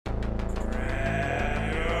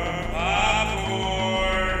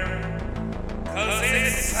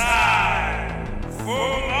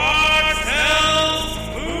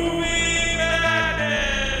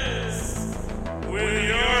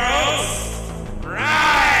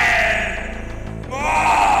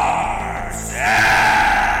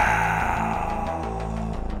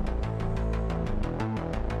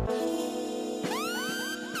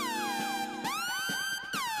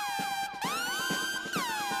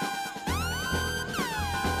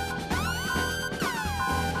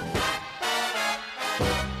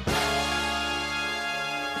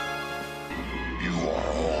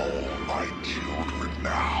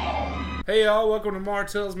Hey y'all, welcome to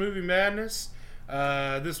Martell's Movie Madness.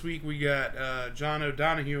 This week we got John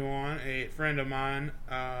O'Donohue on, a friend of mine.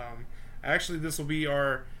 Actually, this will be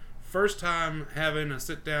our first time having a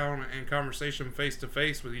sit down and conversation face to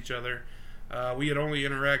face with each other. We had only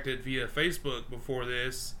interacted via Facebook before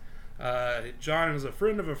this. John is a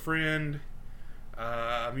friend of a friend,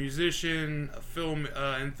 a musician, a film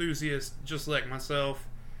enthusiast, just like myself.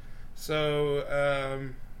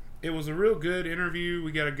 So it was a real good interview.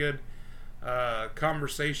 We got a good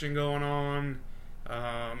conversation going on.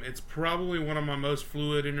 It's probably one of my most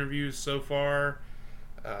fluid interviews so far,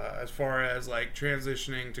 as far as like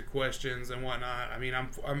transitioning to questions and whatnot. I mean,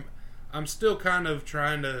 I'm still kind of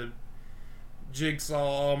trying to jigsaw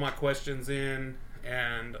all my questions in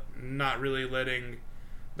and not really letting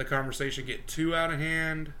the conversation get too out of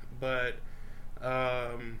hand. But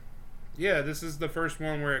yeah, this is the first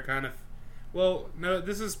one where it kind of,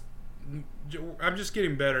 I'm just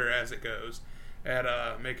getting better as it goes at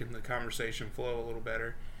making the conversation flow a little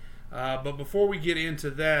better. But before we get into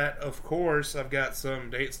that, of course, I've got some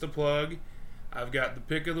dates to plug. I've got the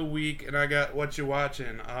pick of the week, and I got what you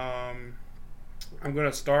watching. I'm going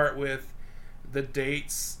to start with the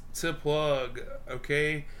dates to plug,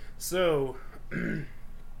 okay? So, if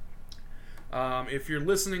you're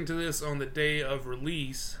listening to this on the day of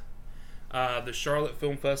release, the Charlotte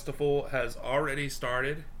Film Festival has already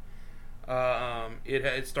started. It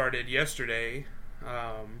had started yesterday,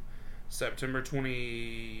 September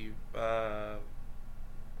 5th,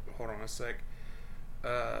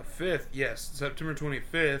 yes, September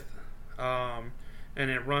 25th, and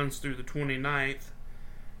it runs through the 29th.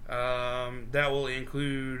 That will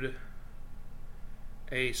include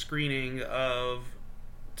a screening of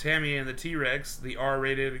Tammy and the T-Rex, the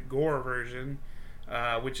R-rated gore version,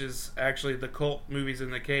 which is actually the Cult Movies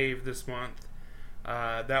in the Cave this month.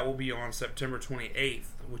 That will be on September 28th,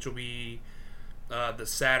 which will be the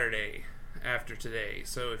Saturday after today.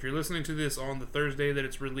 So if you're listening to this on the Thursday that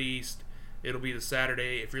it's released, it'll be the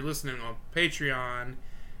Saturday. If you're listening on Patreon,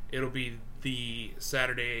 it'll be the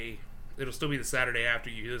Saturday. It'll still be the Saturday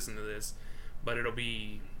after you listen to this, but it'll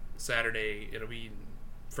be Saturday. It'll be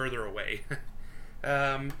further away.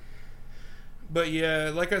 But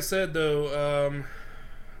yeah, like I said though,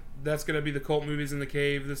 that's going to be the Cult Movies in the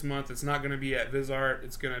Cave this month. It's not going to be at VisArt.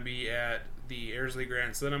 It's going to be at the Airsley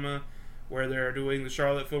Grand Cinema, where they're doing the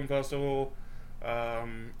Charlotte Film Festival,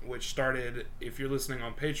 which started, if you're listening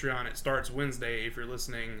on Patreon, it starts Wednesday. If you're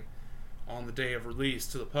listening on the day of release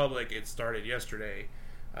to the public, it started yesterday,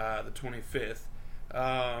 the 25th.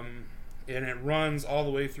 And it runs all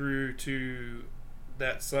the way through to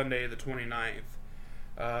that Sunday, the 29th.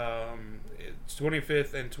 It's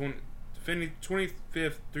 25th and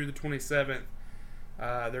 25th through the 27th,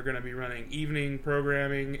 they're going to be running evening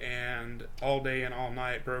programming and all day and all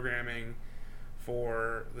night programming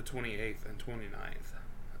for the 28th and 29th.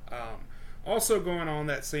 Also going on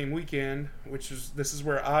that same weekend, this is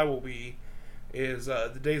where I will be, is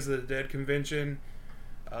the Days of the Dead convention.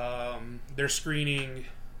 They're screening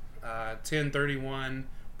 1031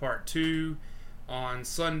 Part 2 on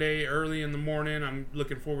Sunday early in the morning. I'm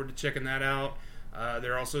looking forward to checking that out.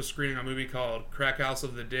 They're also screening a movie called Crack House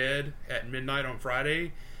of the Dead at midnight on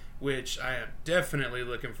Friday, which I am definitely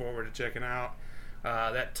looking forward to checking out.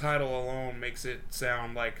 That title alone makes it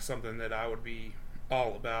sound like something that I would be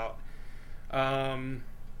all about.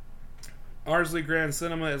 Ardsley Grand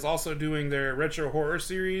Cinema is also doing their retro horror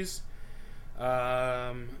series.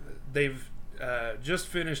 They've just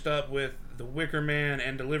finished up with The Wicker Man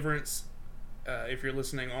and Deliverance, if you're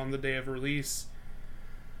listening on the day of release.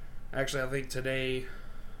 Actually, I think today,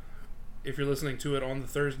 if you're listening to it on the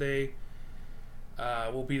Thursday,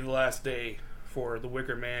 will be the last day for The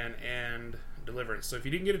Wicker Man and Deliverance. So if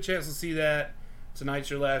you didn't get a chance to see that, tonight's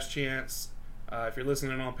your last chance. If you're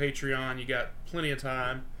listening on Patreon, you got plenty of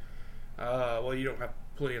time. Well, you don't have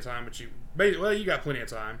plenty of time, but you got plenty of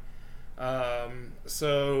time.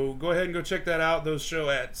 So go ahead and go check that out. Those show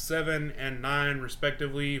at 7 and 9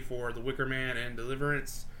 respectively for The Wicker Man and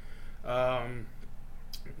Deliverance.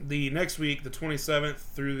 The next week, the 27th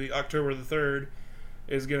through the October the 3rd,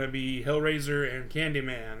 is going to be Hellraiser and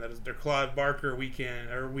Candyman. That is their Clive Barker week.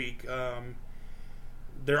 They're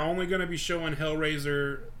only going to be showing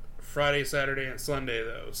Hellraiser Friday, Saturday, and Sunday,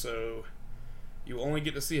 though. So you only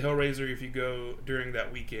get to see Hellraiser if you go during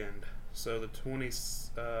that weekend. So the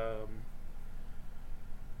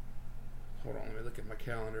hold on, let me look at my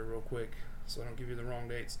calendar real quick so I don't give you the wrong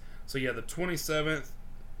dates. So yeah, the 27th,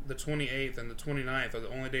 the 28th, and the 29th are the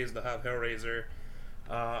only days to have Hellraiser.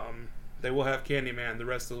 They will have Candyman the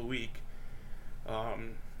rest of the week,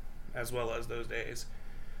 as well as those days.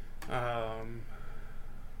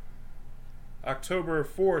 October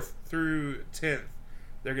 4th through 10th,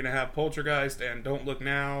 they're going to have Poltergeist and Don't Look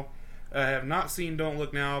Now. I have not seen Don't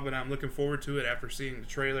Look Now, but I'm looking forward to it after seeing the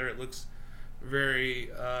trailer. It looks very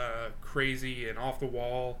crazy and off the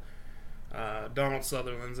wall. Donald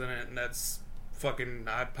Sutherland's in it, and that's fucking...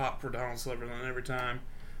 I pop for Donald Sutherland every time.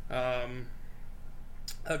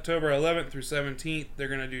 October 11th through 17th, they're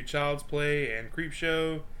going to do Child's Play and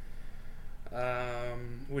Creepshow,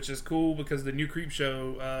 which is cool because the new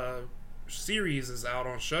Creepshow series is out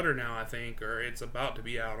on Shudder now, I think, or it's about to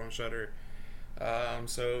be out on Shudder.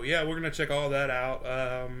 So yeah, we're gonna check all that out.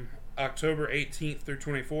 October 18th through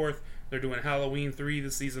 24th, they're doing Halloween 3,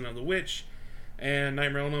 The Season of the Witch, and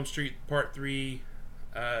Nightmare on Elm Street Part 3,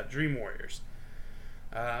 Dream Warriors.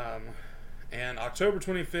 And October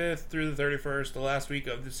 25th through the 31st, the last week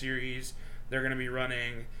of the series, they're going to be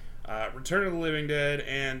running Return of the Living Dead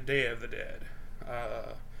and Day of the Dead.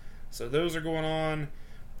 So those are going on.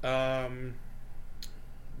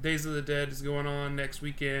 Days of the Dead is going on next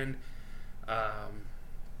weekend.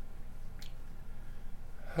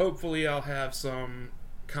 Hopefully I'll have some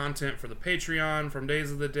content for the Patreon from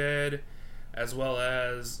Days of the Dead, as well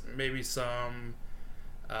as maybe some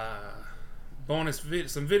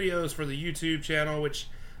some videos for the YouTube channel, which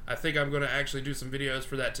I think I'm going to actually do some videos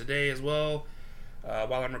for that today as well,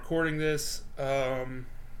 while I'm recording this, or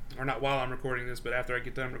not while I'm recording this, but after I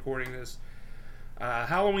get done recording this.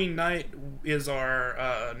 Halloween night is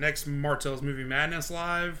our next Martell's Movie Madness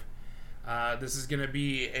Live. This is going to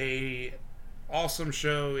be a awesome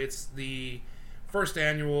show. It's the first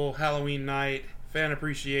annual Halloween night fan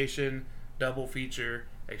appreciation double feature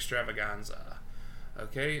extravaganza.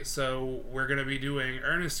 Okay, so we're going to be doing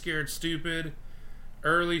Ernest Scared Stupid,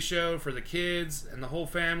 early show for the kids and the whole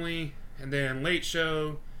family, and then late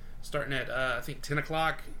show starting at I think 10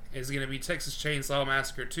 o'clock is going to be Texas Chainsaw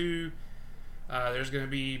Massacre 2. There's going to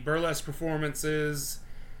be burlesque performances.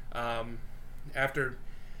 After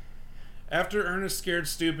Ernest Scared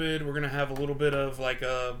Stupid, we're going to have a little bit of like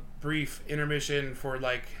a brief intermission for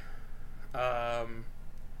like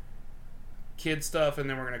kid stuff, and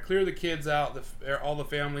then we're going to clear the kids out, all the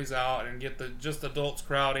families out, and get the just adults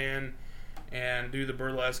crowd in and do the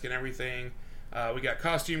burlesque and everything. We got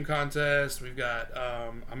costume contests. We've got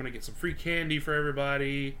I'm going to get some free candy for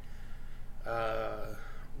everybody.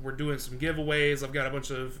 We're doing some giveaways. I've got a bunch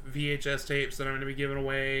of VHS tapes that I'm going to be giving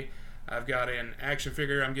away. I've got an action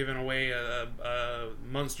figure. I'm giving away a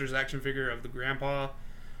Munsters action figure of the grandpa.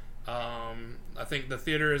 I think the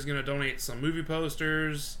theater is going to donate some movie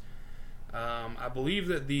posters. I believe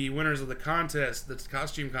that the winners of the contest, the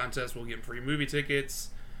costume contest, will get free movie tickets.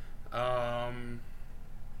 I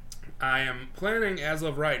am planning, as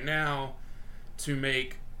of right now, to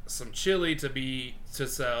make some chili to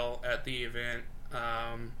sell at the event.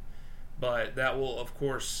 But that will, of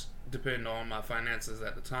course, depend on my finances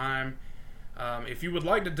at the time. If you would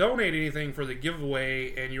like to donate anything for the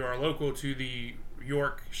giveaway and you are local to the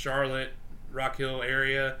York, Charlotte, Rock Hill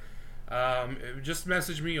area, just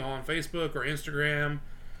message me on Facebook or Instagram.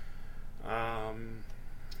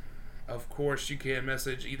 Of course, you can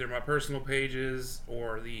message either my personal pages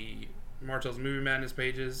or the Martell's Movie Madness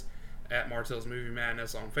pages at Martell's Movie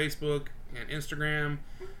Madness on Facebook and Instagram,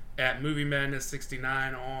 at Movie Madness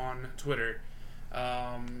 69 on Twitter.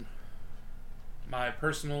 My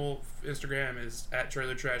personal Instagram is at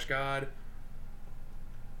Trailer Trash God,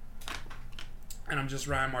 and I'm just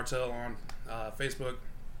Ryan Martell on Facebook,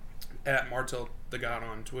 at Martell the God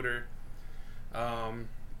on Twitter.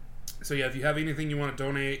 So yeah, if you have anything you want to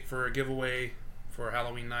donate for a giveaway for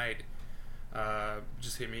Halloween night,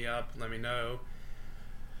 just hit me up, let me know.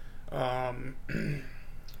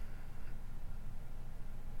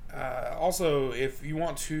 Also, if you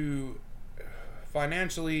want to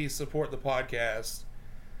financially support the podcast,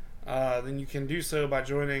 then you can do so by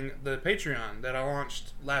joining the Patreon that I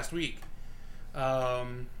launched last week.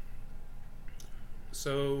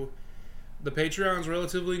 So the Patreon's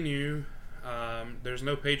relatively new. There's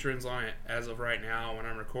no patrons on it as of right now when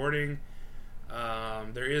I'm recording.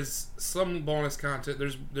 There is some bonus content.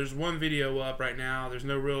 There's one video up right now. There's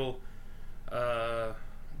no real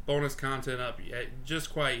bonus content up yet,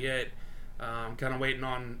 just quite yet. I'm kind of waiting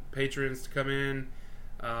on patrons to come in.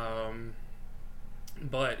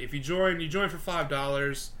 But if you join for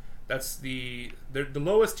 $5. That's the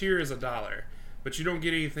lowest tier is $1, but you don't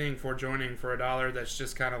get anything for joining for $1. That's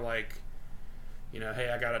just kind of like,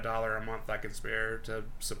 hey, I got $1 a month I can spare to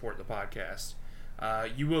support the podcast.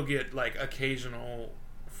 You will get like occasional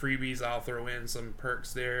freebies. I'll throw in some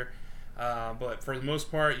perks there. But for the most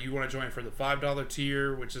part, you want to join for the $5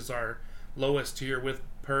 tier, which is our lowest tier with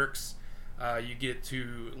perks. You get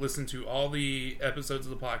to listen to all the episodes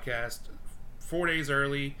of the podcast 4 days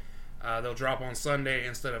early. They'll drop on Sunday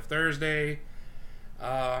instead of Thursday.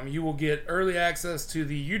 You will get early access to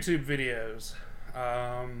the YouTube videos,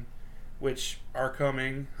 which are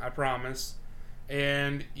coming, I promise.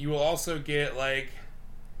 And you will also get like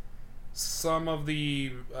some of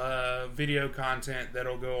the video content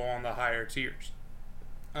that'll go on the higher tiers.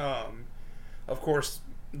 Of course,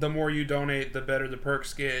 the more you donate, the better the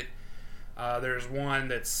perks get. There's one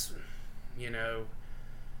that's,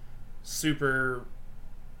 super.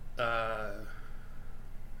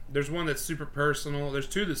 There's one that's super personal. There's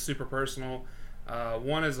two that's super personal.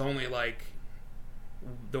 One is only like,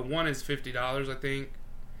 the one is $50, I think.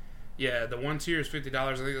 Yeah, the one tier is $50.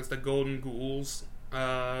 I think that's the Golden Ghouls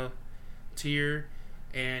tier,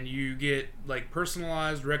 and you get like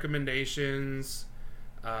personalized recommendations,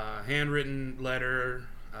 handwritten letter,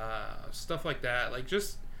 stuff like that. Like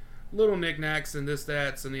just little knickknacks and this,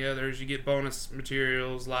 that's, and the others. You get bonus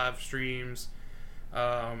materials, live streams.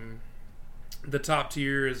 The top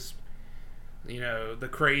tier is, the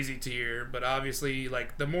crazy tier, but obviously,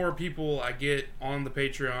 like, the more people I get on the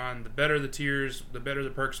Patreon, the better the tiers, the better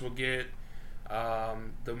the perks will get.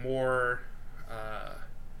 The more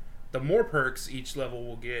perks each level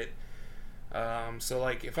will get. So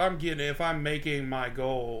like, if I'm making my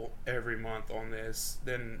goal every month on this,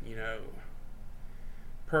 then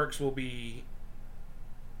perks will be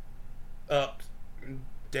up,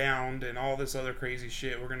 downed, and all this other crazy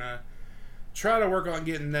shit. We're gonna try to work on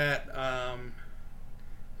getting that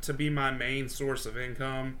to be my main source of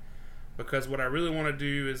income, because what I really want to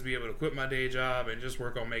do is be able to quit my day job and just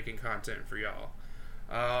work on making content for y'all.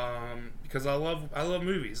 Because I love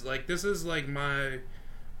movies. Like, this is like my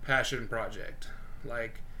passion project.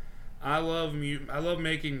 Like, I love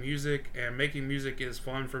making music, and making music is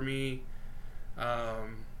fun for me.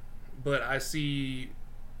 But I see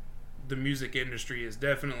the music industry is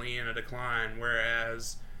definitely in a decline,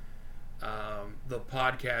 whereas the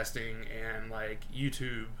podcasting and like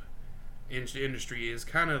YouTube industry is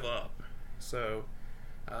kind of up. So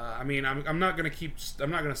I'm not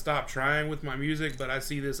gonna stop trying with my music, but I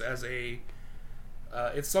see this as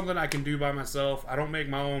it's something I can do by myself. I don't make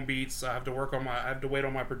my own beats. I have to wait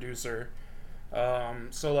on my producer.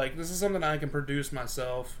 So like, this is something I can produce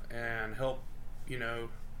myself and help, and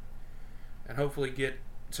hopefully get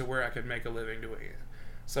to where I could make a living doing it.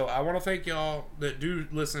 So I want to thank y'all that do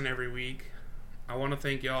listen every week. I want to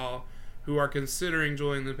thank y'all who are considering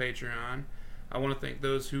joining the Patreon. I want to thank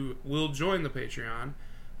those who will join the Patreon.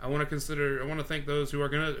 I want to thank those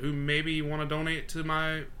who maybe want to donate to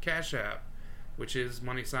my Cash App, which is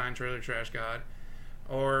 #TrailerTrashGod,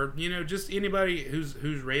 or just anybody who's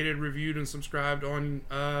rated, reviewed, and subscribed on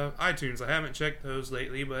iTunes. I haven't checked those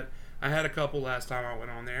lately, but I had a couple last time I went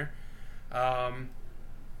on there.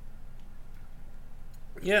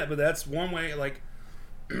 Yeah, but that's one way. Like,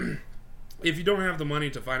 if you don't have the money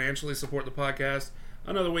to financially support the podcast,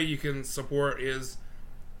 another way you can support is,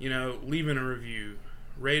 leaving a review,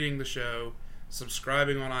 rating the show,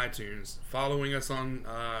 subscribing on iTunes, following us on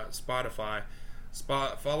Spotify,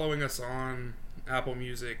 following us on Apple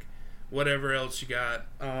Music, whatever else you got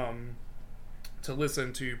to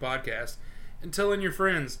listen to podcasts, and telling your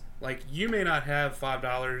friends. Like, you may not have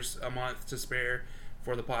 $5 a month to spare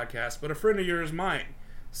for the podcast, but a friend of yours might.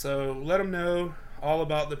 So let them know all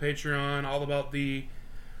about the Patreon, all about the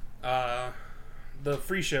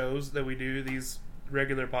free shows that we do, these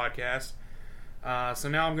regular podcasts. So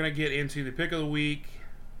now I'm going to get into the pick of the week.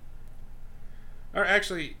 Or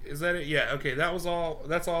actually, is that it? Yeah, okay, that's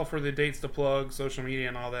all for the dates to plug, social media,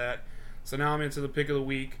 and all that. So now I'm into the pick of the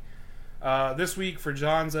week. This week for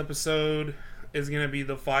John's episode is going to be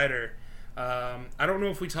The Fighter. I don't know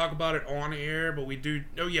if we talk about it on air, but we do.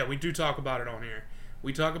 Oh yeah, we do talk about it on air.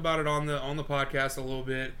 We talk about it on the podcast a little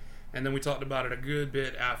bit, and then we talked about it a good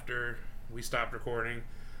bit after we stopped recording.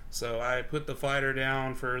 So I put The Fighter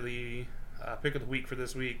down for the pick of the week for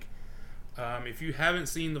this week. If you haven't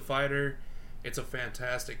seen The Fighter, it's a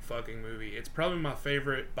fantastic fucking movie. It's probably my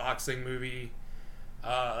favorite boxing movie.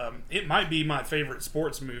 It might be my favorite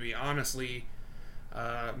sports movie, honestly.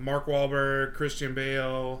 Mark Wahlberg, Christian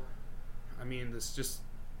Bale. I mean, this just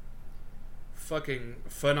fucking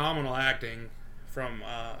phenomenal acting from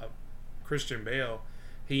Christian Bale.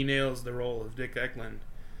 He nails the role of Dick Eklund.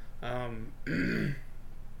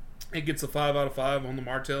 It gets a 5 out of 5 on the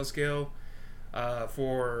Martell scale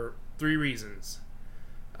for 3 reasons.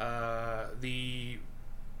 The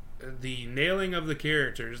nailing of the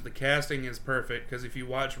characters, the casting is perfect, because if you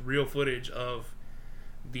watch real footage of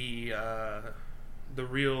the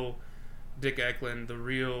real Dick Eklund, the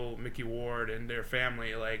real Mickey Ward, and their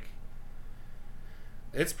family, like,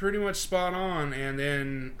 It's pretty much spot on. And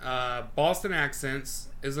then Boston accents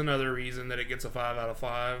is another reason that it gets a 5 out of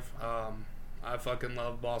 5. I fucking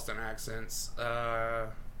love Boston accents.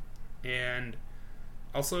 And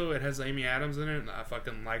also it has Amy Adams in it, and I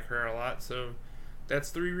fucking like her a lot. So that's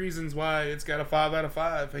 3 reasons why it's got a 5 out of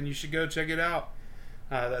 5, and you should go check it out.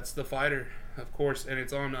 That's The Fighter, of course, and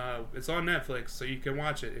it's on Netflix, so you can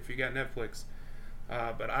watch it if you got Netflix.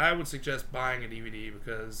 But I would suggest buying a DVD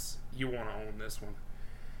because you want to own this one.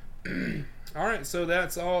 Alright, so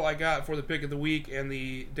that's all I got for the pick of the week and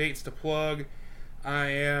the dates to plug. I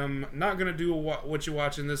am not going to do what you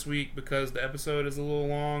watching this week because the episode is a little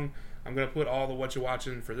long. I'm going to put all the what you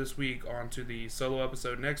watching for this week onto the solo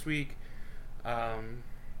episode next week.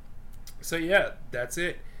 So yeah, that's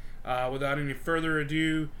it. Without any further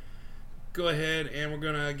ado, go ahead and we're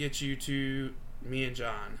going to get you to me and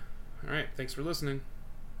John. Alright, thanks for listening.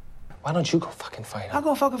 Why don't you go fucking fight him? I'll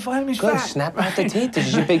go fucking fight him. He's Good, fat. snap out the teeth. This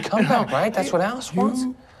is your big comeback, right? That's what Alice wants.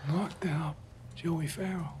 You knocked out Joey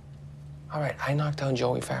Farrell. All right, I knocked down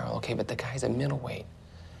Joey Farrell, okay, but the guy's a middleweight.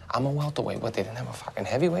 I'm a welterweight. What, they didn't have a fucking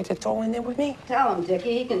heavyweight to throw in there with me? Tell him,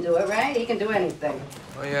 Dickie. He can do it, right? He can do anything.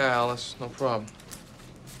 Oh, yeah, Alice. No problem.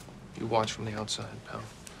 You watch from the outside, pal.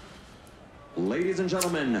 Ladies and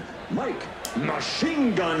gentlemen, Mike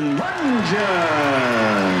Machine Gun Rungeon!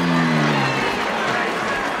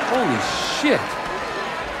 Holy shit!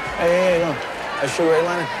 Hey, no. That's Sugar Ray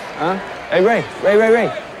Leonard. Huh? Hey, Ray. Hey,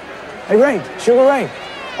 Ray. Sugar Ray.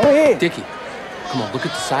 Over here. Dickie, come on, look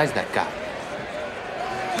at the size of that guy.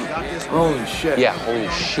 Holy shit. Yeah, holy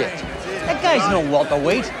shit. That guy's no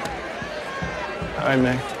welterweight. All right,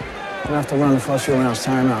 man. I'm gonna have to run before you announce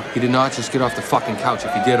timeout. He did not just get off the fucking couch.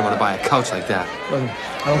 If he did, I'm gonna buy a couch like that. Listen,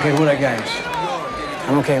 I don't care who that guy is.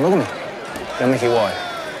 I don't care. Look at me. You'll make it wide.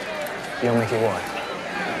 You'll make it wide.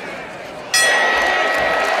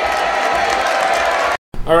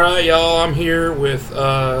 Alright, y'all, I'm here with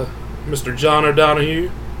Mr. John O'Donohue.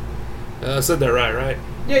 I said that right?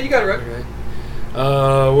 Yeah, you got it right. Okay.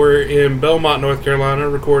 We're in Belmont, North Carolina,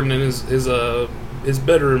 recording in his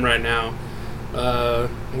bedroom right now.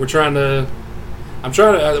 We tried to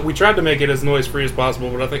make it as noise free as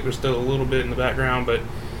possible, but I think there's still a little bit in the background. But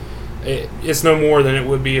it's no more than it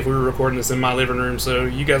would be if we were recording this in my living room. So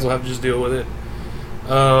you guys will have to just deal with it.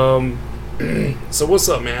 So what's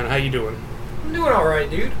up, man? How you doing? I'm doing all right,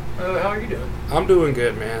 dude. How are you doing? I'm doing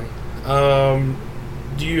good, man.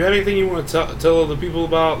 Do you have anything you want to tell the people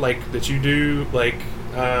about, like that you do, like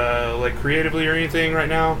creatively or anything right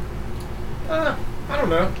now? I don't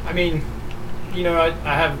know. I mean, you know,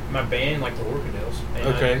 I have my band, like the Orchidales, and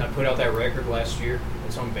okay. I put out that record last year.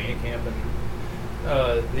 It's on Bandcamp, and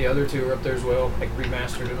the other two are up there as well, like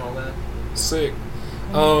remastered and all that. Sick.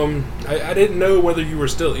 I didn't know whether you were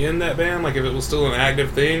still in that band, like if it was still an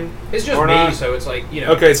active thing. It's just me, not. So it's like, you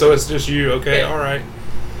know. Okay, so it's just you. Okay, yeah. All right.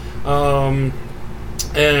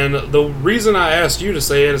 And the reason I asked you to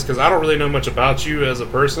say it is because I don't really know much about you as a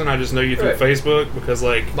person. I just know you through Right. Facebook because,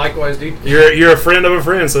 like, Likewise, dude. you're a friend of a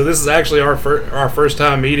friend. So this is actually our first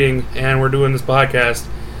time meeting, and we're doing this podcast.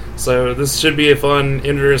 So this should be a fun,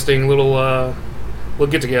 interesting little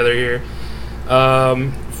get together here.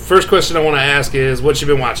 First question I want to ask is, what you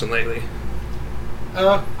been watching lately?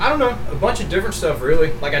 I don't know. A bunch of different stuff,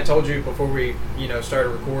 really. Like I told you before we, started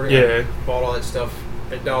recording. Yeah. I bought all that stuff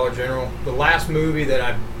at Dollar General. The last movie that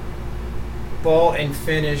I bought and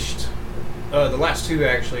finished, the last two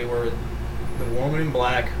actually, were The Woman in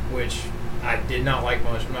Black, which I did not like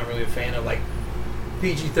much. I'm not really a fan of, like,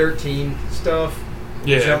 PG-13 stuff.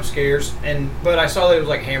 Yeah. Jump scares. But I saw that it was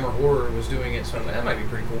like Hammer Horror was doing it, so I'm like, that might be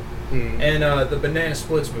pretty cool. And the Banana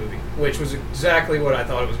Splits movie, which was exactly what I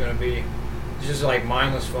thought it was going to be. It's just like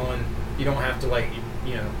mindless fun. You don't have to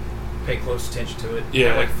pay close attention to it. Yeah.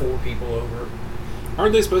 Have like 4 people over.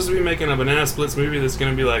 Aren't they supposed to be making a Banana Splits movie that's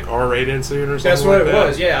going to be like R-rated soon or something? That's what like it that?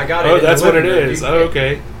 was. Yeah, I got it. Oh, in that's the what it living room, is. dude. Oh,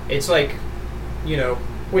 okay. It's like,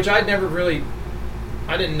 which I'd never really.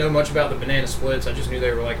 I didn't know much about the Banana Splits. I just knew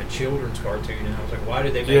they were like a children's cartoon, and I was like, why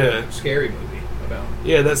did they make a scary movie about it?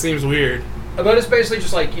 Yeah, that seems weird. But it's basically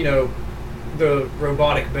just like, the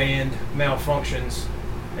robotic band malfunctions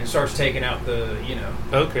and starts taking out the,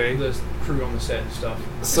 Okay. the crew on the set and stuff.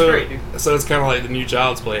 It's So, great, dude. so it's kind of like the new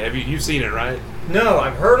Child's Play. You've seen it, right? No,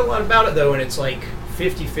 I've heard a lot about it, though, and it's like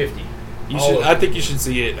 50-50. I think you should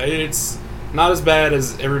see it. It's not as bad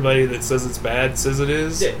as everybody that says it's bad says it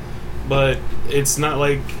is. Yeah. But it's not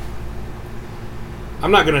like...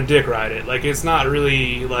 I'm not going to dick ride it. Like, it's not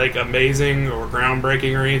really, like, amazing or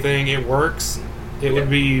groundbreaking or anything. It works. It would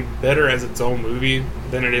be better as its own movie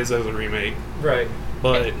than it is as a remake. Right.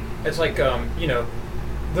 But... It's like, the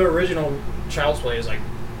original Child's Play is, like,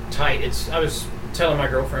 tight. I was telling my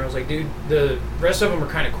girlfriend, I was like, dude, the rest of them are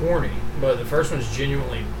kind of corny, but the first one's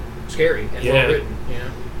genuinely scary and well written. You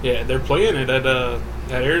know? Yeah, they're playing it at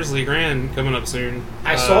Airsley Grand coming up soon.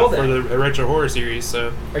 I saw that for the retro horror series.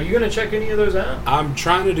 So, are you gonna check any of those out? I'm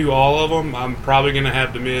trying to do all of them. I'm probably gonna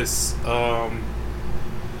have to miss.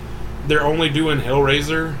 They're only doing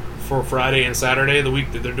Hellraiser for Friday and Saturday, the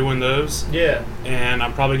week that they're doing those. Yeah. And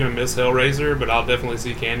I'm probably gonna miss Hellraiser, but I'll definitely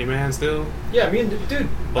see Candyman still. Yeah, me and you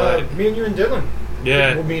and Dylan.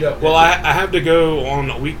 Yeah, we'll meet up. Well, I have to go on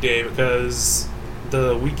a weekday because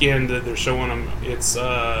the weekend that they're showing them, it's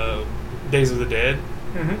Days of the Dead.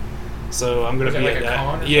 Mm-hmm. So I'm gonna be like at a that.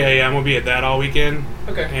 con or Yeah, I'm gonna be at that all weekend.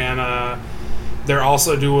 Okay. And they're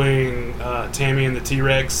also doing Tammy and the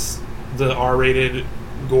T-Rex, the R-rated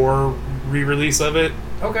gore re-release of it.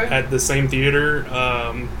 Okay. At the same theater.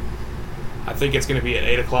 I think it's gonna be at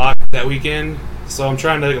 8:00 that weekend. So I'm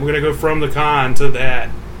gonna go from the con to that,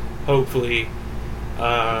 hopefully. You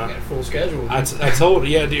got a full schedule. I told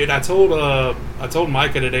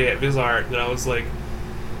Micah today at VisArt that I was like,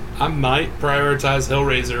 I might prioritize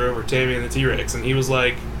Hellraiser over Tammy and the T-Rex, and he was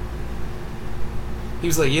like,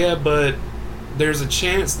 yeah, but there's a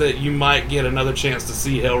chance that you might get another chance to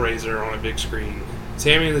see Hellraiser on a big screen.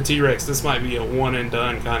 Tammy and the T-Rex, this might be a one and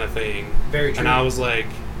done kind of thing. Very true. And I was like,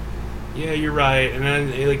 yeah, you're right. And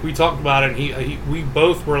then like we talked about it, and we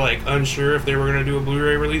both were like unsure if they were going to do a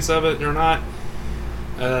Blu-ray release of it or not.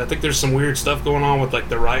 I think there's some weird stuff going on with like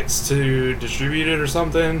the rights to distribute it or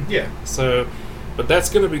something. Yeah. So, but that's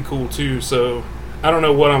going to be cool too. So I don't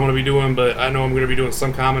know what I'm going to be doing, but I know I'm going to be doing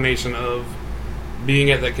some combination of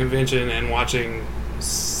being at that convention and watching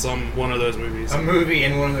one of those movies. A movie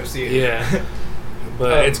in one of those theaters. Yeah.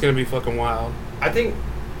 But it's going to be fucking wild. I think,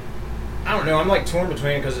 I don't know, I'm like torn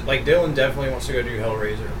between it because like Dylan definitely wants to go do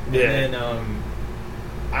Hellraiser. Yeah. And then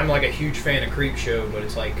I'm like a huge fan of Creepshow, but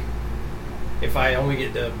it's like if I only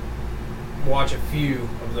get to watch a few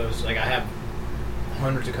of those, like I have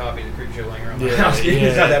hundreds of copies of Creepshow laying around my house.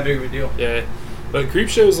 It's not that big of a deal. Yeah. But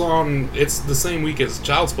Creepshow's on, it's the same week as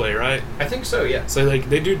Child's Play, right? I think so, yeah. So like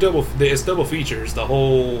they do it's double features. The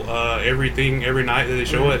whole everything every night that they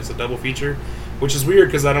show it, it's a double feature, which is weird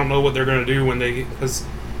because I don't know what they're going to do because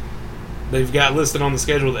they've got listed on the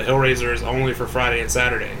schedule that Hellraiser is only for Friday and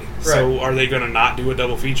Saturday. Right. So are they going to not do a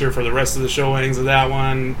double feature for the rest of the showings of that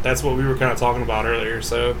one? That's what we were kind of talking about earlier.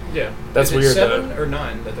 So yeah, that's is it weird. 7 or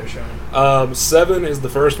 9 that they're showing? 7 is the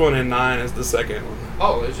first one and 9 is the second one.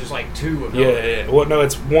 Oh, it's just like 2 of them. Yeah. Well, no,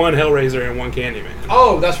 it's one Hellraiser and one Candyman.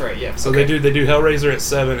 Oh, that's right. Yeah. So they do Hellraiser at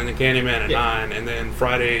 7 and then Candyman at 9, and then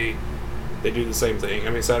Friday they do the same thing.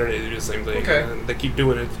 I mean Saturday they do the same thing. Okay. And they keep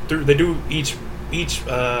doing it. They do each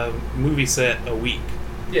movie set a week.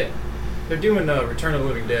 Yeah. They're doing Return of the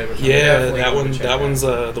Living Dead. Which yeah, that one's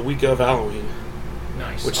the week of Halloween.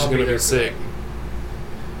 Nice. Which is gonna be sick.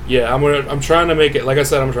 Yeah, I'm trying to make it. Like I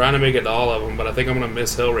said, I'm trying to make it to all of them, but I think I'm gonna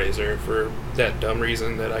miss Hellraiser for that dumb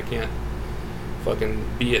reason that I can't fucking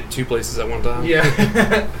be at 2 places at one time.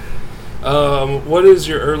 Yeah. What is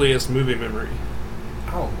your earliest movie memory?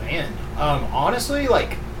 Oh man. Honestly,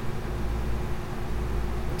 like,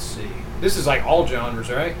 let's see. This is like all genres,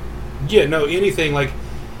 right? Yeah. No. Anything like.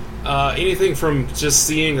 Anything from just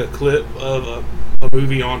seeing a clip of a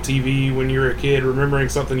movie on TV when you were a kid, remembering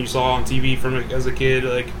something you saw on TV as a kid.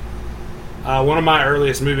 Like one of my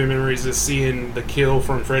earliest movie memories is seeing the kill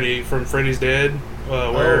from Freddy's Dead,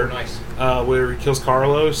 where he kills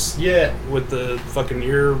Carlos. Yeah, with the fucking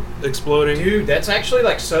ear exploding. Dude, that's actually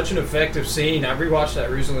like such an effective scene. I rewatched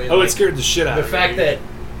that recently. Oh, it scared the shit out of me. The fact that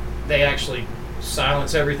they actually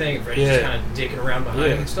silence everything and Freddy's just kind of dicking around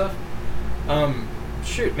behind him and stuff.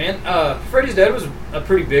 Shoot, man. Freddy's Dead was a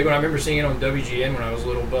pretty big one. I remember seeing it on WGN when I was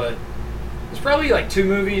little, but there's probably like 2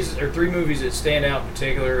 movies or 3 movies that stand out in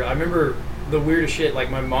particular. I remember the weirdest shit, like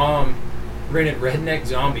my mom rented Redneck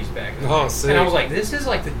Zombies back in the day. Sick. And I was like, this is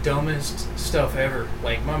like the dumbest stuff ever.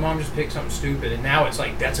 Like, my mom just picked something stupid, and now it's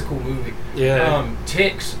like, that's a cool movie. Yeah.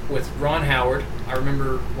 Ticks with Ron Howard. I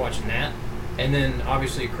remember watching that. And then,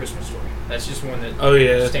 obviously, A Christmas Story. That's just one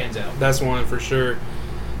that stands out. That's one for sure.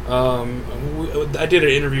 I did an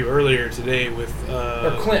interview earlier today with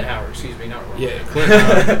or Clint Howard, excuse me, not Ron. Yeah, Clint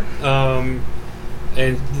Howard.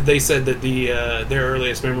 And they said that their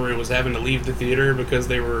earliest memory was having to leave the theater because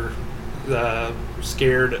they were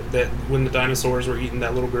scared that when the dinosaurs were eating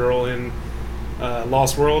that little girl in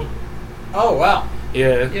Lost World. Oh wow!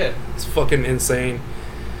 Yeah, it's fucking insane.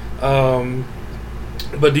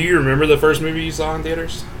 But do you remember the first movie you saw in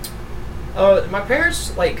theaters? My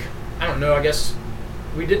parents, like, I don't know, I guess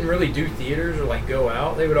we didn't really do theaters or like go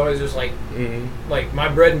out. They would always just like my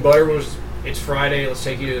bread and butter was it's Friday, let's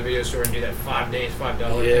take you to the video store and do that 5 days, $5. Yeah,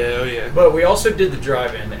 oh yeah. But we also did the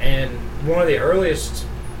drive-in, and one of the earliest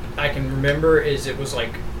I can remember is it was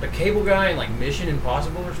like a cable guy in like Mission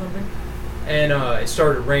Impossible or something, and it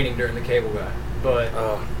started raining during the cable guy. But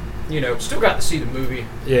still got to see the movie.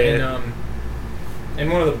 Yeah. And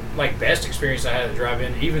one of the like best experiences I had at the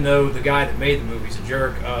drive-in, even though the guy that made the movie's a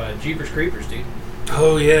jerk, Jeepers Creepers, dude.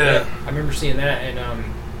 Oh yeah. I remember seeing that, and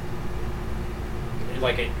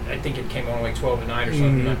I think it came on like 12 at night or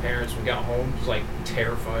something. My parents, we got home, was like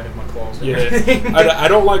terrified of my closet. Yeah. I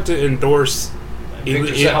don't like to endorse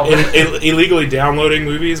illegally downloading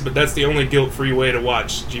movies, but that's the only guilt-free way to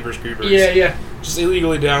watch Jeepers Creepers. Yeah. Just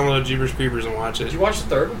illegally download Jeepers Creepers and watch it. Did you watch the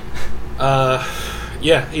third one?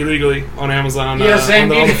 Yeah, illegally on Amazon on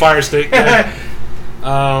the Fire Stick.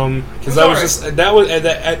 Because I was just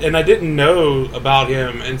and I didn't know about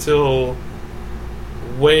him until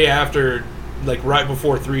way after, like right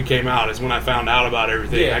before 3 came out is when I found out about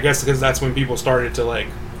everything. Yeah. I guess because that's when people started to like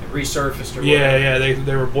resurfaced or whatever. Yeah,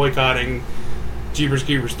 they were boycotting Jeepers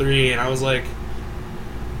Creepers 3, and I was like,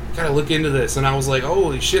 gotta look into this, and I was like,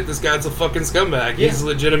 holy shit, this guy's a fucking scumbag. Yeah. He's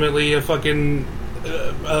legitimately a fucking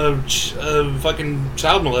fucking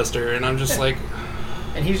child molester, and I'm just like,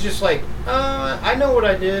 and he's just like, I know what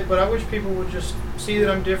I did, but I wish people would just see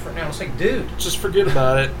that I'm different now. It's like, dude, just forget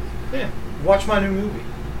about it. Yeah, watch my new movie.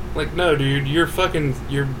 Like, no, dude, you're. And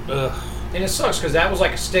it sucks because that was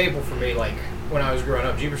like a staple for me. Like when I was growing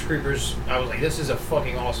up, Jeepers Creepers, I was like, this is a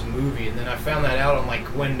fucking awesome movie. And then I found that out on like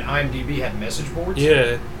when IMDb had message boards.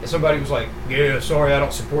 Yeah. And somebody was like, yeah, sorry, I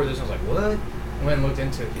don't support this. I was like, what? I went and looked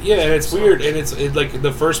into it. Yeah, and it's weird, and it's like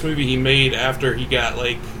the first movie he made after he got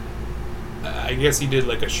like, I guess he did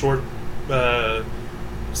like a short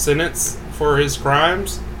sentence for his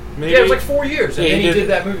crimes. Maybe. Yeah, it was like 4 years, and then he did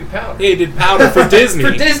that movie Powder. Yeah, he did Powder for Disney.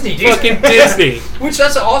 For Disney, dude. Fucking Disney. Which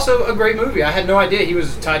that's also a great movie. I had no idea he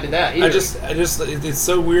was tied to that either. I just, it's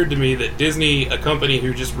so weird to me that Disney, a company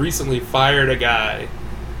who just recently fired a guy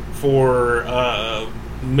for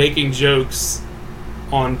making jokes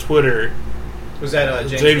on Twitter. Was that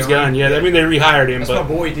James Gunn? Yeah, I mean they rehired him. That's but my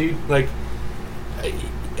boy, dude. Like,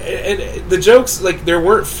 and the jokes, like, they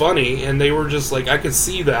weren't funny, and they were just like, I could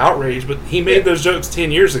see the outrage, but he made those jokes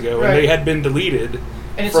 10 years ago, and they had been deleted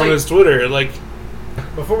from his Twitter. Like,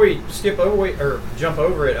 before we jump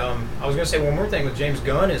over it, I was gonna say one more thing with James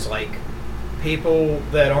Gunn is like, people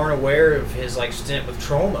that aren't aware of his like stint with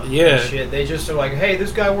Trauma and shit, they just are like, hey,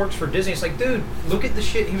 this guy works for Disney. It's like, dude, look at the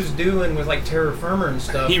shit he was doing with like Terra Firma and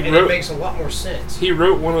stuff, it makes a lot more sense. He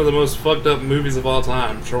wrote one of the most fucked up movies of all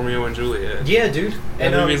time, Romeo and Juliet. Yeah, dude.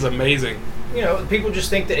 That movie is amazing. You know, people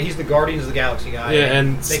just think that he's the Guardians of the Galaxy guy. Yeah,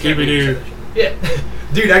 and Scooby-Doo. Yeah.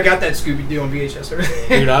 Dude, I got that Scooby-Doo on VHS.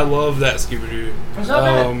 Dude, I love that Scooby-Doo. It's not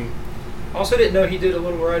bad. I also didn't know he did a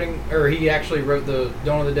little writing, or he actually wrote the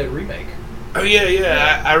Dawn of the Dead remake. Oh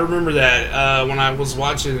yeah. I remember that. When I was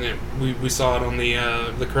watching it, we saw it on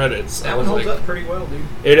the credits. That one holds up pretty well, dude.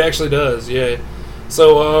 It actually does, yeah.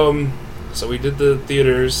 So so we did the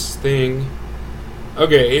theaters thing.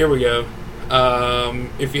 Okay, here we go.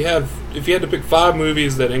 If you had to pick 5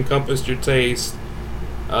 movies that encompassed your taste,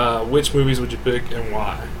 which movies would you pick and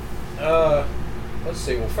why? Let's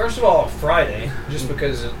see. Well, first of all, Friday, just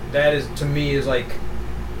because that is, to me, is like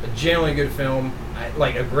a generally good film,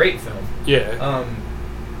 like a great film. Yeah.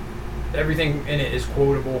 Everything in it is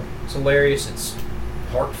quotable. It's hilarious. It's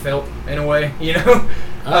heartfelt in a way, you know.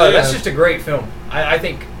 That's just a great film. I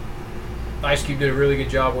think Ice Cube did a really good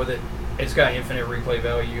job with it. It's got infinite replay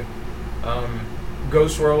value.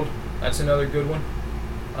 Ghost World, that's another good one.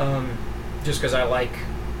 Just because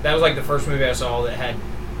that was like the first movie I saw that had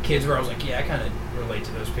kids where I was like, yeah, I kind of relate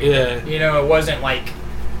to those people. Yeah. You know, it wasn't like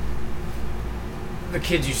the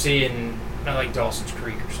kids you see in like Dawson's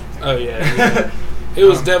Creek or something. Oh yeah. It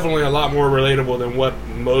was definitely a lot more relatable than what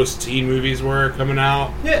most teen movies were coming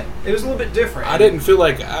out. Yeah, it was a little bit different. I didn't feel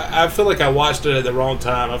like I feel like I watched it at the wrong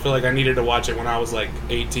time. I feel like I needed to watch it when I was like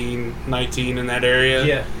 18, 19 in that area.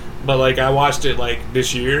 Yeah. But like I watched it like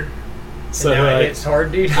this year. So like, it's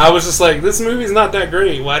hard, dude. I was just like, this movie's not that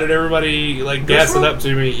great. Why did everybody like gas it up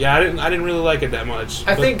to me? Yeah, I didn't really like it that much.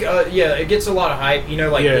 I think it gets a lot of hype. You know,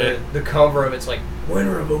 like the cover of it's like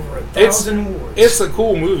winner of over 1,000 awards. It's a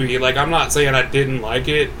cool movie. Like, I'm not saying I didn't like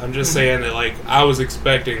it. I'm just saying that like I was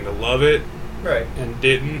expecting to love it, right? And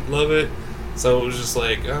didn't love it. So it was just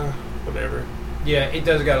like, whatever. Yeah, it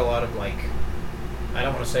does got a lot of like, I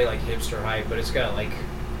don't want to say like hipster hype, but it's got like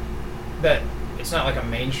that. It's not like a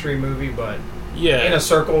mainstream movie, but in a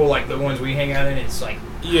circle like the ones we hang out in, it's like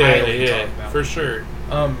highly talked about. For sure.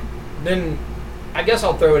 Then I guess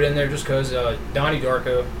I'll throw it in there just because Donnie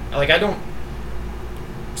Darko. Like, I don't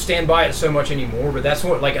stand by it so much anymore, but that's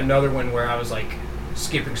what, like, another one where I was, like,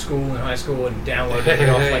 skipping school in high school and downloading it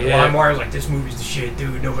off, like, LimeWire. I was like, this movie's the shit,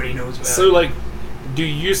 dude. Nobody knows about it. So, like, do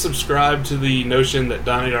you subscribe to the notion that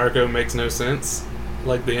Donnie Darko makes no sense?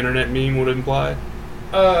 Like the internet meme would imply?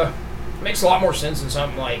 It makes a lot more sense than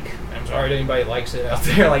something like, I'm sorry to anybody that likes it out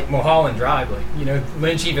there, like Mulholland Drive. Like, you know,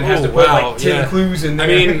 Lynch even has to put, like, 10 clues in there. I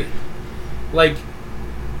mean, like,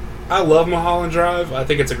 I love Mulholland Drive. I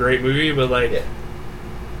think it's a great movie, but, like,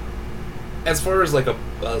 as far as, like,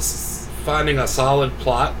 finding a solid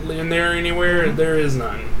plot in there anywhere, there is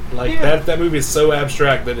none. Like, that movie is so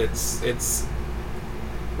abstract that it's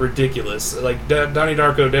ridiculous. Like, Donnie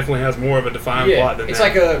Darko definitely has more of a defined plot than it's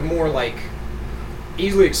that. like a more, like,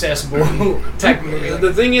 easily accessible type of movie.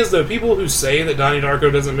 The thing is, though, people who say that Donnie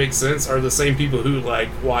Darko doesn't make sense are the same people who, like,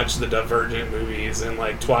 watch the Divergent movies and,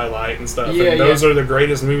 like, Twilight and stuff. Yeah, and those are the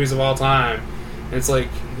greatest movies of all time. And it's like,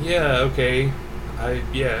 yeah, okay.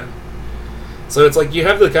 So it's like you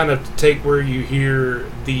have to kind of take where you hear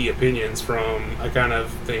the opinions from, I kind of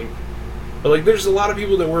think. But, like, there's a lot of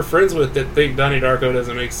people that we're friends with that think Donnie Darko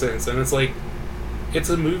doesn't make sense. And it's like, it's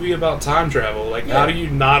a movie about time travel. Like, how do you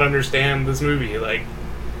not understand this movie? Like,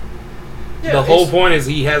 the whole point is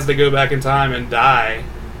he has to go back in time and die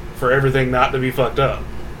for everything not to be fucked up.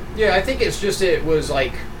 Yeah, I think it's just it was,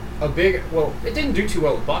 like, a big... Well, it didn't do too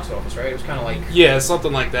well at the box office, right? It was kind of like... Yeah,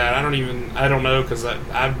 something like that. I don't know, because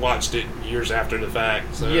I watched it years after the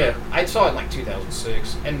fact. So. Yeah, I saw it in, like,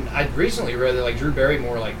 2006. And I recently read that, like, Drew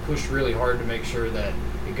Barrymore, like, pushed really hard to make sure that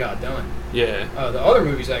it got done. Yeah. The other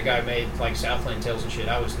movies that guy made, like Southland Tales and shit,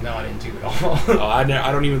 I was not into at all. I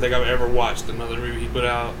don't even think I've ever watched another movie he put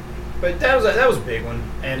out. But that was a big one.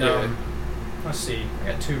 And let's see,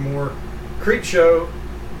 I got two more. Creepshow,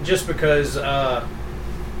 just because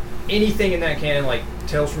anything in that canon, like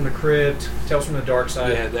Tales from the Crypt, Tales from the Dark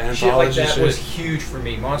Side, the shit like anthology that shit was huge for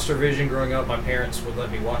me. Monster Vision growing up, my parents would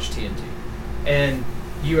let me watch TNT. And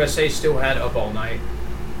USA still had Up All Night.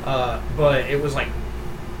 But it was like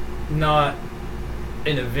not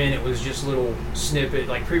an event, it was just little snippet,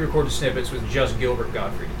 like pre-recorded snippets with just Gilbert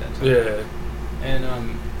Gottfried at that time. Yeah.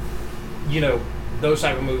 And you know, those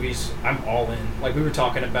type of movies, I'm all in. Like, we were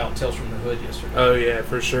talking about Tales from the Hood yesterday. Oh yeah,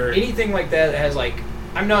 for sure. Anything like that has, like,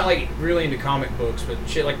 I'm not, like, really into comic books, but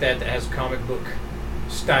shit like that has comic book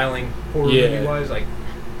styling, horror movie wise, like,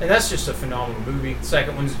 and that's just a phenomenal movie. The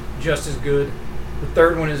second one's just as good. The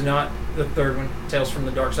third one is not the third one. Tales from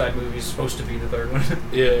the Dark Side movie is supposed to be the third one.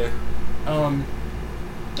 Yeah. And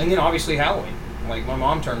then obviously Halloween. Like, my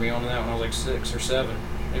mom turned me on to that when I was like 6 or 7.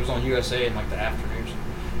 It was on USA in like the afternoons.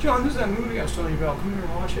 John, this is that movie I was telling you about. Come here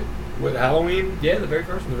and watch it. With Halloween? Yeah, the very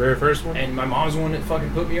first one. The very first one? And my mom's the one that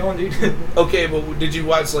fucking put me on, dude. Okay, but did you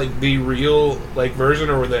watch, like, the real, like, version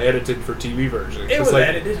or the edited for TV version? It was like,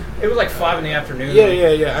 edited. It was like 5 in the afternoon.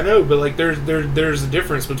 Yeah. I know, but, like, there's a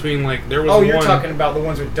difference between, like, there was Oh, one... you're talking about the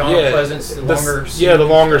ones with Donald Pleasance, the longer scenes. Yeah, the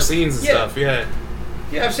longer scenes and stuff, yeah.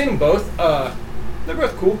 Yeah, I've seen them both. They're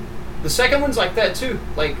both cool. The second one's like that, too.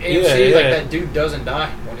 Like, AMC, like, that dude doesn't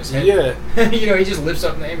die on his head. Yeah. You know, he just lifts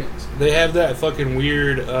up in the ambulance. They have that fucking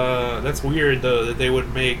weird, that's weird, though, that they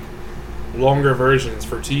would make longer versions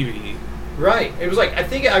for TV. Right. It was like, I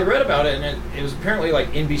think I read about it, and it was apparently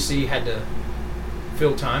like NBC had to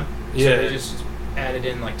fill time. So they just added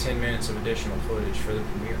in like 10 minutes of additional footage for the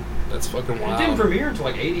premiere. That's fucking wild. It didn't premiere until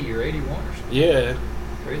like 80 or 81 or something. Yeah.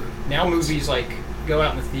 Crazy. Now movies like go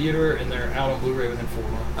out in the theater and they're out on Blu-ray within 4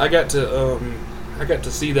 months. I got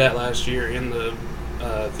to see that last year in the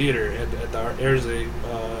theater at the Airsy,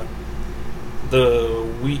 the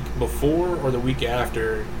week before or the week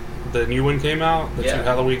after the new one came out,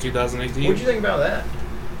 Halloween 2018. What'd you think about that?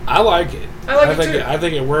 I like it. I think it too. I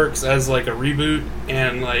think it works as like a reboot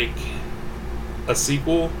and like a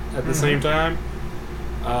sequel at the same time.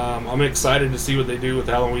 I'm excited to see what they do with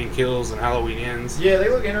Halloween Kills and Halloween Ends. Yeah, they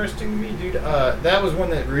look interesting to me, dude. That was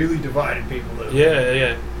one that really divided people, though.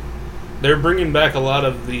 Yeah. They're bringing back a lot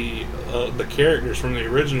of the characters from the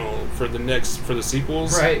original for the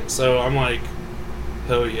sequels. Right. So I'm like,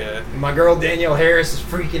 hell yeah. My girl Danielle Harris is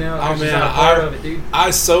freaking out. Oh, She's man, not a part of it, dude. I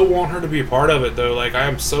so want her to be a part of it, though. Like, I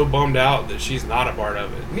am so bummed out that she's not a part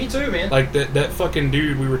of it. Me too, man. Like, that fucking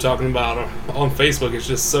dude we were talking about on Facebook is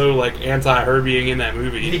just so, like, anti her being in that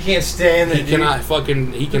movie. He can't stand that, He cannot Look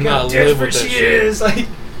live with that she shit. is. Like,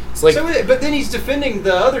 it's like, but then he's defending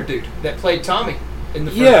the other dude that played Tommy in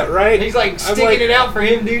the first one. right. And he's, like, sticking it out for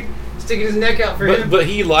him, dude. Sticking his neck out for him. But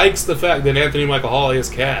he likes the fact that Anthony Michael Hall is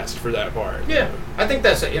cast for that part. Yeah. I think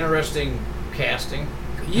that's an interesting casting.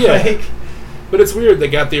 Yeah. Like, but it's weird. They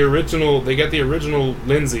got the original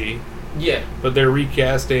Lindsay. Yeah. But they're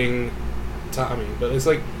recasting Tommy. But it's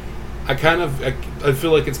like, I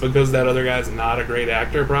feel like it's because that other guy's not a great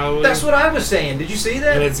actor, probably. That's what I was saying. Did you see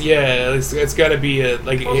that? And it's got to be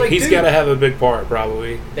he's dude, got to have a big part,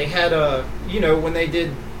 probably. They had when they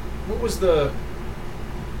did, was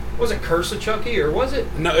it Curse of Chucky, or was it?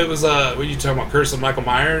 No, it was what you talking about? Curse of Michael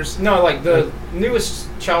Myers? No, like the newest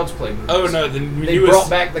Child's Play movies. Oh no, they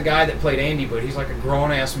brought back the guy that played Andy, but he's like a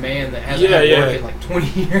grown ass man that hasn't had work in like 20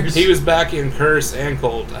 years. He was back in Curse and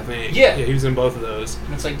Cult, I think. Yeah, he was in both of those.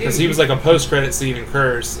 And it's like, because he was like a post credit scene in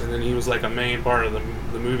Curse, and then he was like a main part of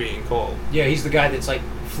the movie in Cult. Yeah, he's the guy that's like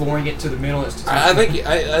flooring it to the middle.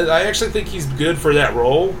 I actually think he's good for that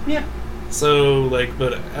role. Yeah. So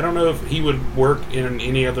but I don't know if he would work in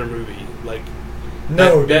any other movie. Like,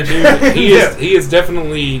 no, that dude, he is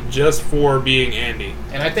definitely just for being Andy.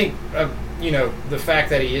 And I think the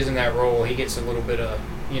fact that he is in that role, he gets a little bit of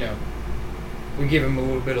we give him a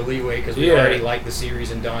little bit of leeway because we already like the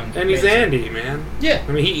series and done. And he's Andy, man. Yeah,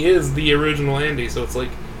 I mean he is the original Andy, so it's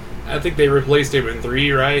like I think they replaced him in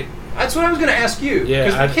 3, right? That's what I was going to ask you. Yeah,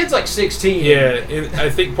 because the kid's like 16. Yeah, and I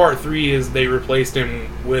think part 3 is they replaced him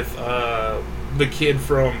with the kid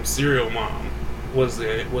from Serial Mom. Was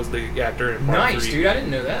the actor in part 3. Nice, dude. I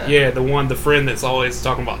didn't know that. Yeah, the friend that's always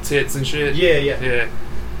talking about tits and shit. Yeah.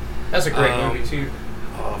 That's a great movie too.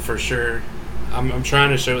 Oh, for sure. I'm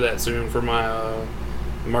trying to show that soon for my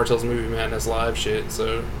Martell's Movie Madness live shit.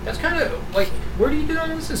 So that's kind of like, where do you do all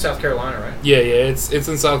this? In South Carolina, right? Yeah. It's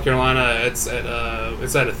in South Carolina. It's at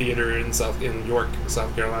a theater in York,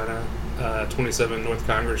 South Carolina. 27 North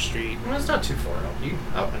Congress Street. Well, that's not too far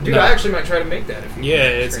out. Dude, I actually might try to make that.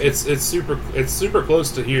 It's super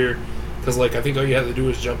close to here, because like I think all you have to do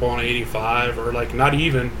is jump on 85, or like not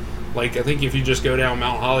even, like I think if you just go down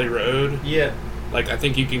Mount Holly Road. Yeah. Like I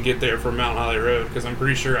think you can get there from Mount Holly Road, because I'm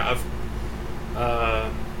pretty sure I've,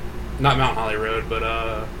 not Mount Holly Road,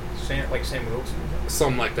 but Sam Wilson.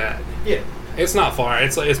 Something like that. Yeah. It's not far.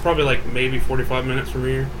 It's probably like maybe 45 minutes from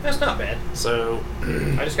here. That's not bad. So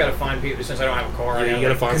I just got to find people, since I don't have a car. Yeah, you got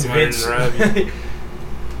to find somebody to drive you.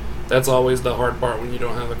 That's always the hard part when you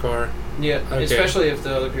don't have a car. Yeah, okay. Especially if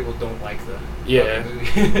the other people don't like the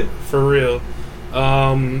movie. For real.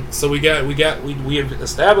 So we have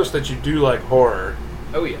established that you do like horror.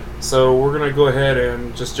 Oh yeah. So we're gonna go ahead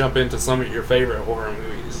and just jump into some of your favorite horror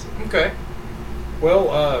movies. Okay.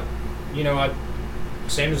 Well,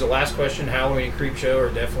 same as the last question, Halloween and Creepshow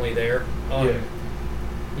are definitely there. The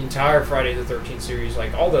entire Friday the 13th series,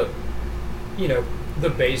 like all the, the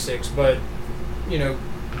basics, but,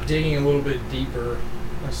 digging a little bit deeper.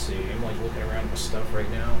 Let's see, I'm like looking around my stuff right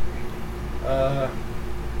now. I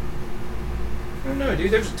don't know,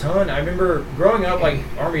 dude, there's a ton. I remember growing up, like,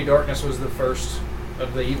 Army of Darkness was the first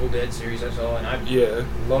of the Evil Dead series I saw, and I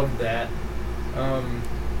loved that.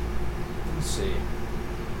 Let's see.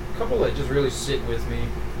 A couple that just really sit with me.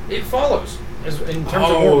 It Follows, in terms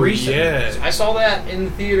of more recent. Yeah. I saw that in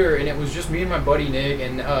the theater, and it was just me and my buddy Nick,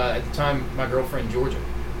 and at the time my girlfriend Georgia,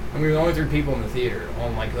 and we were the only 3 people in the theater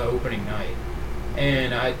on like the opening night.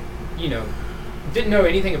 And I, didn't know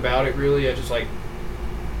anything about it really. I just like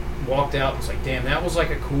walked out and was like, damn, that was like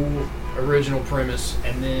a cool original premise.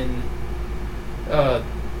 And then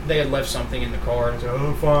they had left something in the car, and I said,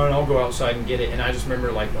 oh, fine, I'll go outside and get it. And I just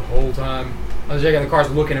remember like the whole time I was checking the cars,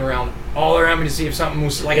 looking around all around me to see if something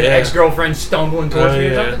was like an ex-girlfriend stumbling towards me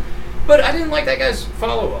or something. But I didn't like that guy's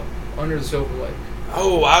follow-up, Under the Silver Lake.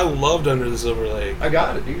 Oh, I loved Under the Silver Lake. I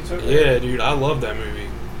got it, dude. It's okay. Yeah, dude, I love that movie.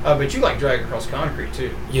 But you like Drag Across Concrete,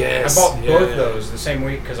 too. Yes. I bought both those the same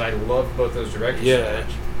week because I loved both those directors so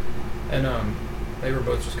much. And they were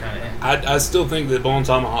both just kind of I still think that Bone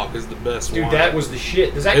Tomahawk is the best one. Dude, that was the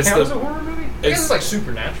shit. Does that count as a horror movie? It's like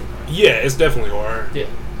supernatural. Yeah, it's definitely horror. Yeah.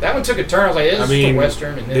 That one took a turn. I was like, this is a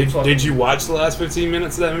Western. And then did you watch the last 15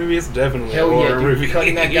 minutes of that movie? It's definitely a horror movie.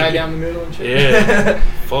 Cutting that guy down the middle and shit. Yeah.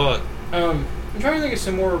 Fuck. I'm trying to think of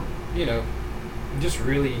some more, just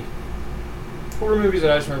really horror movies that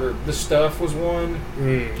I just remember. The Stuff was one.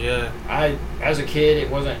 Yeah. As a kid, it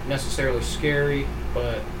wasn't necessarily scary,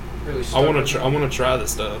 but really. I want to try the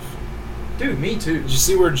Stuff. Dude, me too. Did you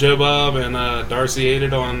see where Joe Bob and Darcy ate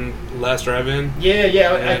it on Last Drive-In?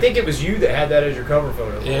 Yeah. I think it was you that had that as your cover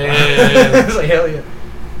photo. Yeah. I was like, hell yeah.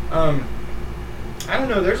 I don't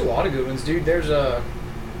know. There's a lot of good ones, dude. There's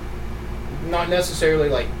not necessarily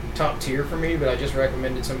like top tier for me, but I just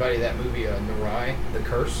recommended somebody that movie, Noroi, The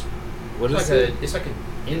Curse. What is it? It's like a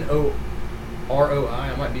Noroi.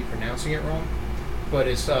 I might be pronouncing it wrong, but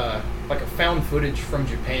it's like a found footage from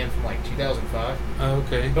Japan from like 2005. Oh,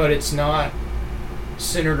 okay. But it's not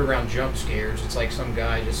centered around jump scares. It's like some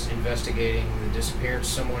guy just investigating the disappearance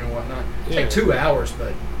of someone and whatnot. It's like 2 hours,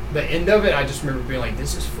 but the end of it, I just remember being like,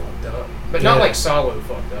 this is fucked up. But not like Solo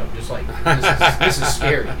fucked up. Just like, this is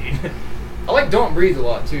scary, dude. I like Don't Breathe a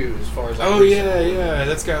lot, too, as far as like... Oh, yeah.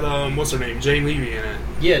 That's got, what's her name? Jane Levy in it.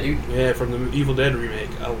 Yeah, dude. Yeah, from the Evil Dead remake.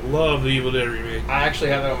 I love the Evil Dead remake. I actually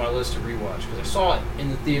have that on my list to rewatch, because I saw it in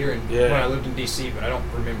the theater when I lived in D.C., but I don't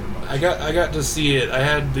remember much. I got to see it. I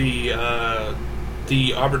had the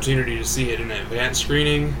opportunity to see it in an advanced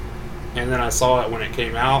screening, and then I saw it when it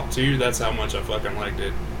came out, too. That's how much I fucking liked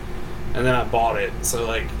it. And then I bought it, so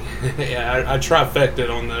like, yeah, I trifected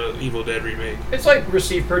on the Evil Dead remake. It's like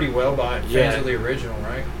received pretty well by fans of the original,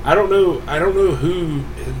 right? I don't know who.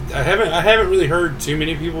 I haven't really heard too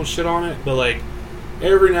many people shit on it, but like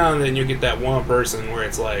every now and then you get that one person where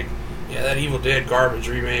it's like, yeah, that Evil Dead garbage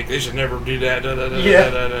remake. They should never do that.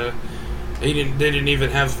 They didn't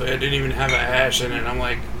even have a hash in it. I'm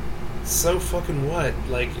like, so fucking what?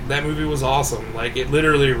 Like, that movie was awesome. Like, it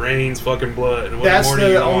literally rains fucking blood. What That's more do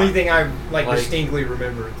you the want? only thing I like distinctly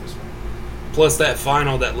remember at this point. Plus, that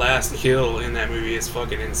last kill in that movie is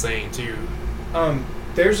fucking insane too.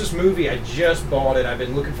 There's this movie, I just bought it. I've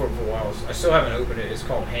been looking for it for a while. I still haven't opened it. It's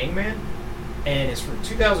called Hangman, and it's from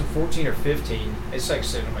 2014 or 15. It's like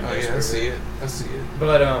sitting on my desk. Oh yeah, I see it.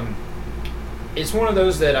 But it's one of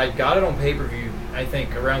those that I got it on pay-per-view, I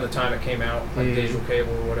think, around the time it came out, like digital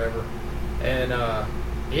cable or whatever. And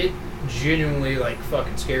it genuinely, like,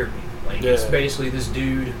 fucking scared me. Like, it's basically this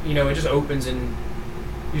dude, you know, it just opens and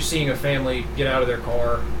you're seeing a family get out of their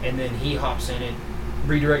car, and then he hops in it,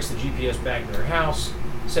 redirects the GPS back to their house,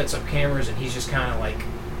 sets up cameras, and he's just kind of, like,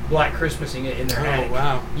 Black Christmasing it in their attic. Oh,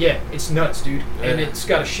 wow. Yeah, it's nuts, dude. Yeah. And it's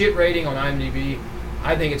got a shit rating on IMDb.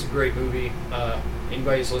 I think it's a great movie.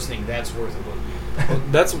 Anybody who's listening, that's worth a look. Well,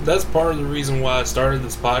 that's part of the reason why I started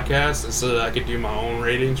this podcast, is so that I could do my own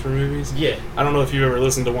ratings for movies. Yeah. I don't know if you've ever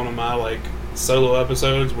listened to one of my like solo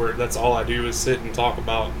episodes where that's all I do is sit and talk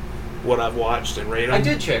about what I've watched and rate them. I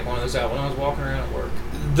did check one of those out when I was walking around at work.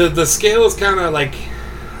 The scale is kind of like,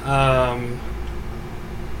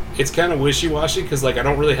 it's kind of wishy-washy because like I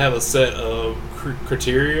don't really have a set of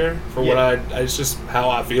criteria for what it's just how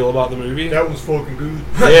I feel about the movie. That was fucking good.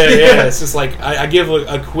 yeah. It's just like I give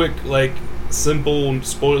a quick, like, simple,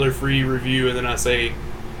 spoiler-free review, and then I say,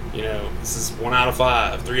 you know, this is 1 out of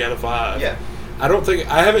 5, 3 out of 5. Yeah.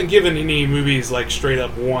 I haven't given any movies like straight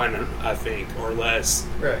up 1, I think, or less.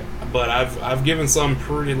 Right. But I've given some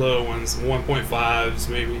pretty low ones, 1.5s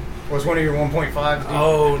maybe. Was one of your 1.5s?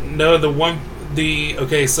 Oh no,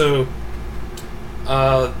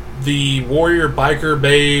 the warrior biker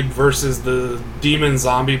babe versus the demon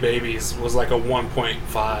zombie babies was like a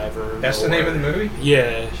 1.5 or. That's the name of the movie?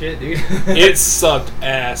 Yeah. Shit, dude. It sucked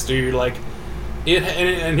ass, dude. Like,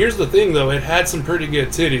 and here's the thing though, it had some pretty good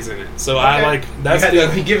titties in it. So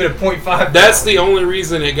Okay. You give it a 0.5. That's the only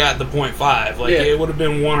reason it got the 0.5. Like, Yeah. it would have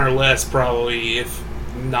been 1 or less probably if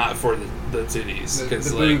not for the titties. The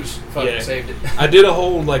Like, boobs fucking saved it. I did a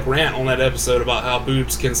whole like rant on that episode about how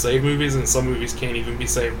boobs can save movies, and some movies can't even be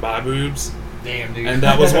saved by boobs. Damn, dude. And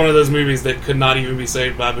that was one of those movies that could not even be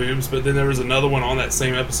saved by boobs. But then there was another one on that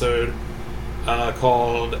same episode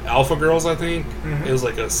called Alpha Girls, I think. Mm-hmm. It was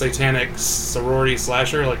like a satanic sorority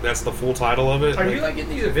slasher. Like, that's the full title of it. Are you like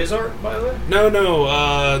getting these at Vizart, by the way?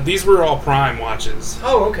 No. These were all Prime watches.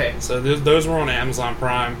 Oh, okay. So those were on Amazon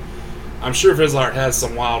Prime. I'm sure Vizart has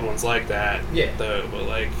some wild ones like that. Yeah. Though, but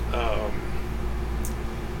like,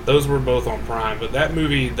 those were both on Prime. But that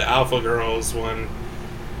movie, the Alpha Girls one,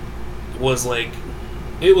 was like,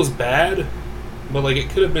 it was bad, but like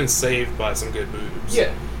it could have been saved by some good boobs.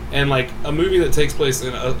 Yeah. And like a movie that takes place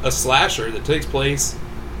in a slasher that takes place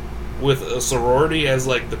with a sorority as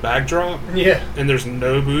like the backdrop. Yeah. And there's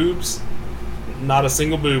no boobs. Not a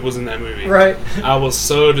single boob was in that movie. Right. I was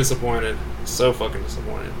so disappointed. So fucking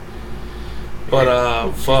disappointed.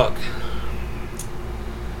 But, fuck.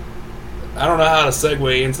 I don't know how to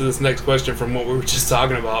segue into this next question from what we were just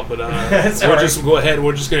talking about, but just go ahead.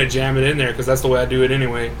 We're just going to jam it in there because that's the way I do it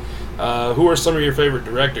anyway. Who are some of your favorite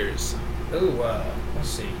directors? Ooh, let's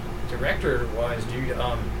see. Director-wise, dude,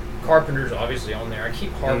 Carpenter's obviously on there. I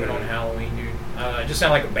keep harping on Halloween, dude. I just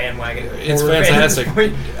sound like a bandwagon. It's fantastic.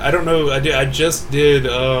 I don't know. I just did...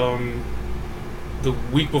 the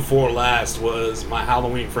week before last was my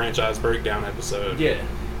Halloween franchise breakdown episode. Yeah.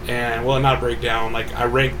 And, well, not a breakdown, like, I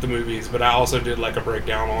ranked the movies, but I also did, like, a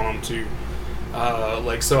breakdown on them, too.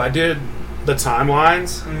 So I did the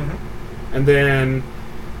timelines, and then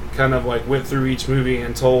kind of, like, went through each movie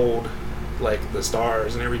and told, like, the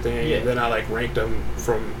stars and everything, and then I, like, ranked them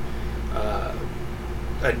from,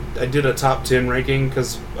 I did a top 10 ranking,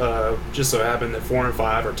 because just so happened that 4 and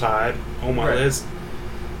 5 are tied on my list.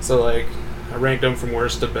 So, like, I ranked them from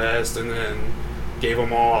worst to best, and then gave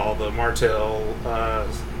them all the Martell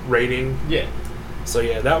rating. Yeah. So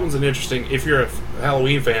yeah, that one's an interesting. If you're a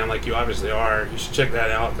Halloween fan, like you obviously are, you should check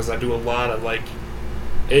that out because I do a lot of like.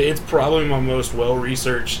 It's probably my most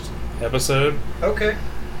well-researched episode. Okay.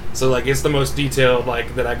 So like, it's the most detailed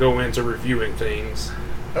like that I go into reviewing things.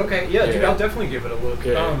 Okay. Yeah, dude, I'll definitely give it a look.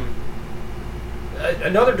 Yeah.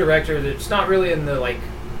 Another director that's not really in the like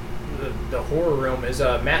the horror realm is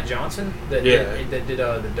Matt Johnson that did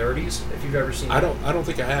The Dirties. If you've ever seen, I don't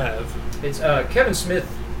think I have. It's Kevin Smith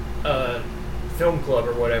Film Club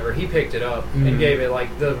or whatever. He picked it up and gave it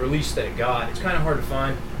like the release that it got. It's kind of hard to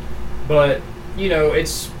find, but you know,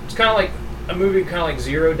 it's kind of like a movie, kind of like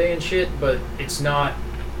 0 Day and shit, but it's not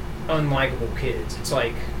unlikable kids. It's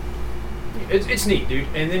like it's neat, dude.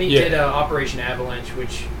 And then he did Operation Avalanche,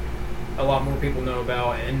 which a lot more people know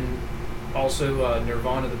about, and also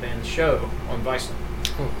Nirvana, the band Show on Viceland.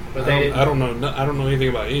 But I don't know anything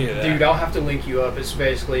about any of that. Dude, I'll have to link you up. It's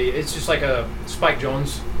basically, it's just like a Spike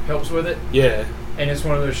Jonze helps with it. Yeah. And it's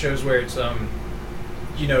one of those shows where it's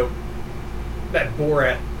you know, that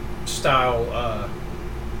Borat style.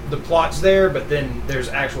 The plot's there, but then there's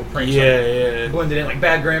actual pranks blended in, like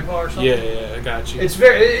Bad Grandpa or something. Yeah, I got you.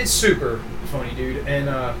 It's super funny, dude. And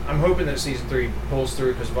I'm hoping that season 3 pulls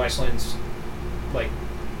through because Viceland's like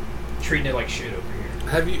treating it like shit over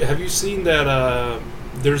here. Have you seen that?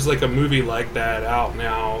 There's like a movie like that out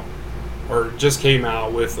now, or just came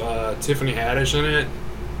out with Tiffany Haddish in it,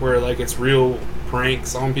 where like it's real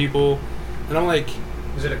pranks on people, and I'm like,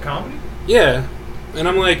 is it a comedy? Yeah, and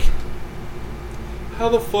I'm like, how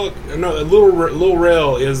the fuck? No, Lil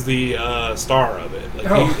Rel is the star of it.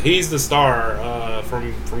 Like, he's the star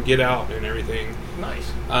from Get Out and everything.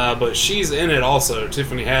 Nice. But she's in it also,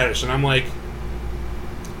 Tiffany Haddish, and I'm like,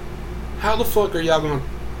 how the fuck are y'all gonna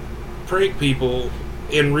prank people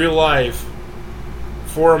in real life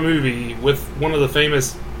for a movie with one of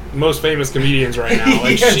the most famous comedians right now?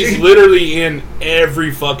 Like, she's literally in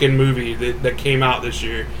every fucking movie that came out this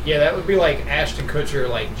year. Yeah, that would be like Ashton Kutcher,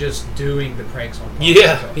 like just doing the pranks on Punk.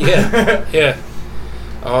 Yeah.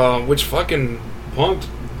 Which fucking Punk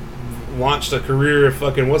launched a career of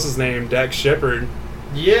fucking what's his name, Dax Shepard.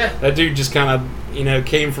 Yeah, that dude just kind of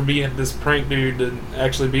came from being this prank dude to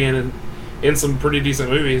actually being in some pretty decent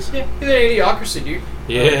movies. Yeah, he's an Idiocracy, dude.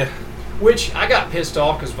 Yeah. Which I got pissed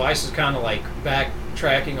off because Vice is kind of like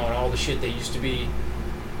backtracking on all the shit they used to be,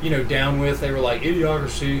 down with. They were like,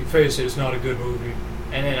 Idiocracy, face it, it's not a good movie.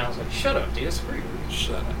 And then I was like, shut up, dude, that's a pretty movie.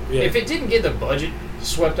 Shut up. Yeah. If it didn't get the budget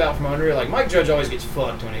swept out from under it, like, Mike Judge always gets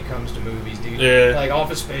fucked when it comes to movies, dude. Yeah. Like,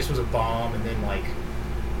 Office Space was a bomb, and then, like,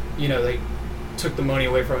 they took the money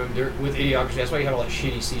away from him with Idiocracy. That's why you have all that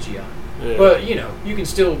shitty CGI. Yeah. But, you can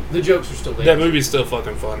still, the jokes are still there. That movie's still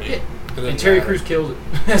fucking funny. Yeah. And Terry Crews kills it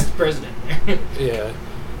as the president. Yeah.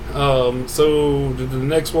 So the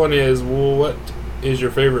next one is, what is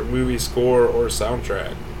your favorite movie score or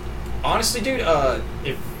soundtrack? Honestly, dude,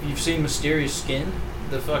 if you've seen Mysterious Skin,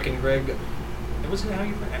 the fucking Greg, wasn't it how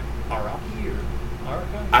you Araki or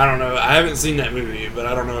Araki? I don't know. I haven't seen that movie, but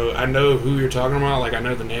I don't know. I know who you're talking about. Like, I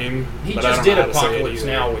know the name. He but just I don't did know how to say it Apocalypse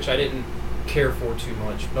either. Now, which I didn't care for too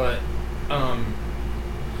much, but and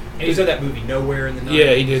he's in that movie Nowhere in the 90s.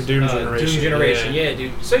 Yeah, he did Doom Generation. Doom Generation, yeah,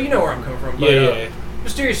 dude. So you know where I'm coming from. But, yeah.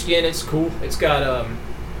 Mysterious Skin, it's cool. It's got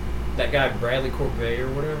that guy Bradley Corbet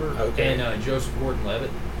or whatever, okay. and Joseph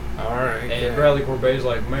Gordon-Levitt. All right. And Bradley Corbet's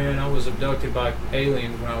like, man, I was abducted by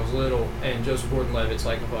aliens when I was little, and Joseph Gordon-Levitt's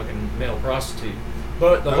like a fucking male prostitute.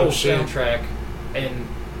 But the whole soundtrack, and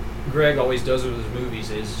Greg always does it with his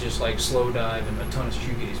movies, is just like slow dive and a ton of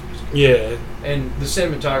shoegaze music. Yeah. And the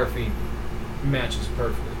cinematography matches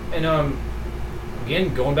perfectly. And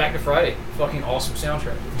again, going back to Friday, fucking awesome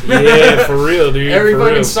soundtrack. Yeah, for real, dude. Every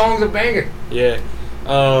fucking song's a banger. Yeah.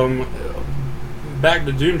 Back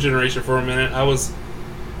to Doom Generation for a minute. I was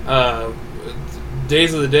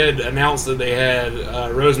Days of the Dead announced that they had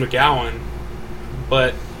Rose McGowan,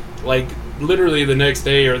 but like literally the next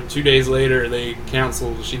day or 2 days later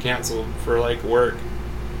she canceled for like work,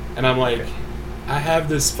 and I'm like, I have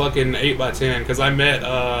this fucking 8x10 because I met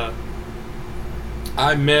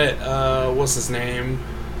what's his name,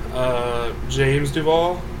 James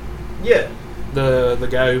Duvall. Yeah. The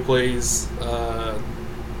guy who plays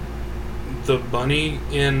the bunny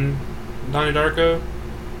in Donnie Darko.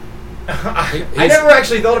 I never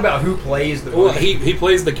actually thought about who plays the bunny. Well, he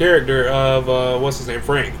plays the character of what's his name,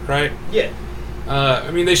 Frank, right? Yeah. I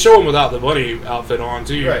mean, they show him without the bunny outfit on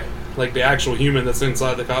too, right? Like the actual human that's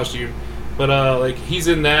inside the costume. But like he's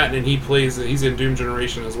in that, and he's in Doom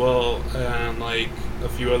Generation as well, and like a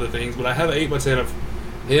few other things. But I have an 8x10 of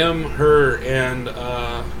him, her, and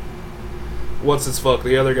what's his fuck,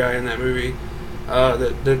 the other guy in that movie.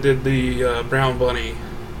 that did the Brown Bunny.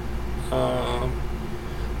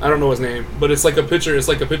 I don't know his name, but it's like a picture. It's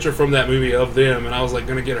like a picture from that movie of them, and I was like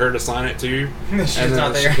gonna get her to sign it too. She's and then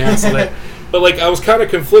not she there. canceled it. But like I was kind of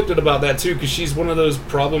conflicted about that too, because she's one of those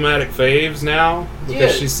problematic faves now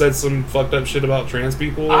because she said some fucked up shit about trans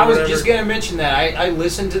people. I was just gonna mention that. I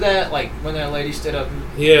listened to that like when that lady stood up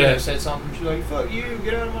and said something. She's like, "Fuck you,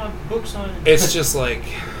 get out of my book signing." It's just like.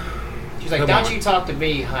 She's like, "Don't you talk to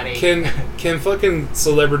me, honey." Can fucking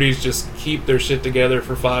celebrities just keep their shit together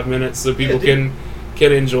for 5 minutes so people can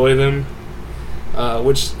enjoy them?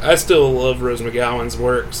 Which I still love Rose McGowan's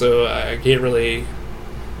work, so I can't really.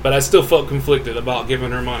 But I still felt conflicted about giving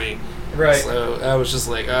her money. Right. So I was just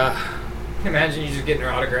like, Imagine you just getting her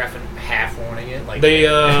autograph and half wanting it. Like they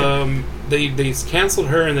canceled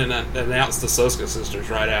her and then announced the Soska sisters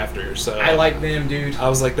right after. So I like them, dude. I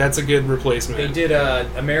was like, that's a good replacement. They did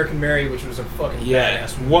American Mary, which was a fucking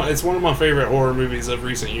badass movie. It's one of my favorite horror movies of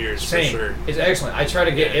recent years. Same. For sure. It's excellent. I try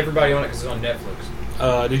to get everybody on it because it's on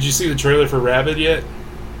Netflix. Did you see the trailer for Rabid yet?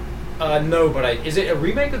 No, but is it a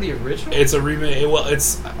remake of the original? It's a remake. Well,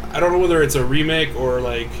 I don't know whether it's a remake or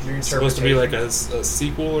like it's supposed to be like a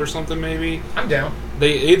sequel or something. Maybe I'm down.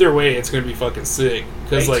 Either way, it's gonna be fucking sick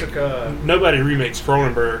because like took, nobody remakes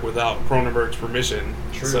Cronenberg without Cronenberg's permission.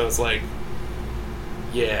 True. So it's like,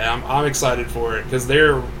 yeah, I'm excited for it because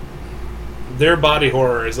their body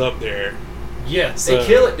horror is up there. Yeah, So, they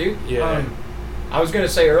kill it, dude. Yeah. I was gonna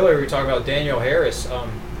say earlier we talked about Danielle Harris.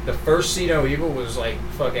 The first See No Evil was like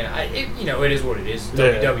fucking. It is what it is.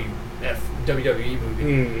 WWE movie.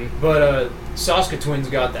 Mm-hmm. But Soska Twins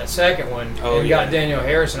got that second one and got Danielle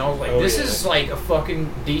Harris, and I was like, this is like a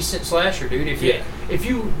fucking decent slasher, dude. If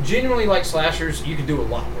you genuinely like slashers, you could do a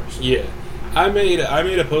lot worse. Yeah, I made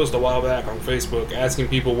a post a while back on Facebook asking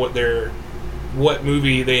people what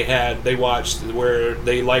movie they watched where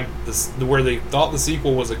they liked where they thought the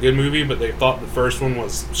sequel was a good movie, but they thought the first one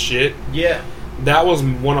was shit. Yeah. That was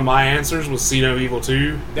one of my answers. Was See No Evil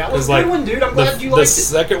 2. That was a good one, dude. I'm glad you liked it. The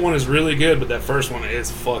second one is really good, but that first one is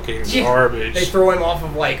fucking garbage. They throw him off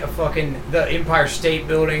of like the Empire State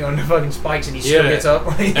Building on the fucking spikes, and he still gets up.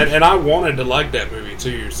 and I wanted to like that movie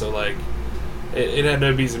too, so like it had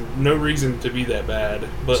no reason to be that bad.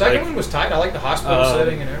 But second one was tight. I like the hospital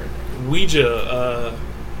setting and everything. Ouija,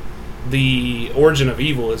 the Origin of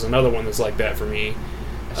Evil is another one that's like that for me.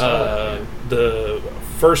 The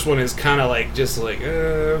first one is kind of like just like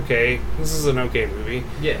okay, this is an okay movie.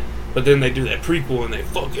 Yeah. But then they do that prequel and they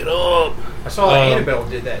fuck it up. I saw Annabelle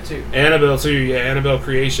did that too. Annabelle too, yeah. Annabelle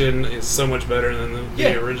Creation is so much better than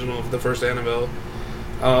the original of the first Annabelle.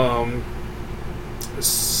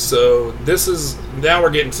 So this is now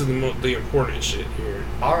we're getting to the important shit here.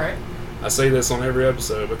 All right. I say this on every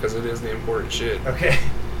episode because it is the important shit. Okay.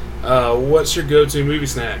 What's your go-to movie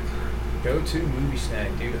snack? Go-to movie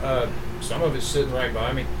snack, dude. Some of it's sitting right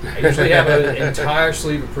by me. I usually have an entire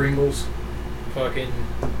sleeve of Pringles. Fucking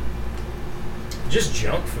just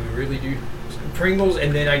junk food, really, dude. Pringles,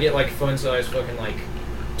 and then I get like fun-sized fucking like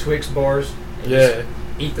Twix bars. And just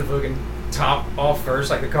eat the fucking top off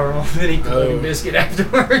first, like the caramel, then eat the fucking biscuit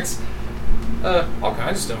afterwards. All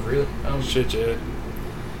kinds of stuff, really. Shit, yeah.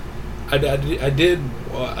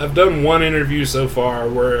 I've done one interview so far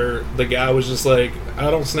where the guy was just like,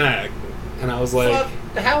 I don't snack. And I was like,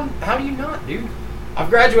 how do you not, dude? I've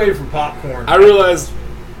graduated from popcorn. I realized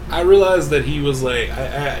that he was like,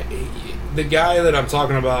 the guy that I'm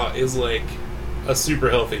talking about is like a super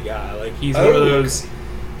healthy guy. Like he's one of those.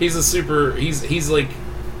 He's like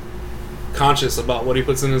conscious about what he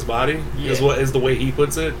puts in his body. Yeah. Is the way he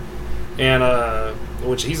puts it, and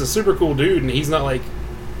which he's a super cool dude, and he's not like.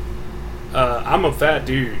 I'm a fat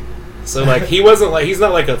dude. So like he's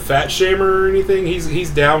not like a fat shamer or anything. He's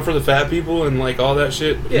down for the fat people and like all that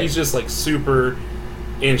shit. But he's just like super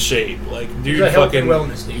in shape. Like dude, fucking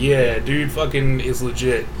wellness dude. Yeah, dude, fucking is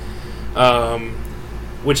legit.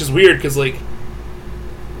 Which is weird because like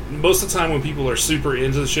most of the time when people are super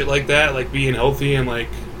into shit like that, like being healthy and like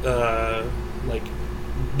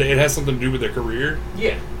it has something to do with their career.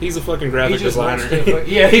 Yeah, he's a fucking graphic designer.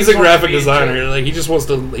 Yeah, he's a graphic designer. Like he just wants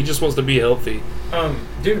to be healthy.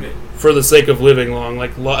 Dude, for the sake of living long,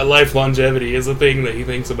 like life longevity is a thing that he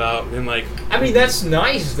thinks about, and like I mean that's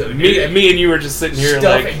nice though. Me and you were just sitting here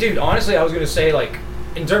like, dude. Honestly, I was gonna say like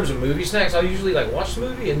in terms of movie snacks, I'll usually like watch the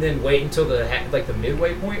movie and then wait until the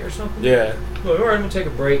midway point or something. Yeah. Like, all right, I'm gonna take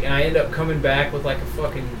a break, and I end up coming back with like a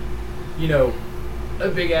fucking, a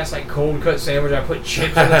big ass like cold cut sandwich. I put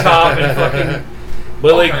chips on the top and fucking.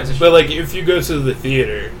 But like if you go to the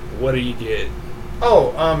theater, what do you get?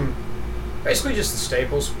 Basically just the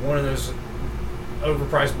staples. One of those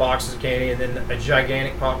overpriced boxes of candy, and then a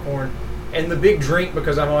gigantic popcorn, and the big drink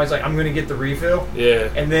because I'm always like, I'm going to get the refill.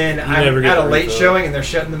 Yeah. And then You I'm never get at a the late refill. showing and they're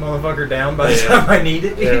shutting the motherfucker down by the time I need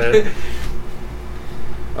it. Yeah.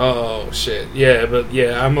 Oh shit. Yeah, but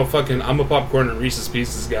yeah, I'm a popcorn and Reese's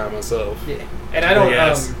Pieces guy myself. Yeah. And I don't.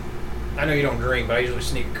 Yes. I know you don't drink, but I usually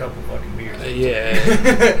sneak a couple fucking beers. Yeah.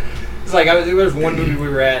 It's like there was one movie we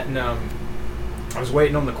were at, and I was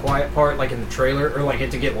waiting on the quiet part, like in the trailer, or like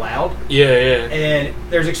it to get loud. Yeah. And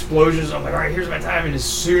there's explosions. I'm like, all right, here's my time. And as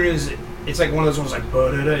soon as it's like one of those ones like,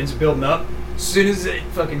 ba-da-da, it's building up. As soon as it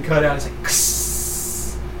fucking cut out, it's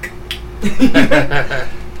like.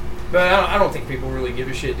 But I don't think people really give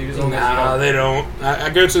a shit, dude. As long as you don't. They don't. I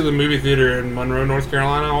go to the movie theater in Monroe, North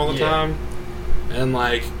Carolina all the Yeah. time. And,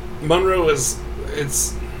 like, Monroe it's...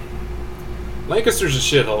 Lancaster's a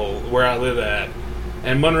shithole where I live at.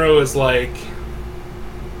 And Monroe is, like,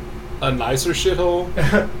 a nicer shithole.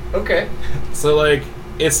 Okay. So, like,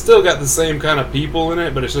 it's still got the same kind of people in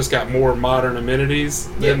it, but it's just got more modern amenities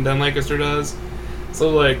than Lancaster does.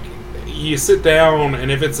 So, like... You sit down,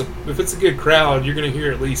 and if it's a good crowd, you're gonna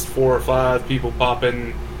hear at least 4 or 5 people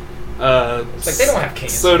popping. It's like they don't have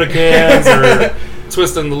cans. Soda cans, or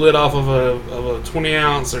twisting the lid off of a 20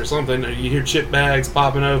 ounce or something. Or you hear chip bags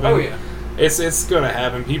popping open. Oh yeah, it's gonna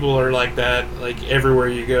happen. People are like that, like everywhere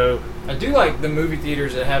you go. I do like the movie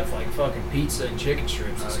theaters that have like fucking pizza and chicken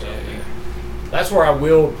strips and stuff. Yeah. Dude. That's where I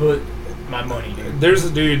will put my money, dude. There's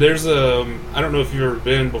a I don't know if you've ever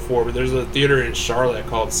been before, but there's a theater in Charlotte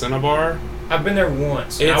called Cinnabar. I've been there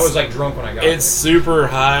once. And I was like drunk when I got there. It's super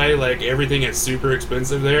high, like everything is super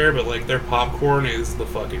expensive there, but like their popcorn is the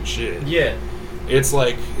fucking shit. Yeah. It's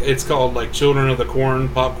like it's called like Children of the Corn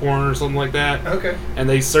popcorn or something like that. Okay. And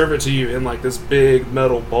they serve it to you in like this big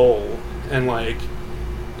metal bowl, and like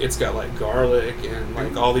it's got like garlic and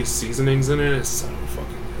like all these seasonings in it. It's so fucking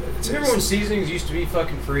good. Remember when seasonings used to be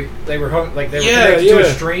fucking free? They were like they were Yeah, connected to a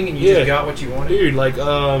yeah. string and you just got what you wanted. Dude, like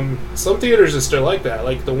some theaters are still like that.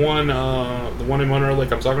 Like the one in Monroe,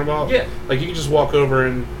 like I'm talking about. Yeah. Like you can just walk over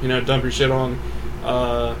and dump your shit on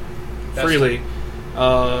freely.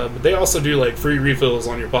 But they also do like free refills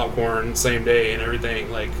on your popcorn same day and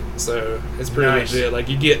everything. Like so, it's pretty Nice. legit. Like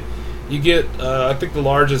you get I think the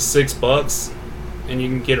largest $6, and you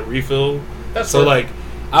can get a refill. That's so perfect. like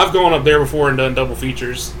I've gone up there before and done double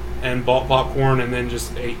features and bought popcorn and then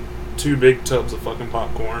just ate 2 big tubs of fucking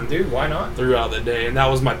popcorn. Dude, why not? Throughout the day, and that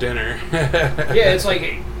was my dinner. Yeah, it's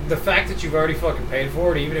like the fact that you've already fucking paid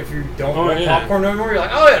for it, even if you don't want yeah. popcorn no more, you're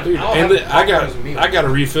like, oh yeah, Dude, I'll and have popcorn as a meal. I got a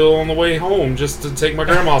refill on the way home just to take my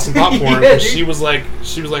grandma some popcorn. Yeah, 'Cause dude. she was like,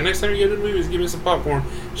 next time you go to the movies, give me some popcorn.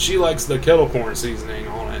 She likes the kettle corn seasoning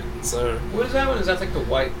on it. So What is that one? Is that like the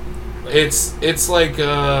white? Like, it's like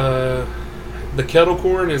the kettle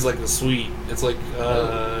corn is like the sweet. It's like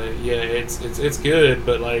yeah, it's good,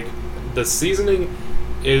 but like the seasoning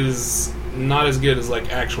is not as good as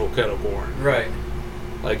like actual kettle corn. right.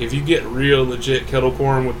 Like if you get real legit kettle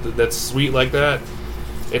corn with that's sweet like that,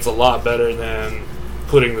 it's a lot better than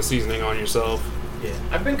putting the seasoning on yourself. Yeah.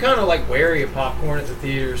 I've been kind of like wary of popcorn at the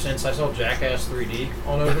theater since I saw Jackass 3D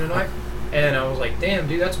on opening night. And I was like, damn,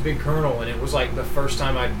 dude, that's a big kernel. And it was like the first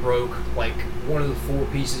time I broke like one of the 4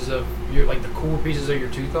 pieces of your, like the core pieces of your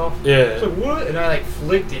tooth off. Yeah. I was like, what? And I like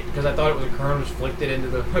flicked it because I thought it was a kernel, just flicked it into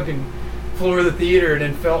the fucking floor of the theater and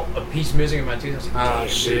then felt a piece missing in my tooth. I was like, Oh damn,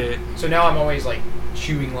 shit. dude. So now I'm always like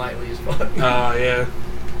chewing lightly as fuck. Oh yeah.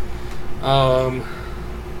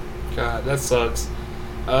 God, that sucks.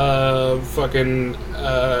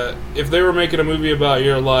 If they were making a movie about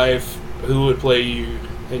your life, who would play you?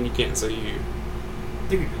 And you can't say you.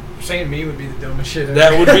 Dude, saying me would be the dumbest shit ever.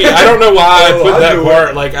 That would be. I don't know why I Oh, put I'll that do part.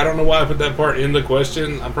 it. Like I don't know why I put that part in the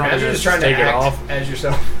question. I'm probably Imagine gonna just trying take to it act off. as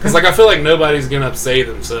yourself. Because like I feel like nobody's gonna say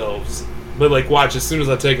themselves. But like, watch as soon as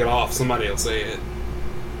I take it off, somebody will say it.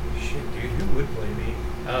 Shit, dude, who would play me?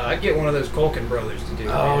 I'd get one of those Culkin brothers to do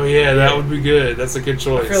it. Oh man. yeah, that would be good. That's a good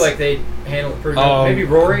choice. I feel like they handle it pretty good. Maybe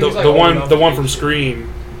Rory. The, he's like the old one, enough the to one be- from Scream.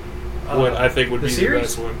 What I think would the be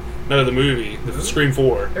series? the best one. No, the movie, the Scream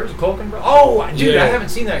 4. There was a Culkin brother. Oh, dude, Yeah. I haven't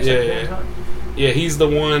seen that except Yeah, one yeah. time. Yeah, he's the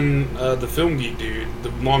one, the film geek dude, the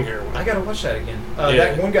long hair one. I gotta watch that again. Yeah.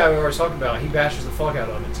 That one guy we always talking about, he bashes the fuck out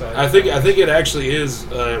of it. So I think it actually is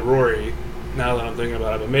Rory. Now that I'm thinking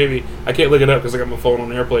about it, but maybe I can't look it up because I got my phone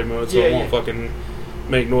on airplane mode, so Yeah, it won't yeah. fucking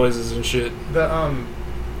make noises and shit.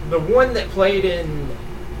 the one that played in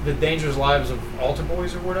The Dangerous Lives of Altar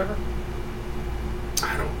Boys or whatever.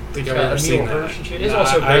 I don't think It's I've got ever Emil seen Hirsch that. and shit. It's No,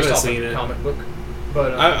 also I based haven't off seen of a it. comic book.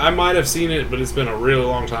 But I might have seen it, but it's been a really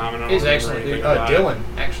long time, and I don't it's remember excellent, anything dude. about it. Dylan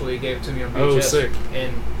actually gave it to me on VHS. Oh, sick.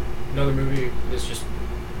 And another movie that's just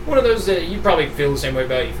one of those that you probably feel the same way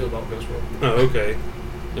about. You feel about Ghost World. Oh, okay.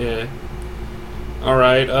 Yeah. All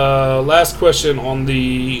right. Last question on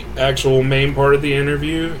the actual main part of the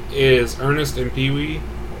interview is Ernest and Pee Wee,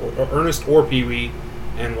 or Ernest or Pee Wee,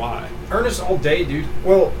 and why? Ernest all day, dude.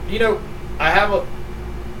 Well, I have a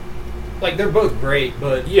they're both great,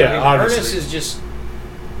 but yeah, obviously. Ernest is just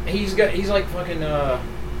he's like fucking. I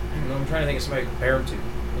don't know, I'm trying to think of somebody to compare him to.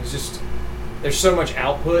 It's just there's so much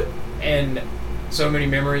output and so many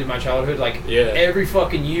memories of my childhood. Like every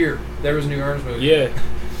fucking year there was a new Ernest movie. Yeah.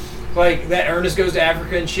 Like that Ernest Goes to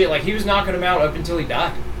Africa and shit. Like he was knocking them out up until he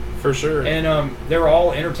died. For sure. And they were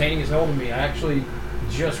all entertaining as hell to me. I actually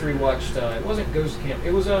just rewatched. It wasn't Ghost Camp.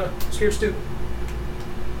 It was Scared Stupid.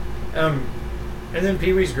 And then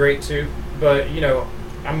Pee Wee's great too. But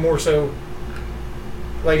I'm more so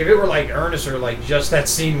like if it were like Ernest or like just that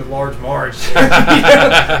scene with Large Marge.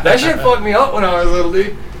 That shit fucked me up when I was little,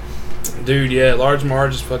 dude. Dude, yeah, Large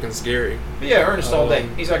Marge is fucking scary. But yeah, Ernest all day.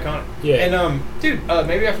 He's iconic. Yeah. And dude,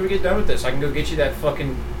 maybe after we get done with this, I can go get you that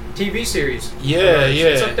fucking TV series. Yeah, yeah.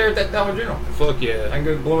 It's up there at that Dollar General. Fuck yeah. I can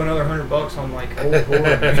go blow another $100 on like old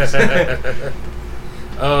horror movies.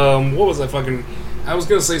 What was I fucking? I was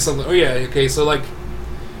gonna say something. Oh yeah, okay. So like,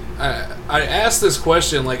 I asked this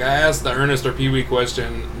question. Like, I asked the Ernest or Pee Wee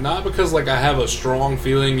question, not because like I have a strong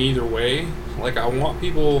feeling either way. Like, I want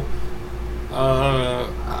people.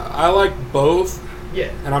 I like both.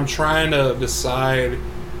 Yeah. And I'm trying to decide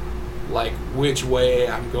like which way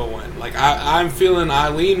I'm going. Like I'm feeling I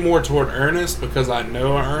lean more toward Ernest because I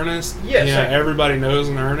know an Ernest. Yes. Yeah, everybody knows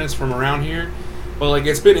an Ernest from around here. But like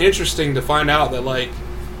it's been interesting to find out that like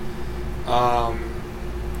I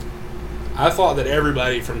thought that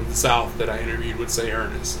everybody from the South that I interviewed would say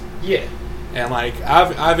Ernest. Yeah. And like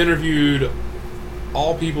I've interviewed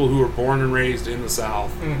all people who were born and raised in the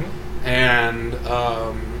South. Mm-hmm. And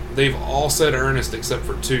they've all said Ernest except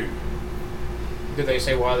for two. Did they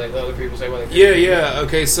say why? The other people say why they picked Pee Wee? Yeah.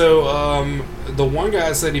 Okay, so the one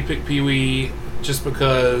guy said he picked Pee Wee just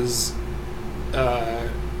because that's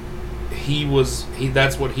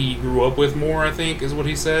what he grew up with more, I think, is what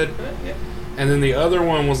he said. Yeah. And then the other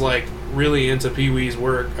one was like really into Pee Wee's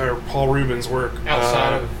work, or Paul Rubin's work.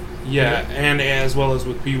 Outside of... Yeah, and as well as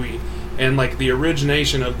with Pee Wee. And like the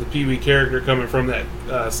origination of the Pee Wee character coming from that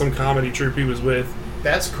some comedy troupe he was with.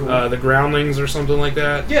 That's cool. The Groundlings or something like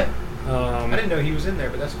that. Yeah. I didn't know he was in there,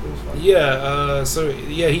 but that's cool as fuck. Yeah, so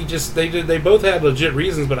yeah, they both had legit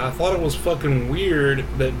reasons, but I thought it was fucking weird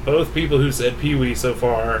that both people who said Pee Wee so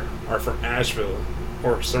far are from Asheville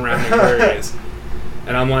or surrounding areas.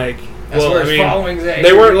 And I'm like, that's well, where I mean, following's at.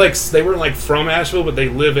 they weren't like from Asheville, but they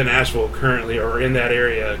live in Asheville currently, or in that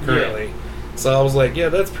area currently. Yeah. So I was like, yeah,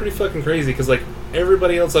 that's pretty fucking crazy, because like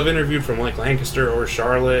everybody else I've interviewed from like Lancaster or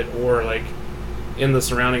Charlotte or like in the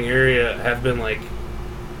surrounding area have been like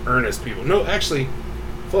Ernest people. No, actually,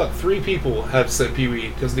 fuck, 3 people have said Pee Wee,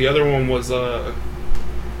 because the other one was I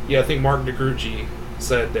think Mark DeGrucci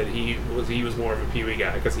said that he was more of a Pee Wee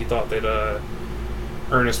guy because he thought that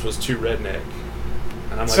Ernest was too redneck.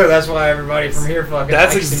 And I'm like, so that's why everybody from here fucking.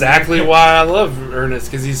 That's exactly why I love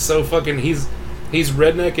Ernest, because he's so fucking he's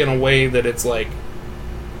redneck in a way that it's like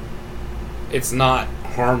it's not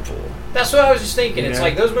harmful. That's what I was just thinking. It's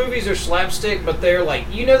like those movies are slapstick, but they're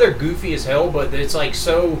like, they're goofy as hell, but it's like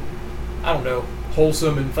so, I don't know,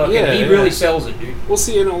 wholesome and fucking. Yeah, he really sells it, dude. Well,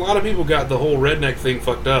 see, and a lot of people got the whole redneck thing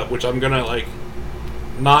fucked up, which I'm gonna like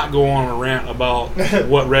not go on a rant about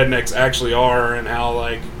what rednecks actually are and how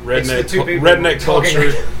like redneck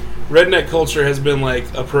culture has been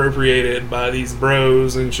like appropriated by these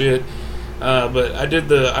bros and shit. But I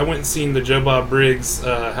went and seen the Joe Bob Briggs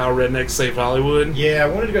How Rednecks Save Hollywood. Yeah, I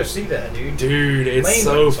wanted to go see that, dude. Dude, it's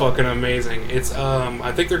so fucking amazing. It's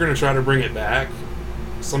I think they're gonna try to bring it back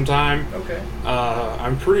sometime. Okay.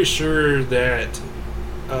 I'm pretty sure that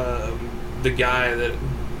the guy that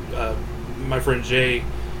my friend Jay,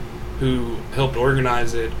 who helped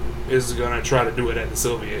organize it, is gonna try to do it at the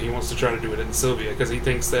Sylvia. He wants to try to do it at the Sylvia because he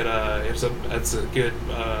thinks that it's a good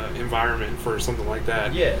environment for something like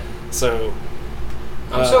that. Yeah. So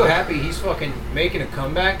I'm so happy he's fucking making a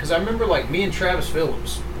comeback, because I remember like me and Travis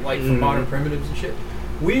Phillips, like from Modern Primitives and shit,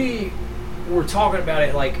 we were talking about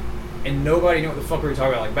it like, and nobody knew what the fuck we were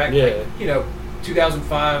talking about, like back like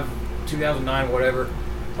 2005, 2009, whatever.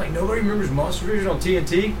 Like nobody remembers Monster Vision on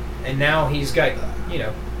TNT, and now he's got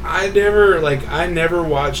I never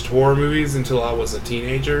watched horror movies until I was a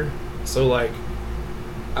teenager. So like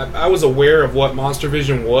I was aware of what Monster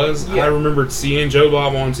Vision was. Yeah. I remembered seeing Joe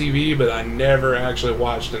Bob on TV, but I never actually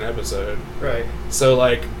watched an episode. Right. So,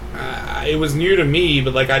 like, it was new to me,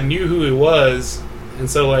 but, like, I knew who he was. And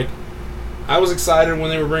so, like, I was excited when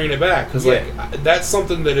they were bringing it back. Because, like, that's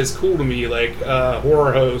something that is cool to me, like,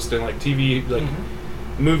 horror host and, like, TV, like,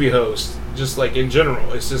 movie host. just like in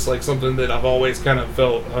general. It's just like something that I've always kind of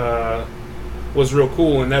felt was real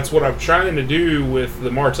cool, and that's what I'm trying to do with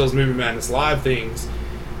the Martell's Movie Madness live things.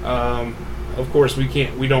 Of course,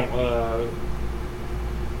 we don't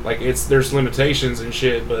like there's limitations and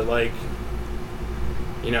shit, but like,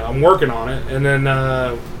 you know, I'm working on it, and then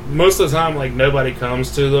most of the time, like, nobody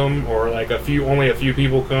comes to them, or like only a few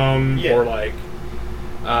people come, or like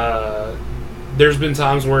there's been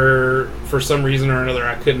times where for some reason or another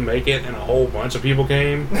I couldn't make it and a whole bunch of people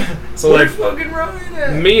came. So like fucking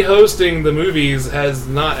Ryan me hosting the movies has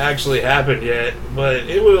not actually happened yet, but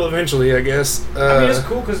it will eventually, I guess. I mean, it's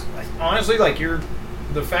cool because honestly, like,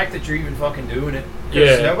 the fact that you're even fucking doing it,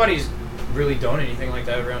 because nobody's really done anything like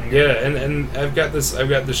that around here. Yeah, and I've got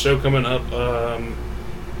this show coming up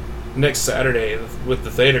next Saturday with the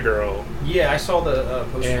Theta Girl. Yeah, I saw the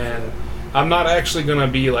poster. And I'm not actually gonna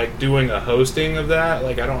be like doing a hosting of that.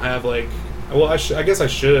 Like, I don't have like, well, I guess I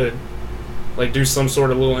should like do some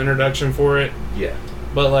sort of little introduction for it. Yeah.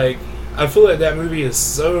 But like, I feel like that movie is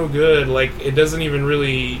so good. Like, it doesn't even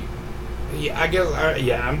really. Yeah,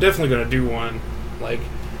 I'm definitely gonna do one. Like,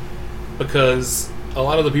 because a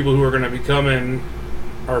lot of the people who are gonna be coming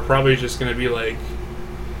are probably just gonna be like,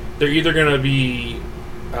 they're either gonna be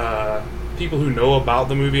people who know about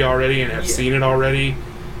the movie already and have seen it already,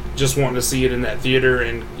 just wanting to see it in that theater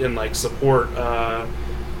and like support,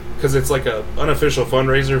 because it's like a unofficial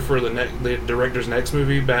fundraiser for the director's next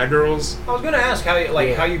movie, Bad Girls. I was gonna ask how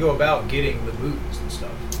you go about getting the movies and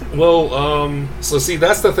stuff. Well, so see,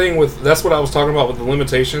 that's the thing that's what I was talking about with the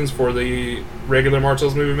limitations for the regular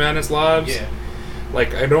Martell's Movie Madness lives. Yeah.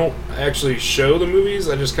 Like, I don't actually show the movies.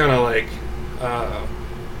 I just kind of like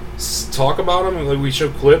talk about them. Like, we show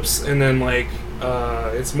clips, and then like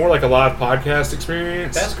it's more like a live podcast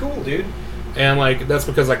experience. That's cool, dude. And like, that's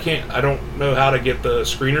because I don't know how to get the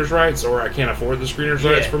screeners rights, or I can't afford the screeners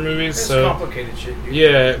rights for movies. It's so complicated shit, dude.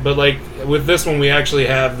 Yeah, but like with this one, we actually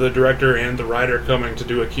have the director and the writer coming to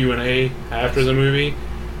do a Q&A after the movie.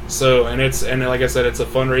 So, and like I said, it's a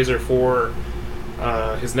fundraiser for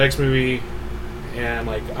his next movie. And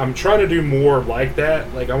like, I'm trying to do more like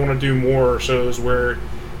that. Like, I want to do more shows where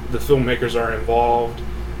the filmmakers are involved,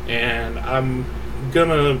 and I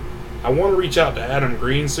want to reach out to Adam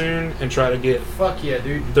Green soon and try to get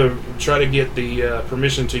the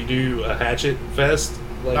permission to do a Hatchet Fest.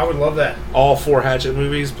 Like, I would love that. All 4 Hatchet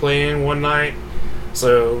movies playing one night.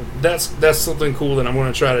 So that's something cool that I'm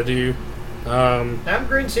going to try to do. Adam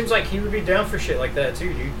Green seems like he would be down for shit like that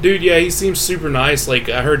too, dude. Dude, yeah, he seems super nice. Like,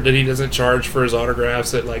 I heard that he doesn't charge for his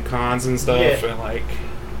autographs at like cons and stuff, and like,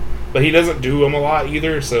 but he doesn't do them a lot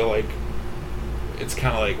either. So like, it's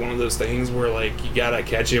kind of like one of those things where like you gotta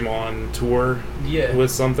catch him on tour, with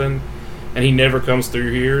something, and he never comes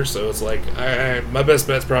through here. So it's like, my best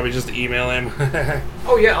bet's probably just to email him.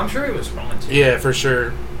 Oh yeah, I'm sure he was fun too. Yeah, for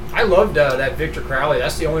sure. I loved that Victor Crowley.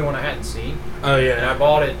 That's the only one I hadn't seen. Oh yeah, and I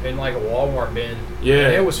bought it in like a Walmart bin. Yeah,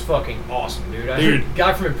 and it was fucking awesome, dude. The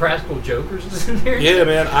guy from Impractical Jokers was in there. Yeah,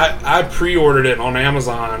 man. I pre-ordered it on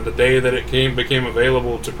Amazon the day that it became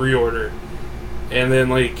available to pre-order, and then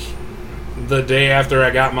like the day after I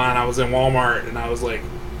got mine, I was in Walmart and I was like,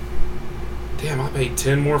 damn, I paid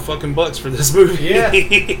 $10 more fucking bucks for this movie. Yeah.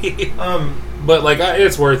 But like,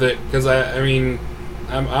 it's worth it because I mean,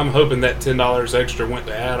 I'm hoping that $10 extra went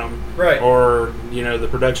to Adam, right? Or the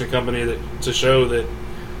production company to show that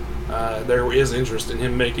there is interest in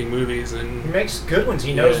him making movies, and he makes good ones.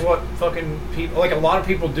 He knows what fucking people like. A lot of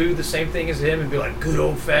people do the same thing as him and be like, good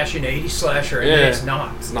old fashioned '80s slasher, and it's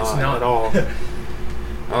not. It's not at all.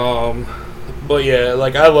 But yeah,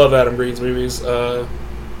 like, I love Adam Green's movies.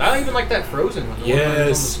 I even like that Frozen one. Yes. One on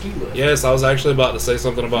the ski lift. Yes, I was actually about to say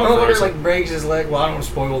something about Frozen. Like breaks his leg. Well, I don't want to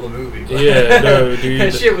spoil the movie. But yeah, no, dude.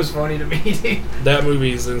 That shit was funny to me, dude. That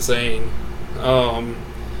movie is insane.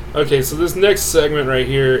 Okay, so this next segment right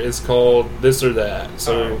here is called This or That.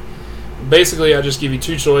 So basically, I just give you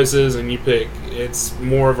 2 choices and you pick. It's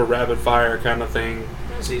more of a rapid fire kind of thing.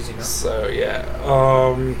 That's easy enough. So yeah,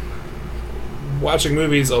 watching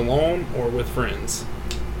movies alone or with friends.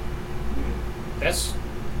 That's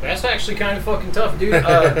actually kind of fucking tough, dude.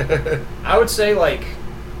 I would say I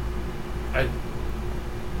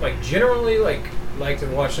generally like to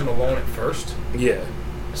watch them alone at first. Yeah.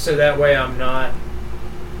 So that way I'm not.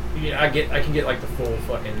 I can get like the full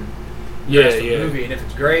fucking rest of the movie, and if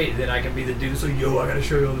it's great, then I can be the dude. So I gotta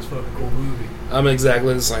show you all this fucking cool movie. I'm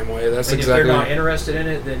exactly the same way. That's and exactly. If they're not interested in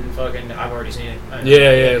it, then fucking I've already seen it.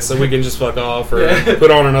 Yeah. So we can just fuck off or put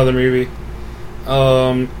on another movie.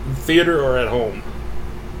 Theater or at home.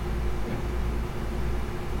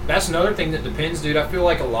 That's another thing that depends, dude. I feel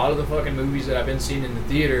like a lot of the fucking movies that I've been seeing in the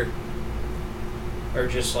theater are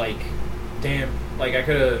just like damn, like I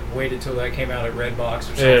could have waited till that came out at Redbox or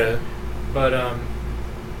something. Yeah. But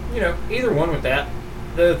either one with that.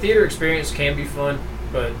 The theater experience can be fun,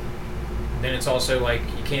 but then it's also like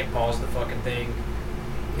you can't pause the fucking thing.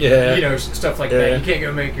 Yeah. Stuff like Yeah. that. You can't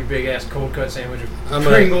go make your big ass cold cut sandwich with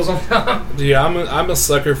Pringles on top. Yeah, I'm a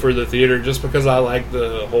sucker for the theater just because I like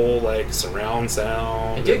the whole like surround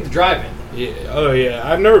sound. I dig the drive-in. Yeah. Oh yeah.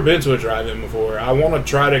 I've never been to a drive-in before. I want to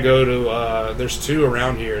try to go to. There's two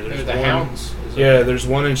around here. There's the one, Hounds. Yeah, there's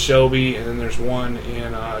one in Shelby, and then there's one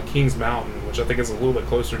in Kings Mountain, which I think is a little bit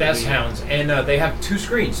closer. That's to me. Hounds, and they have 2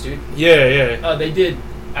 screens, dude. Yeah, yeah. They did.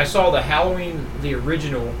 I saw the Halloween, the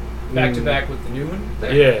original, back to back with the new one.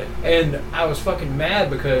 There. Yeah. And I was fucking mad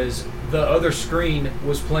because the other screen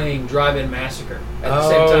was playing Drive-In Massacre at the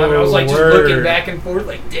same time. I was like just looking back and forth,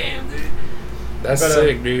 like, damn, dude. That's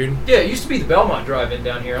sick, dude. Yeah, it used to be the Belmont Drive-In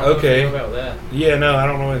down here. I don't know if you know about that. Yeah, no, I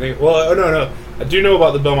don't know anything. Well, no. I do know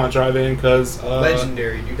about the Belmont Drive-In because...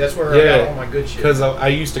 legendary, dude. That's where I got all my good shit. Because I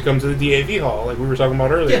used to come to the DAV hall, like we were talking about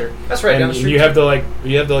earlier. Yeah, that's right, down the street. And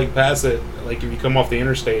you have to pass it, like if you come off the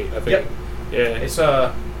interstate, I think. Yep.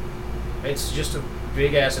 Yeah. It's just a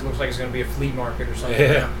big ass. It looks like it's going to be a flea market or something.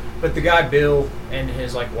 Yeah. But the guy Bill and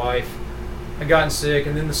his wife had gotten sick,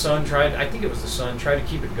 and then the son tried. I think it was the son tried to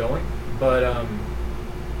keep it going, but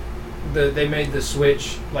they made the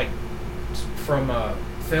switch from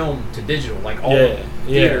film to digital. Like all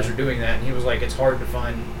theaters are doing that, and he was like, "It's hard to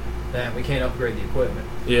find that. We can't upgrade the equipment."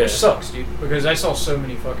 Yeah. Which sucks, dude. Because I saw so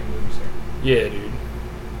many fucking movies there. Yeah, dude.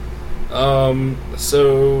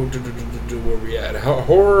 So where we at?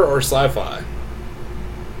 Horror or sci-fi?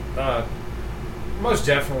 Most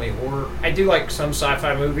definitely horror. I do like some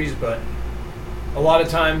sci-fi movies, but a lot of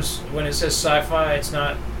times when it says sci-fi, it's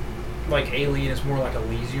not like Alien. It's more like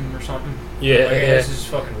Elysium or something. Yeah, It's just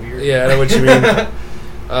fucking weird. Yeah, I know what you mean.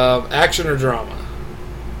 Action or drama?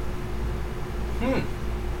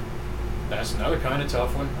 That's another kind of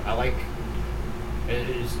tough one. I like.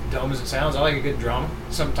 As dumb as it sounds, I like a good drama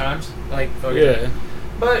sometimes.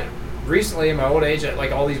 But recently, in my old age,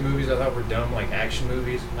 like all these movies I thought were dumb, like action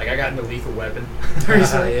movies. Like I got into Lethal Weapon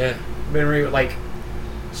recently. Yeah. Been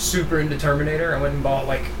super into Terminator. I went and bought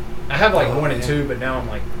I have 1 and 2, but now I'm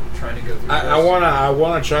trying to go through. I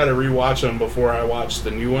wanna try to rewatch them before I watch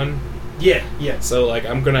the new one. Yeah. So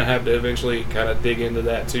I'm gonna have to eventually kind of dig into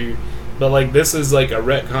that too. But this is a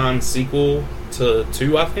retcon sequel to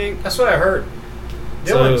 2, I think. That's what I heard.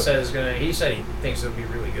 Dylan says he said he thinks it'll be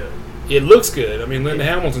really good. It looks good. I mean, Linda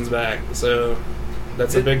Hamilton's back, so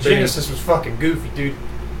that's a big thing. Genesis was fucking goofy, dude.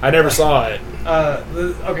 I never saw it.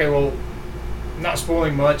 Okay, well, not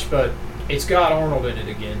spoiling much, but it's got Arnold in it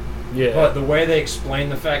again. Yeah. But the way they explain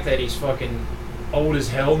the fact that he's fucking old as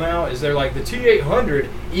hell now is they're like, the T-800,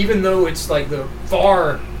 even though it's the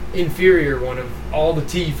far inferior one of all the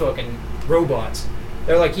T fucking robots,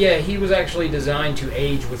 they're like, yeah, he was actually designed to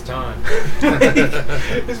age with time.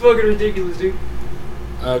 It's fucking ridiculous, dude.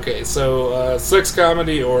 Okay, so sex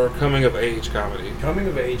comedy or coming of age comedy? Coming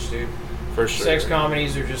of age, dude. For sure. Sex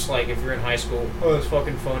comedies are just if you're in high school, oh, it's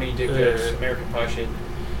fucking funny, dick jokes, American Pie shit.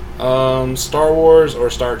 Star Wars or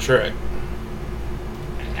Star Trek?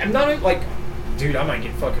 I'm not dude, I might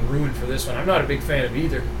get fucking ruined for this one. I'm not a big fan of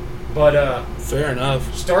either. But fair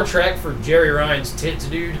enough. Star Trek for Jerry Ryan's tits,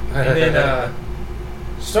 dude. And then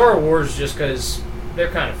Star Wars just because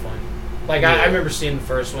they're kind of fun. I remember seeing the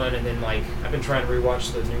first one, and then I've been trying to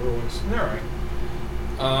rewatch the newer ones. And they're alright.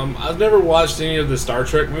 I've never watched any of the Star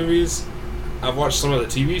Trek movies. I've watched some of the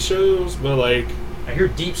TV shows, but I hear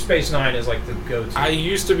Deep Space Nine is the go-to. I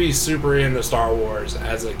used to be super into Star Wars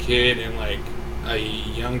as a kid and a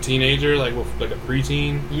young teenager, with a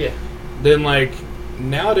preteen. Yeah. Then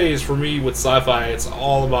nowadays for me with sci-fi, it's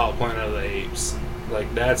all about Planet of the Apes.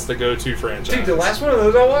 That's the go-to franchise. Dude, the last one of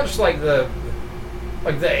those I watched, the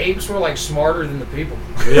apes were smarter than the people.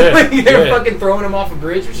 Yeah, they were fucking throwing them off a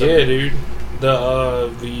bridge or something. Yeah, dude.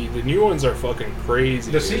 The new ones are fucking crazy.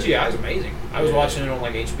 The CGI is amazing. I was watching it on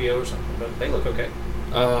HBO or something, but they look okay.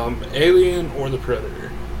 Alien or the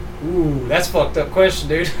Predator? Ooh, that's a fucked up question,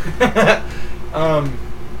 dude. Let's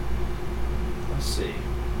see.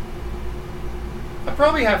 I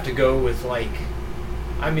probably have to go with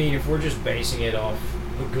if we're just basing it off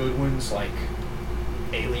the good ones,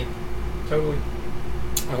 Alien. Totally.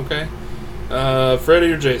 Okay.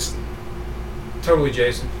 Freddy or Jason? Totally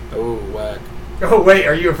Jason. Oh, whack. Oh, wait,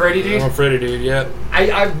 are you a Freddy dude? I'm a Freddy dude, yeah.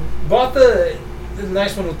 I bought the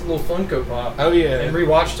nice one with the little Funko Pop. Oh, yeah. And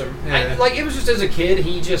rewatched him. Yeah. It was just as a kid,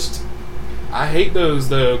 he just... I hate those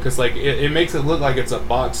though, because like it makes it look like it's a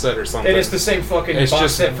box set or something. And it's the same fucking It's box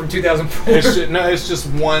just- set from 2004. It's just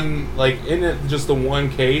one, like, in it, just the one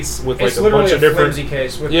case with like It's a literally bunch a of different, flimsy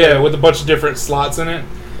case with with a bunch of different slots in it.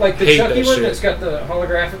 like the hate Chucky that one shit. that's got the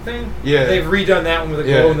holographic thing. Yeah. They've redone that one with a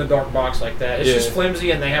Yeah. glow in the dark box like that. It's Yeah. just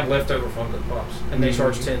flimsy, and they have leftover Funko Pops, and they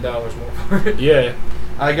charge $10 more for it. Yeah,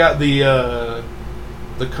 I got the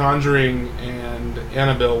Conjuring and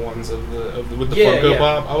Annabelle ones of the with the Yeah, Funko yeah.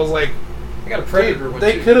 Pop. I was like, I got a Predator dude, one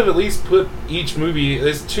they too. could have at least put each movie.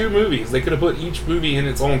 There's 2 movies. They could have put each movie in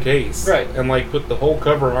its own case, Right. And like put the whole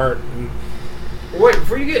cover art. And Wait,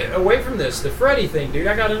 before you get away from this, the Freddy thing, dude,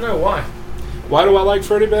 I gotta know why. why do I like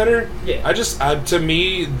Freddy better? Yeah. To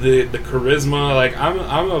me the charisma. Like I'm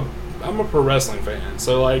a pro wrestling fan,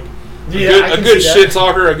 so like Yeah, I a can good see that.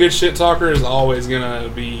 shit talker is always gonna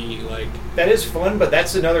be like. That is fun, but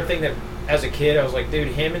that's another thing that, as a kid, I was like, dude,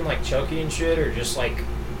 him and like Chucky and shit are just like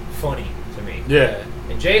funny to me. Yeah.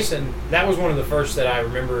 And Jason, that was one of the first that I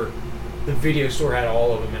remember. The video store had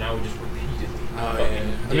all of them, and I would just repeatedly. Oh, fucking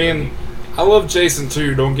yeah. I dig mean, them. I love Jason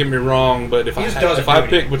too. Don't get me wrong, but if He I just does if it I for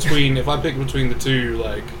pick you. between the two,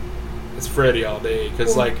 like it's Freddy all day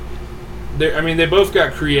because Well- like they both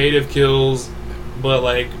got creative kills, but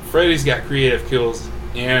like Freddy's got creative kills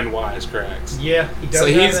and wisecracks. Yeah, he does. So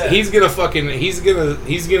have that. he's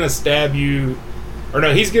gonna stab you, or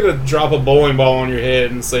no, he's gonna drop a bowling ball on your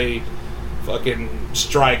head and say fucking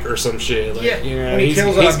strike or some shit. Like, yeah. you know, When he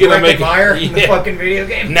kills he's gonna make Meyer it, in the fucking video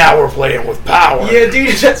game. Now we're playing with power. Yeah,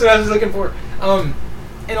 dude, that's what I was looking for.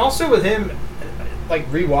 And also with him, like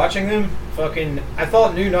rewatching them, fucking, I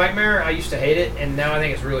thought New Nightmare, I used to hate it, and now I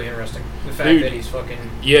think it's really interesting. The fact Dude. that he's fucking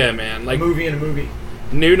Yeah, man. a Like movie in a movie.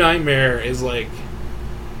 New Nightmare is like,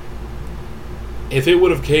 if it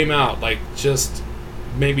would have came out like just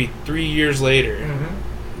maybe 3 years later,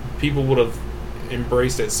 people would have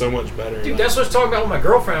embraced it so much better. Dude, Like, that's what I was talking about with my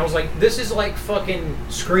girlfriend. I was like, this is like fucking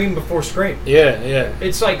Scream before Scream. yeah.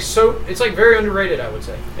 It's like very underrated, I would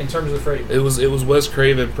say, in terms of Freddy. It was Wes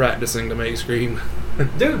Craven practicing to make Scream.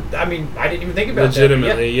 Dude, I mean, I didn't even think about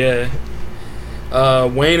Legitimately, that. yeah.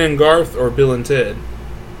 Wayne and Garth or Bill and Ted?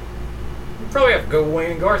 You probably have to go with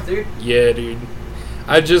Wayne and Garth, dude. Yeah, dude.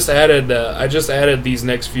 I just added these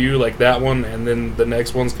next few, like that one, and then the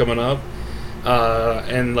next one's coming up.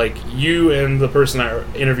 And like you and the person I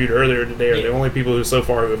interviewed earlier today are the only people who so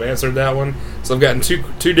far who have answered that one. So I've gotten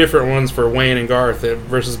two different ones for Wayne and Garth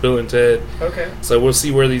versus Bill and Ted. Okay. So we'll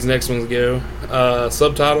see where these next ones go.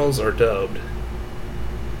 Subtitles or dubbed?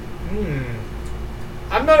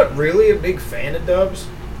 I'm not really a big fan of dubs.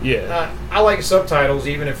 Yeah. I like subtitles,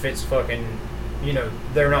 even if it's fucking,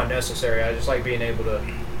 they're not necessary. I just like being able to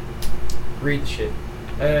read shit.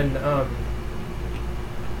 And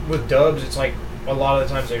with dubs, it's like a lot of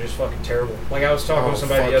the times they're just fucking terrible. Like I was talking with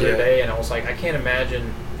somebody the fuck other yeah. day, and I was like, I can't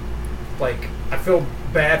imagine. Like I feel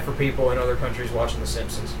bad for people in other countries watching The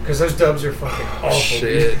Simpsons because those dubs are fucking awful.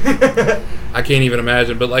 Shit. Dude. I can't even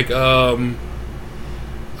imagine. But like,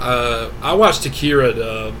 I watched Akira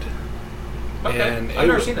dubbed. Okay. And I've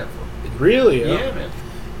never seen that before. Really? Yeah,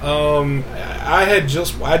 man. I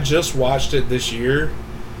just watched it this year.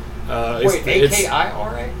 Wait,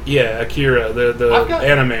 AKIRA? Yeah, Akira, the I've got-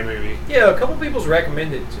 anime movie. Yeah, a couple people's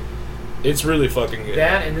recommended it. It's really fucking good.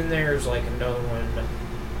 That, and then there's like another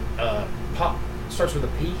one. Pop starts with a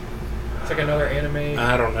P. It's like another anime.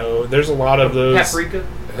 I don't know. There's a lot of those. Paprika.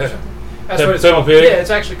 Or something. That's Pep- what it's Peppa called. Pig? Yeah, it's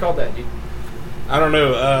actually called that, dude. I don't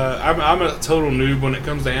know. I'm a total noob when it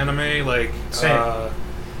comes to anime. Like, Same.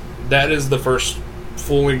 that is the first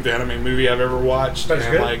full-length anime movie I've ever watched. But it's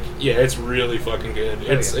and good? like, yeah, it's really fucking good.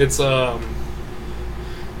 Oh,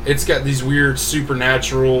 It's got these weird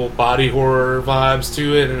supernatural body horror vibes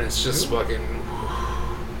to it, and it's just fucking.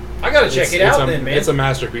 I gotta check it out then, man. It's a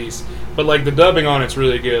masterpiece. But like the dubbing on it's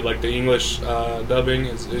really good. Like the English dubbing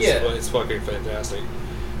is Yeah. it's fucking fantastic.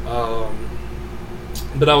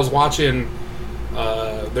 But I was watching.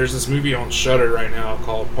 There's this movie on Shudder right now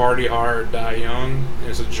called Party Hard, Die Young.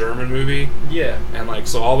 It's a German movie, Yeah. and like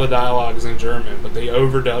so all the dialogue is in German, but they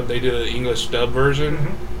overdubbed. They did an English dub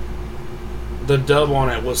version. The dub on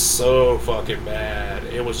it was so fucking bad.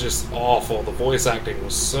 It was just awful. The voice acting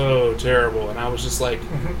was so terrible, and I was just like,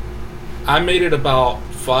 I made it about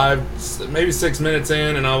 5, maybe 6 minutes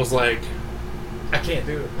in, and I was like, I can't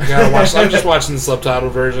do it. I gotta watch. I'm just watching the subtitle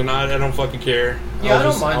version. I don't fucking care. Yeah, I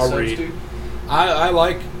don't just- mind I'll subs, read. dude. I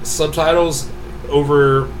like subtitles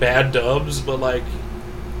over bad dubs, but like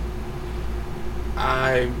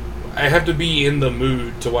I have to be in the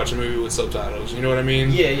mood to watch a movie with subtitles. You know what I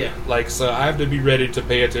mean? Yeah, yeah. Like, so I have to be ready to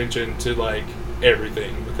pay attention to like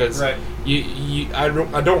everything because Right.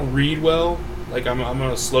 I don't read well. Like I'm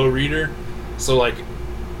a slow reader, So like,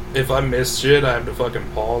 if I miss shit, I have to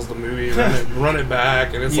fucking pause the movie, run it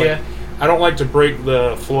back, and it's like I don't like to break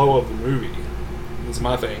the flow of the movie. It's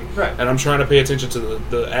my thing, right? And I'm trying to pay attention to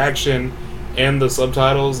the action and the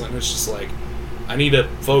subtitles, and it's just like I need to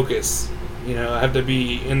focus. You know, I have to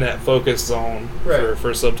be in that focus zone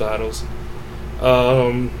for subtitles.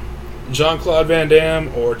 Jean-Claude Van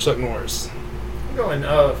Damme or Chuck Norris? I'm going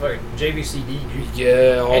fucking JVCD, dude.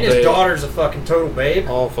 Yeah, all and his day. daughter's a fucking total babe.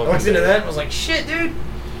 All fucking I looked into day. that and was like, shit, dude.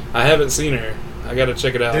 I haven't seen her. I gotta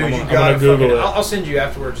check it out. Dude, I'm gonna Google it. I'll send you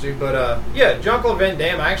afterwards, dude. But yeah, Jean-Claude Van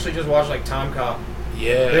Damme. I actually just watched like Time Cop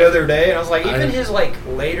the other day, and I was like, even his like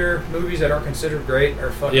later movies that aren't considered great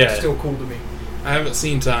are fucking still cool to me. I haven't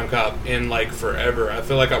seen Time Cop in like forever. I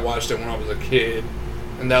feel like I watched it when I was a kid,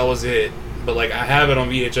 and that was it. But like I have it on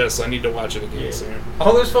VHS, so I need to watch it again soon.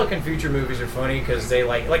 All those fucking future movies are funny because they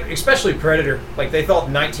like especially Predator. Like they thought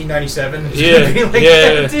 1997 was gonna be like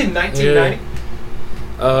that in 1990.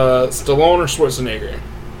 Stallone or Schwarzenegger?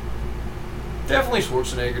 Definitely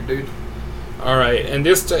Schwarzenegger, dude. All right, and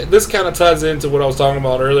this kind of ties into what I was talking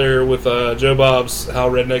about earlier with Joe Bob's How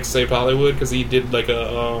Rednecks Saved Hollywood, because he did like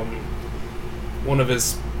a one of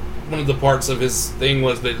the parts of his thing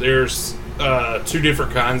was that there's two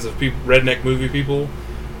different kinds of people, redneck movie people.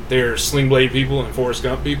 There's Sling Blade people and Forrest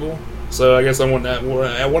Gump people. So I guess what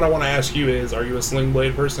I want to ask you is, are you a Sling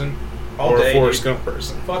Blade person or a Forrest Gump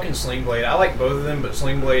person? Fucking Sling Blade. I like both of them, but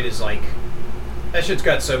Sling Blade is like, that shit's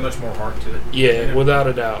got so much more heart to it. Yeah, you know? Without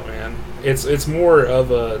a doubt, man. It's more of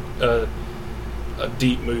a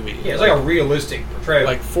deep movie. Yeah, it's like a realistic portrayal.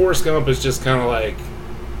 Like Forrest Gump is just kind of like,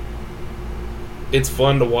 it's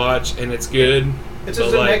fun to watch and it's good. It's a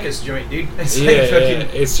Zemeckis joint, dude. It's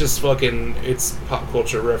it's just fucking, it's pop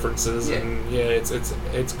culture references and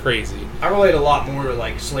it's crazy. I relate a lot more to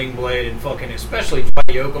like Sling Blade and fucking especially Dwight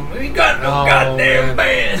Yoakam. We got no goddamn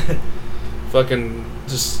band. Fucking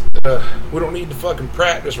just we don't need to fucking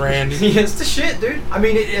practice, Randy. It's the shit, dude. I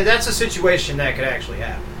mean, that's a situation that could actually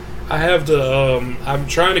happen. I have to. I'm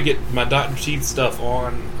trying to get my Dr. Teeth stuff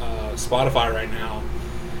on Spotify right now,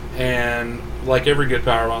 and like every good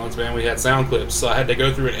power violence band, we had sound clips, so I had to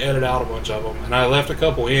go through and edit out a bunch of them, and I left a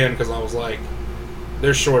couple in because I was like,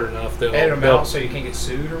 they're short enough. They'll edit them out so you can't get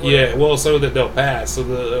sued or whatever? Yeah, well, so that they'll pass. So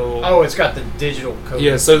oh, it's got the digital code.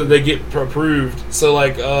 Yeah, so that they get approved. So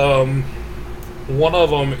like, one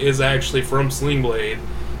of them is actually from Sling Blade,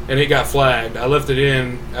 and it got flagged. I left it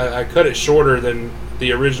in. I cut it shorter than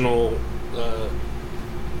the original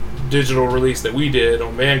digital release that we did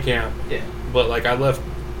on Bandcamp. Yeah. But like, I left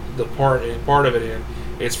the part of it in.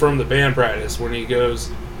 It's from the band practice when he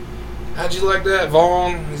goes, "How'd you like that,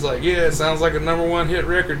 Vaughn?" He's like, "Yeah, it sounds like a #1 hit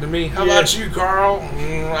record to me. How about you, Carl?"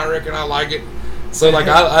 I reckon I like it. So like,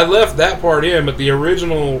 I left that part in, but the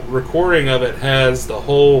original recording of it has the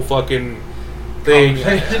whole fucking thing.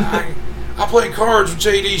 I play cards with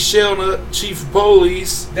J.D. Shellnut, Chief of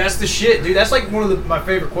Police. That's the shit, dude. That's like one of my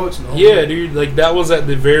favorite quotes in the whole movie. Dude. Like, that was at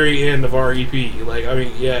the very end of our EP. Like, I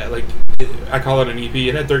mean, like, I call it an EP.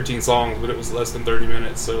 It had 13 songs, but it was less than 30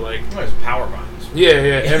 minutes. So, like... Well, it's power violence. Yeah.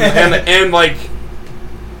 And like...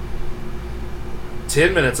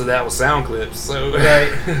 10 minutes of that was sound clips. So,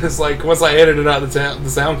 it's like, once I edited out the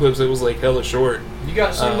sound clips, it was, like, hella short. You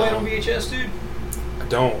got Sling Blade on VHS, dude?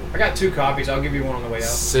 Don't. I got 2 copies. I'll give you one on the way out.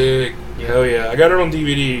 Sick. Yeah. Hell yeah. I got it on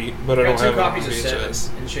DVD, but I don't have it on VHS. 2 copies of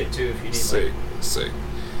 7 and shit too if you need. Sick.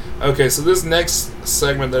 Okay, so this next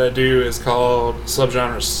segment that I do is called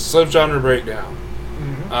subgenre breakdown.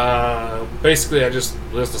 Mm-hmm. Basically, I just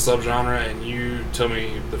list a subgenre and you tell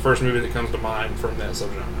me the first movie that comes to mind from that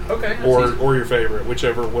subgenre. Okay. Or your favorite,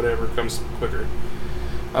 whatever comes quicker.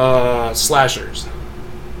 Slashers.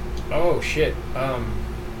 Oh shit.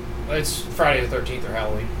 It's Friday the 13th or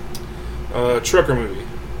Halloween. Trucker movie.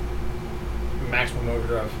 Maximum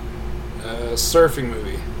Overdrive. Surfing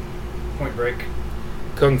movie. Point Break.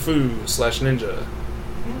 Kung Fu /Ninja.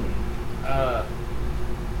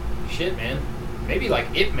 Shit, man. Maybe like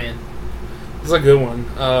Ip Man. It's a good one.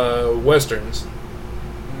 Westerns.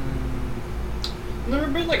 I've never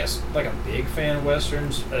been like a big fan of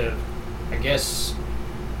westerns. I guess.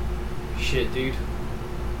 Shit, dude.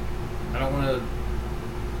 I don't want to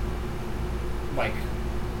like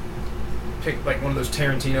pick like one of those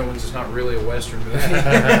Tarantino ones that's not really a western movie.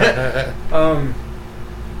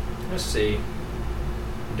 Let's see.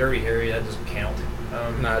 Dirty Harry, that doesn't count.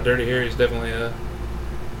 Nah, Dirty Harry is definitely a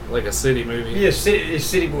city movie. Yeah,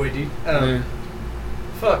 city boy, dude.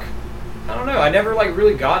 Fuck. I don't know. I never like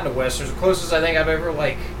really got into westerns. The closest I think I've ever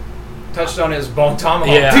like touched on is Bone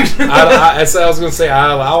Tomahawk. Yeah, dude. I was gonna say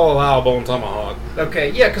I'll allow Bone Tomahawk.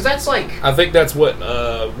 Okay, yeah, because that's like I think that's what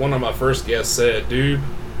one of my first guests said, dude.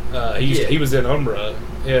 He was in Umbra.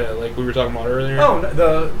 Yeah, like we were talking about earlier. Oh,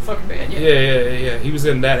 the fucking band. Yeah. He was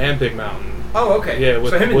in that and Pig Mountain. Oh, okay. Yeah,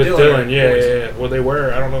 with so him with and Dylan. boys. Yeah. Well, they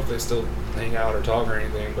were. I don't know if they still hang out or talk or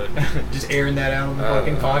anything, but Just airing that out on the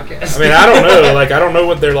fucking podcast. I mean, I don't know. Like, I don't know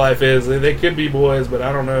what their life is. They could be boys, but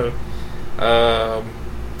I don't know.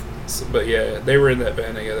 But yeah, they were in that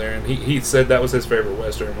band together, and he said that was his favorite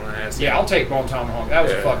Western when I asked him. Yeah, I'll take Bone Tomahawk. That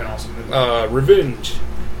was a fucking awesome movie. Revenge.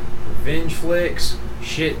 Revenge flicks.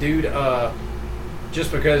 Shit, dude.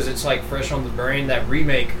 Just because it's like fresh on the brain, that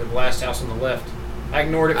remake of Last House on the Left. I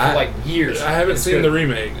ignored it for like years. I haven't It's seen good. the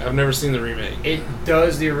remake. I've never seen the remake. It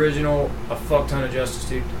does the original a fuck ton of justice,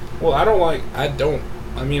 dude. Well, I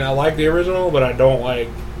mean, I like the original, but I don't like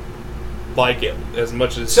it as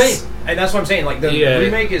much as... Same. And that's what I'm saying. Like, the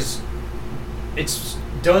remake it's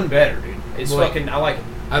done better, dude. It's Like, fucking... I like it.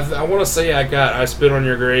 I want to say I Spit on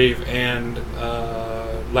Your Grave and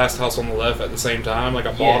Last House on the Left at the same time. Like,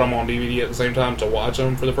 I bought them on DVD at the same time to watch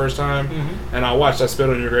them for the first time. Mm-hmm. And I watched I Spit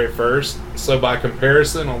on Your Grave first. So by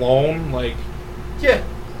comparison alone, like... Yeah.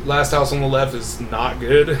 Last House on the Left is not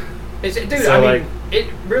good. It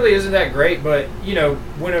really isn't that great, but, you know,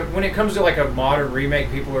 when it comes to, like, a modern remake,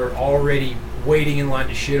 people are already waiting in line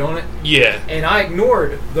to shit on it. Yeah. And I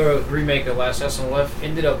ignored the remake of Last House on the Left,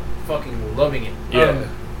 ended up fucking loving it. Yeah.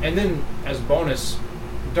 And then, as a bonus,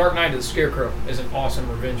 Dark Knight of the Scarecrow is an awesome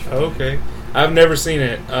revenge film. Okay. I've never seen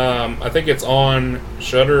it. I think it's on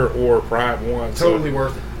Shudder or Prime One. Totally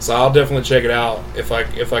worth it. So I'll definitely check it out if I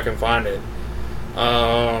can find it.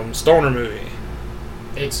 Stoner movie.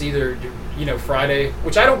 It's either, you know, Friday,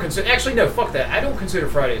 which I don't consider... Actually, no, fuck that. I don't consider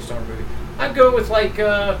Friday a stoner movie. I'd go with, like,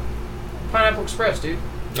 Pineapple Express, dude.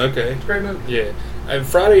 Okay. It's a great movie. Yeah.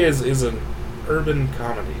 Friday is an urban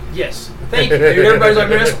comedy. Yes. Thank you, dude. Everybody's like,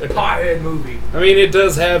 man, that's a pothead movie. I mean, it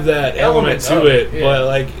does have that element to it, yeah. but,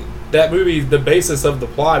 like, that movie, the basis of the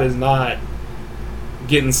plot is not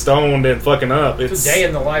getting stoned and fucking up. It's a day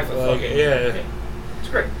in the life of fucking... Yeah. It's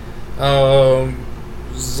great.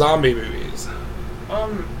 Zombie movies.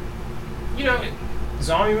 You know,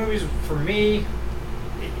 zombie movies, for me,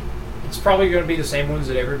 it's probably going to be the same ones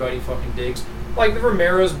that everybody fucking digs. Like the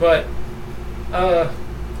Romeros, but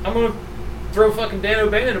I'm going to throw fucking Dan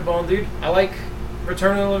O'Bannon a bone, dude. I like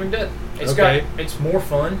Return of the Living Dead. It's more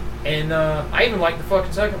fun, and I even like the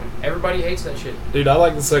fucking second one. Everybody hates that shit. Dude, I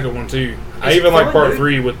like the second one, too. I It's even like fun, part dude.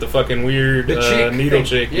 3 with the fucking weird chick needle thing.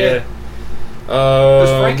 chick. Yeah. Yeah. Does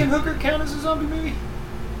Frankenhooker count as a zombie movie?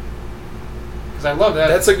 Because I love that.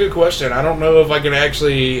 That's a good question. I don't know if I can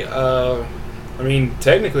actually... I mean,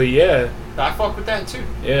 technically, yeah. I fuck with that, too.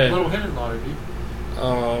 Yeah. Little Henenlotter, dude.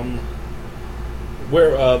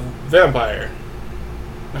 Vampire.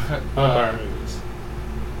 Vampire movies.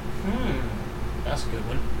 That's a good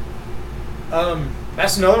one.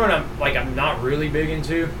 That's another one I'm not really big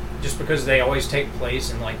into, just because they always take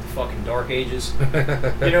place in like the fucking Dark Ages.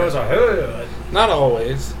 You know, it's like Not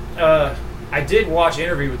always. I did watch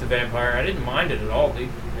Interview with the Vampire. I didn't mind it at all, dude.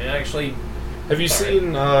 It actually. Have you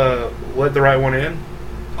seen Let the Right One In?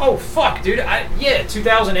 Oh fuck, dude!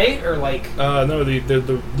 2008 or like. No,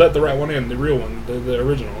 the Let the Right One In, the real one, the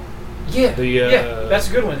original. Yeah. Yeah, that's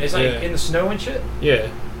a good one. It's like in the snow and shit. Yeah.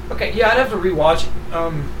 Okay, yeah, I'd have to rewatch it.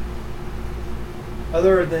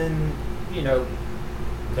 Other than, you know,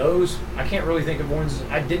 those, I can't really think of ones.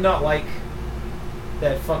 I did not like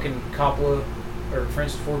that fucking Coppola or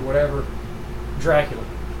Francis Ford, whatever, Dracula.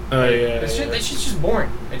 Oh yeah. That shit's just boring.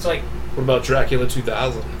 It's like, what about Dracula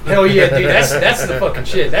 2000? hell yeah, dude. That's the fucking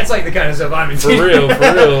shit. That's like the kind of stuff I'm into. For real.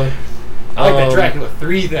 I like that Dracula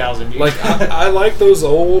 3000. Dude. Like I like those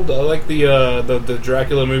old. I like the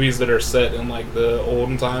Dracula movies that are set in like the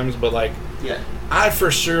olden times, but like I for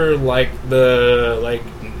sure like the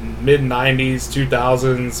mid 90s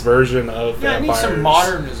 2000s version of vampires. I need some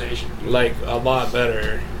modernization. Like a lot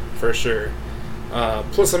better for sure.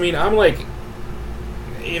 Plus, I mean, I'm like,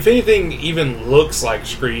 if anything even looks like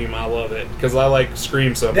Scream, I love it because I like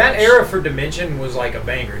Scream so much. That era for Dimension was like a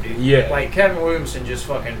banger, dude. Yeah. Like Kevin Williamson just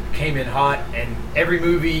fucking came in hot, and every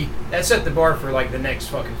movie that set the bar for like the next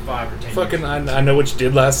fucking 5 or 10 Fucking, years. I know what you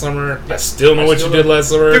did last summer. I still know what you did last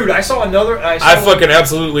summer. Dude, I saw another. I fucking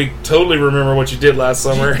absolutely totally remember what you did last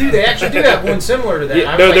summer. Dude, they actually do have one similar to that.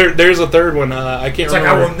 Yeah, no, there's a third one. I can't it's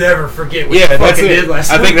remember. Like I will never forget what you that's fucking it. did last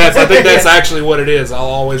summer. I think that's actually what it is. I'll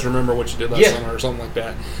always remember what you did last summer or something like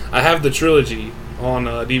that. I have the trilogy on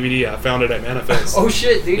DVD. I found it at Manifest. Oh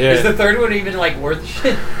shit, dude! Yeah. Is the third one even like worth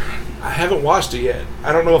shit? I haven't watched it yet.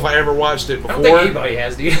 I don't know if I ever watched it before. I don't think anybody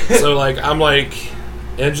has, dude. So I'm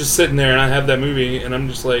just sitting there and I have that movie and I'm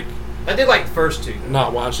just like. I did like the first two.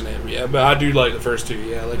 Not watching it, yeah, but I do like the first two,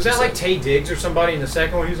 yeah. Like was that like Tay Diggs or somebody in the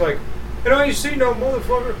second one? He's like, And I ain't seen no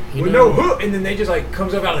motherfucker You with know- no hook. And then they just like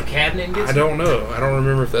comes up out of the cabinet and gets I don't know. I don't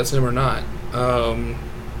remember if that's him or not.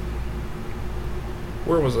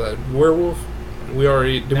 Where was that? Werewolf? We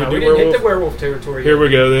already did. No, we we do didn't werewolf? hit the werewolf territory. Here we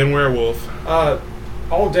go. Then werewolf.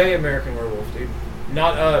 All day American Werewolf, dude.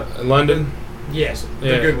 Not London. Yes,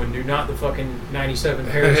 Yeah. the good one, dude. Not the fucking 97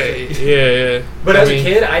 Paris. dude. Yeah. But I as mean, a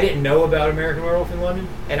kid, I didn't know about American Werewolf in London,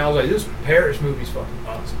 and I was like, "This Paris movie's fucking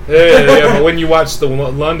awesome." yeah. But when you watch the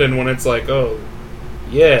London one, it's like, oh,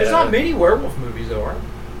 yeah. There's not many werewolf movies, though, are there?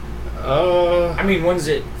 I mean, ones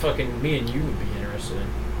that fucking me and you would be interested in.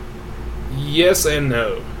 Yes and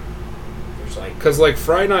no. There's like, Because like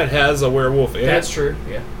Friday Night has a werewolf in that's it. true.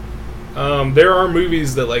 Yeah, There are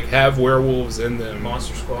movies that like have werewolves in them.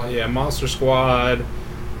 Monster Squad. Yeah, Monster Squad.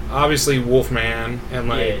 Obviously, Wolfman, and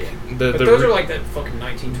like But those are like that fucking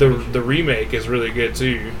 1920s. the remake is really good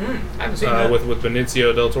too. I haven't seen that. With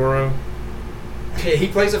Benicio del Toro. He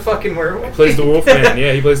plays a fucking werewolf. He plays the Wolfman.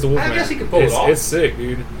 Yeah, he plays the Wolfman. I guess he could pull it off. It's sick,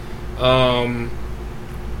 dude. Fuck,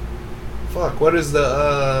 what is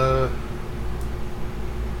the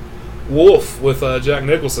Wolf with Jack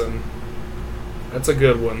Nicholson? That's a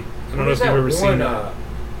good one. I don't know if you've ever seen that.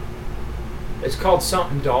 It's called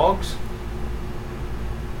something Dogs.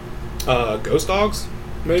 Ghost Dogs?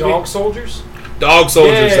 Maybe? Dog Soldiers. Dog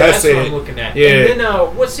Soldiers, Yeah, that's it. what I'm looking at. Yeah. And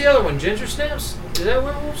then what's the other one? Ginger Snaps? Is that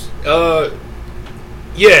werewolves?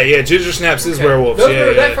 Yeah, Ginger Snaps is Okay. werewolves. Those Yeah,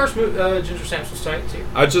 were, yeah. That first Ginger Snaps was tight too.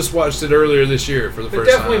 I just watched it earlier this year for the But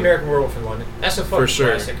first definitely time. American Werewolf in London. That's a fucking For sure.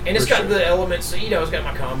 classic. And it's For got sure. the elements, it's got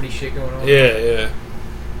my comedy shit going on. Yeah.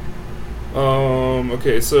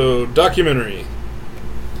 Okay, so documentary.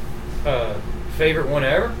 Favorite one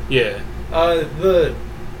ever? Yeah. The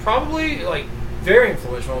probably like very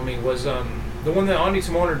influential on me was the one that Andy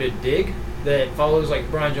Timorner did, Dig, that follows like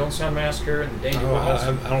Brian Jonestown Massacre and the Dandy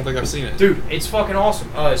Warhols. I don't think I've seen it. Dude, it's fucking awesome.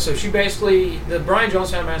 So she basically, the Brian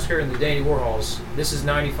Jonestown Massacre and the Dandy Warhols, this is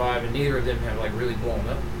 95 and neither of them have like really blown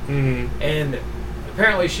up. Mm-hmm. And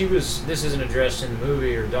apparently this isn't addressed in the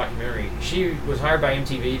movie or documentary, she was hired by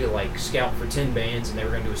MTV to like scout for 10 bands and they were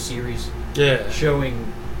going to do a series Yeah.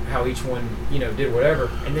 showing how each one, did whatever.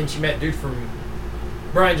 And then she met a dude from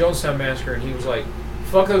Brian Jonestown Massacre and he was like,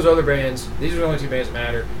 fuck those other bands. These are the only two bands that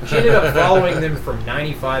matter. She ended up following them from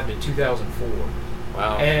 95 to 2004.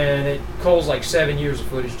 Wow. And it calls like 7 years of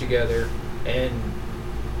footage together. And,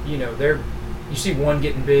 you see one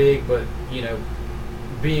getting big, but,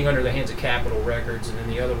 being under the hands of Capitol Records, and then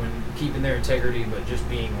the other one keeping their integrity, but just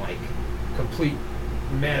being like complete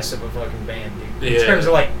mess of a fucking band, dude. In terms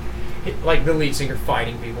of like the lead singer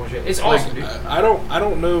fighting people and shit. It's awesome, dude. I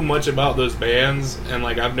don't know much about those bands, and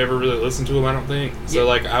like I've never really listened to them. I don't think so.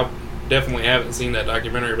 Like I definitely haven't seen that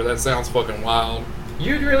documentary, but that sounds fucking wild.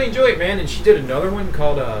 You'd really enjoy it, man. And she did another one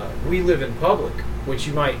called "We Live in Public," which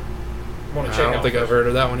you might want to check out. I don't think I've heard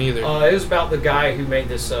of that one either. It was about the guy who made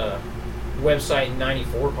this website in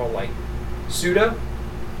 '94 called like Pseudo,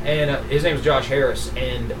 and his name was Josh Harris,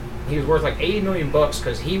 and he was worth like $80 million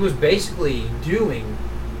because he was basically doing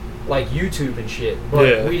like YouTube and shit,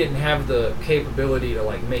 but we didn't have the capability to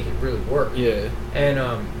like make it really work. Yeah. And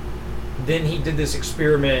then he did this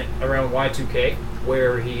experiment around Y2K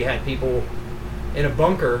where he had people in a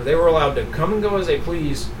bunker. They were allowed to come and go as they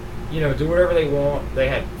please, do whatever they want. They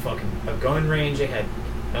had fucking a gun range, they had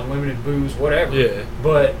unlimited booze, whatever. Yeah.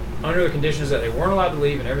 But under the conditions that they weren't allowed to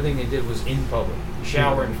leave, and everything they did was in public.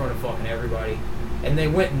 Shower in front of fucking everybody. And they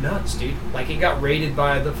went nuts, dude. Like, it got raided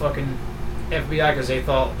by the fucking FBI because they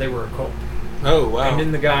thought they were a cult. Oh, wow. And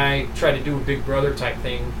then the guy tried to do a Big Brother type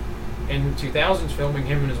thing in the 2000s, filming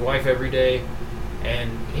him and his wife every day.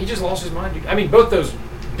 And he just lost his mind, dude. I mean, both those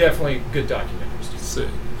definitely good documentaries, dude. Sick.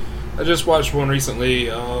 I just watched one recently.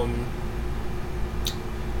 You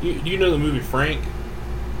know the movie Frank?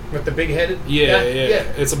 With the big-headed Yeah. guy?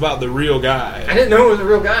 It's about the real guy. I didn't know it was a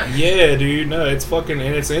real guy. Yeah, dude. No, it's fucking,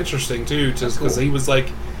 and it's interesting too, just because he was like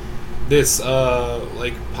this,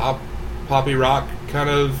 like poppy rock kind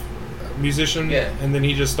of musician. Yeah. And then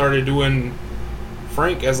he just started doing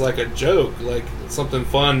Frank as like a joke, like something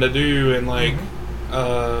fun to do, and like,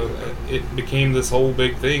 it became this whole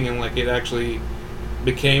big thing, and like it actually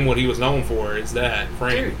became what he was known for. Is that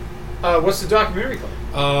Frank? Dude, what's the documentary called?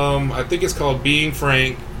 I think it's called Being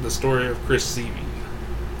Frank: The Story of Chris Seavey.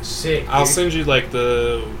 Sick. I'll dude. send you like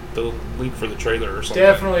the link for the trailer or something.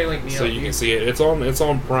 Definitely link me so up, you dude. can see it. It's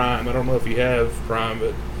on Prime. I don't know if you have Prime,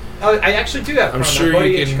 but I actually do have. I'm Prime. sure My buddy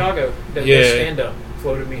you in can- Chicago that Yeah. does stand up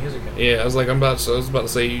floated me his account. yeah, I was about to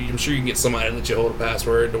say I'm sure you can get somebody to let you hold a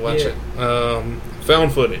password to watch Yeah. it.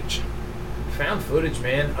 Found footage. Found footage,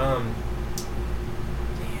 man. Damn, I'm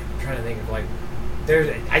trying to think of like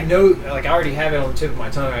I know, like, I already have it on the tip of my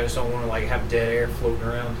tongue. I just don't want to, like, have dead air floating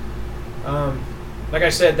around. Like I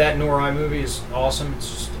said, that Nori movie is awesome. It's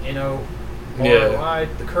just N-O-R-O-I,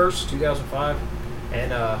 The Curse, 2005.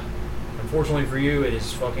 And, unfortunately for you, it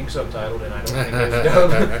is fucking subtitled, and I don't think it's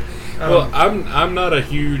dubbed. Well, I'm not a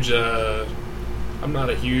huge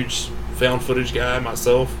found footage guy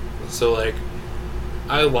myself, so like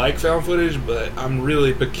I like found footage, but I'm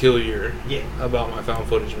really peculiar about my found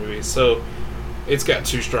footage movies. So it's got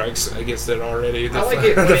 2 strikes against it already. I like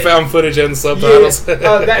it the found footage and subtitles. Yeah,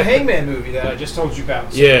 that Hangman movie that I just told you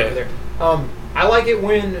about. Yeah. Over there. I like it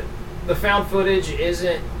when the found footage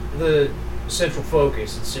isn't the central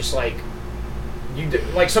focus. It's just like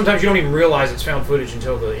sometimes you don't even realize it's found footage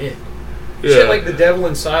until the end. Yeah. Shit like The Devil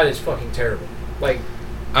Inside is fucking terrible. Like,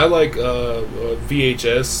 I like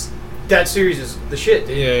VHS. that series is the shit,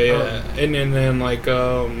 dude. Yeah. And then like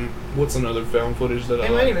what's another found footage that I I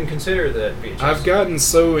might like? even consider that VHS. I've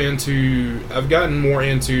gotten more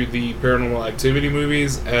into the Paranormal Activity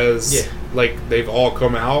movies as like they've all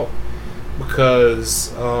come out,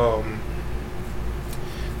 because I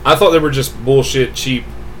thought they were just bullshit cheap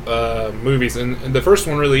movies, and the first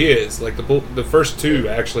one really is like the first 2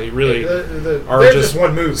 actually really are they're just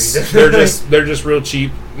one movie. they're just real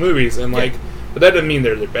cheap movies, and like, but that doesn't mean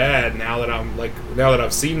they're bad. Now that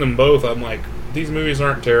I've seen them both, I'm like, these movies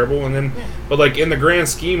aren't terrible. And then, but like in the grand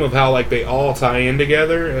scheme of how like they all tie in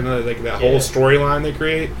together, and like that whole storyline they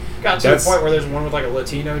create, got to the point where there's one with like a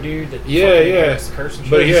Latino dude that the curse and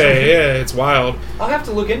shit. But it's wild. I'll have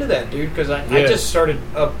to look into that, dude, because I just started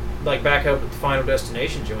back up at the Final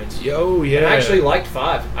Destination joints. Yo, yeah. And I actually liked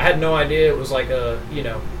 5. I had no idea it was like a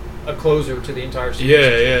closer to the entire series.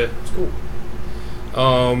 Yeah. It's cool.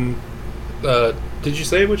 Did you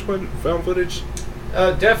say which one? Found footage?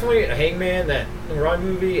 Definitely Hangman, that Nori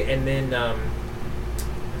movie, and then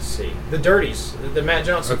let's see, The Dirties, the Matt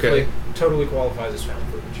Johnson flick, totally qualifies as found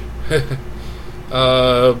footage.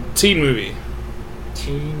 Teen movie.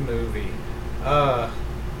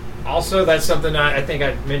 Also, that's something I think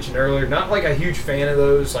I mentioned earlier. Not like a huge fan of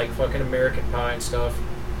those, like fucking American Pie and stuff.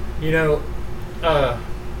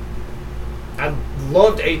 I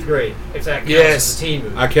loved 8th Grade, if that counts as a teen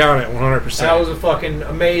movie. I count it 100%. That was a fucking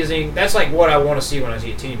amazing. That's like what I want to see when I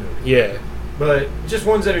see a teen movie. Yeah. But just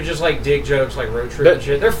ones that are just like dick jokes, like road trip and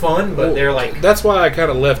shit. They're fun, but they're like... That's why I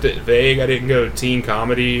kind of left it vague. I didn't go teen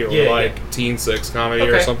comedy or teen sex comedy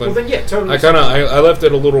or something. Well, then, totally. I left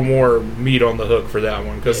it a little more meat on the hook for that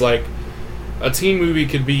one. Because, like, a teen movie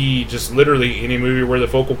could be just literally any movie where the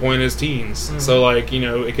focal point is teens. Mm-hmm. So, like,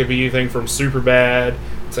 it could be anything from Superbad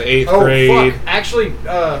to 8th grade. Fuck. Actually,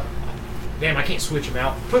 damn, I can't switch them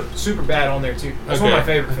out. Put Superbad on there, too. That's one of my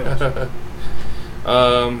favorite films.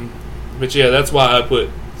 But yeah, that's why I put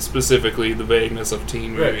specifically the vagueness of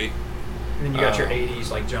teen movie. Right. And then you got your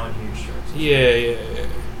 80s, like John Hughes shows. Yeah.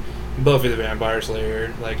 Buffy the Vampire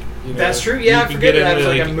Slayer, like, that's true. Yeah, I forget that was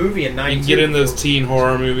like a movie in 92. You can get in those teen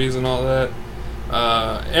horror movies and all that.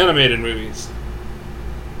 Animated movies.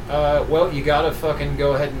 Well, you gotta fucking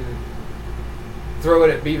go ahead and throw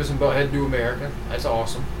it at Beavis and Butthead Do America. That's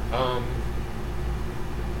awesome.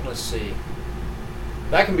 Let's see.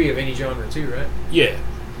 That can be of any genre too, right? Yeah.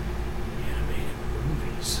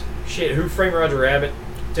 Shit, Who Framed Roger Rabbit?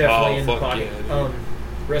 Definitely in the pocket. Yeah,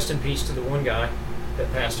 rest in peace to the one guy that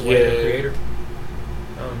passed away, the creator.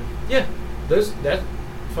 That's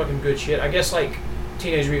fucking good shit. I guess like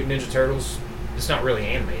Teenage Mutant Ninja Turtles, it's not really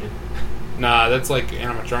animated. Nah, that's like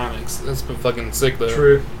animatronics. That's been fucking sick though.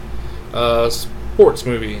 True. Sports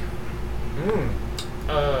movie.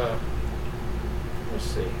 Let's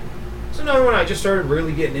see. It's another one I just started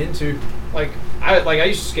really getting into. I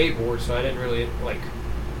used to skateboard, so I didn't really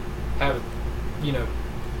have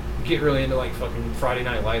get really into like fucking Friday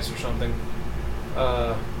Night Lights or something.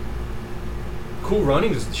 Cool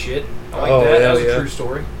Runnings is the shit. I like that. That was a true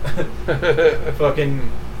story.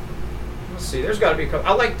 Fucking, let's see. There's got to be a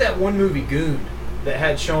couple. I like that one movie Goon that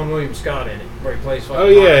had Sean William Scott in it, where he plays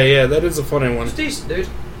fucking. Yeah, that is a funny one. It's decent, dude.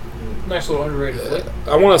 Nice little underrated flick.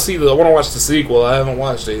 I want to watch the sequel. I haven't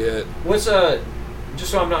watched it yet. What's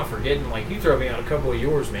just so I'm not forgetting, like, you throw me out a couple of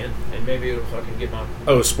yours, man, and maybe it'll fucking get my...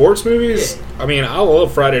 Oh, sports movies? Yeah. I mean, I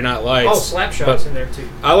love Friday Night Lights. Oh, Slapshot's in there, too.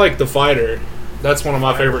 I like The Fighter. That's one of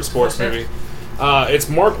my favorite sports movies. It's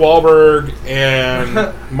Mark Wahlberg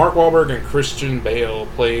and Christian Bale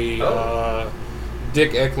play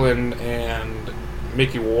Dick Eklund and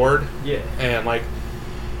Mickey Ward. Yeah. And, like,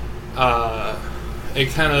 it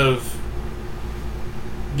kind of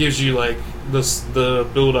gives you, like, the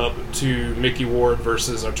build up to Mickey Ward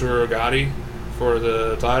versus Arturo Gatti for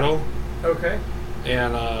the title. Okay.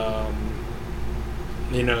 And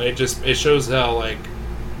you know, it shows how like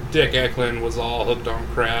Dick Eklund was all hooked on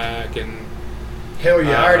crack and. Hell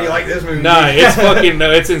yeah, I already like this movie. Nah, it's fucking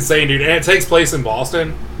it's insane, dude, and it takes place in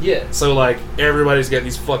Boston. Yeah. So like everybody's got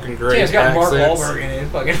these fucking great. Yeah, it's got Mark accents. Wahlberg in it. It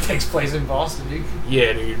fucking takes place in Boston, dude.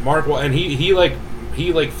 Yeah, dude, and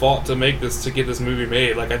he fought to make this to get this movie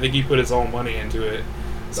made. Like I think he put his own money into it.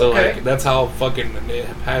 So like that's how fucking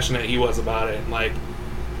passionate he was about it. And like,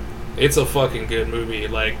 it's a fucking good movie.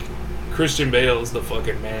 Like Christian Bale's the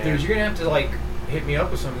fucking man. Dude, you're gonna have to like hit me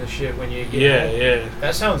up with some of this shit when you get home. Yeah.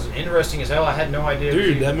 That sounds interesting as hell. I had no idea.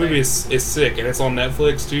 Dude, that movie is sick, and it's on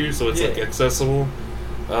Netflix too, so it's like accessible.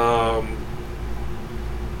 Oh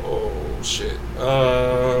shit.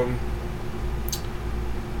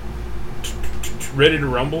 Ready to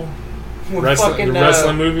Rumble? The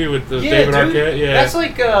wrestling movie with the David Arquette? Yeah. That's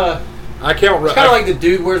like I count it's kind of like the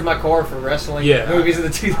Dude Where's My Car for wrestling movies of the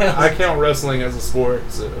 2000s. I count wrestling as a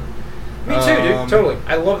sport, so me too, dude. Totally.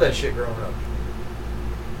 I love that shit growing up.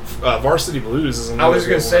 Varsity Blues is another I was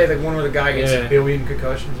gonna say one. the one where the guy gets a billion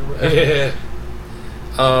concussions or whatever. Yeah.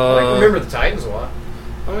 I like Remember the Titans a lot.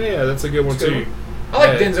 Oh yeah, that's a good one too. I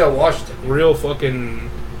like Denzel Washington. Real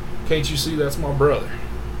fucking. Can't you see that's my brother?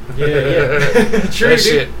 Yeah. True, that dude.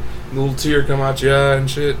 shit. A little tear come out your eye and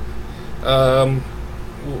shit.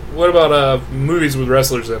 What about movies with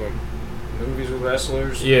wrestlers in them? Movies with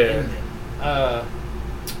wrestlers. Yeah.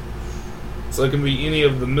 So it can be any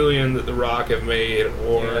of the million that The Rock have made,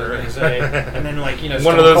 or and then like one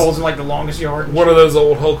Stone of those Cold's in like The Longest Yard. One of those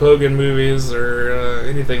old Hulk Hogan movies, or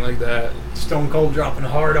anything like that. Stone Cold dropping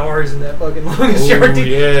hard R's in that fucking Longest Yard. Dude.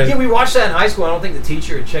 Yeah, we watched that in high school. I don't think the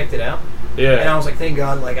teacher had checked it out. Yeah, and I was like, thank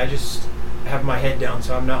God, like I just have my head down,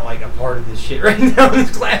 so I'm not like a part of this shit right now in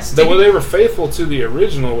this class. Well, they were faithful to the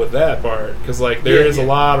original with that part, because like there is a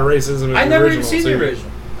lot of racism in the original. I never even seen the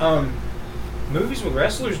original. Movies with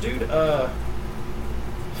wrestlers, dude.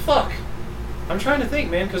 Fuck. I'm trying to think,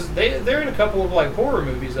 man, because they're in a couple of like horror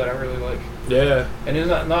movies that I really like. Yeah. And it's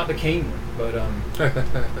not the King one, but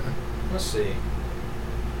let's see.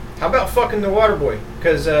 How about fucking The Waterboy?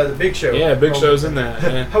 Because the Big Show. Yeah, Big Show's in that.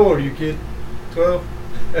 Yeah. How old are you, kid? 12,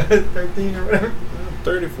 13, or whatever.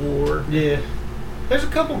 34. Yeah. There's a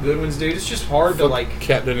couple good ones, dude. It's just hard to like.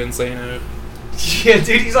 Captain Insano. Yeah,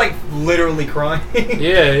 dude, he's like literally crying.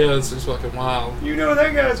 yeah, it's just fucking wild. You know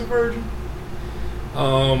that guy's a virgin.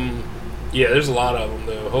 Yeah, there's a lot of them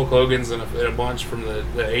though. Hulk Hogan's in a bunch from the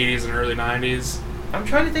 80s and early 90s. I'm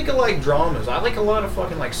trying to think of like dramas. I like a lot of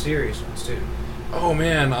fucking like serious ones too. Oh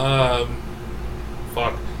man,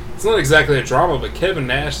 fuck. It's not exactly a drama, but Kevin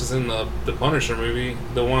Nash is in the Punisher movie,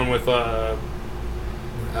 the one with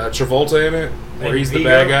Travolta in it, where he's the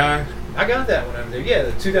bad guy. I got that one over there. Yeah,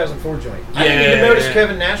 the 2004 joint. Yeah, I didn't even notice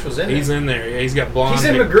Kevin Nash was in there. He's in there. Yeah, he's got blonde. He's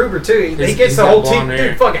in MacGruber too. He gets the whole team.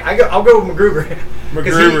 Dude, fuck it. I'll go with MacGruber.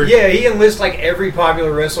 MacGruber. He enlists like every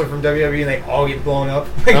popular wrestler from WWE, and they all get blown up.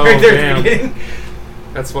 Like oh, right there damn. at the beginning.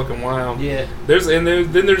 That's fucking wild. Yeah. Then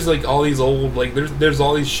there's like all these old like there's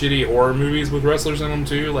all these shitty horror movies with wrestlers in them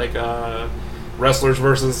too, like Wrestlers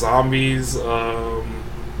versus Zombies,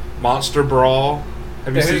 Monster Brawl.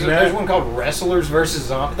 Have you seen that? There's one called Wrestlers versus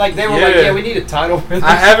Zombies. Like they were like, yeah, we need a title for this.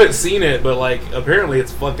 I haven't seen it, but like apparently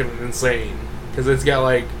it's fucking insane because it's got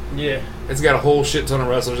like it's got a whole shit ton of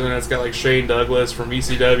wrestlers in it. It's got like Shane Douglas from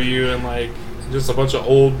ECW and like just a bunch of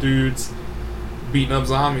old dudes beating up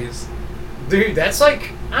zombies. Dude, that's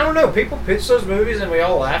like, I don't know. People pitch those movies and we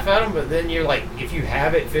all laugh at them, but then you're like, if you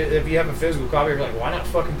have a physical copy, you're like, why not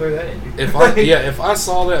fucking throw that in? Dude? If I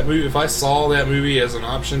saw that movie as an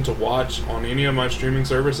option to watch on any of my streaming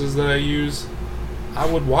services that I use, I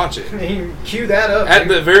would watch it. I mean, cue that up. At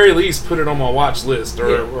the very least, put it on my watch list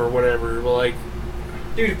or whatever. But like,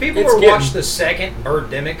 dude, if people were to watch the second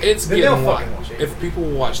Birdemic, then they'll fucking watch it. If people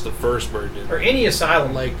watch the first Birdemic or any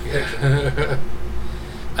Asylum, like.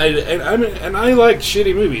 I like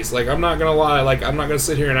shitty movies. Like, I'm not gonna lie. Like, I'm not gonna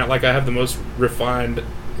sit here and act like I have the most refined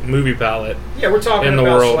movie palette. Yeah, we're talking in the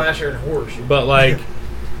about world. slasher and horror shit. But like,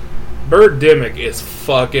 Birdemic is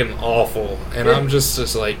fucking awful, and I'm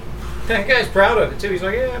just like, that guy's proud of it too. He's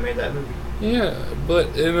like, yeah, I made that movie. Yeah,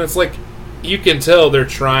 and it's like, you can tell they're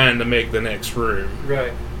trying to make the next Room.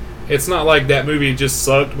 Right. It's not like that movie just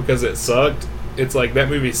sucked because it sucked. It's like that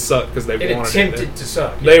movie sucked because they wanted it. It attempted to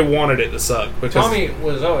suck. They wanted it to suck. Because Tommy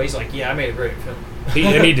was he's like, yeah, I made a great film.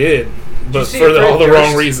 He did, but for all the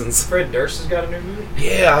wrong reasons. Fred Durst has got a new movie?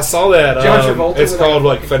 Yeah, I saw that. John Travolta. It's called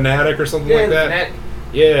like Fanatic or something like that. Fanatic.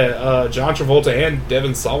 Yeah, John Travolta and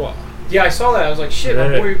Devin Sawa. Yeah, I saw that. I was like, shit, my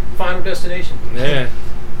boy Final Destination. Yeah.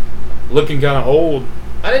 Looking kind of old.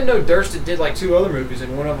 I didn't know Durst did like 2 other movies,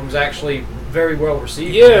 and one of them's actually very well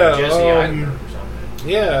received. Yeah. Jesse Eisenberg or something.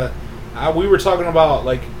 Yeah. we were talking about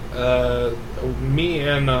like me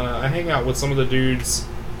and I hang out with some of the dudes.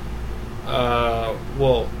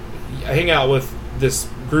 Well, I hang out with this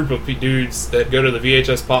group of dudes that go to the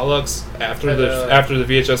VHS potlucks after the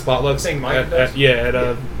VHS potlucks. At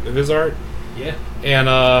Vizart. Yeah.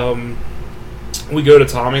 And we go to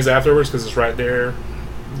Tommy's afterwards because it's right there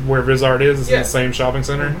where Vizart is. It's in the same shopping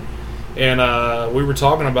center. Mm-hmm. And we were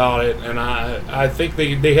talking about it, and I think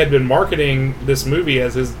they had been marketing this movie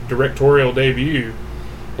as his directorial debut.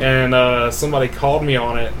 And somebody called me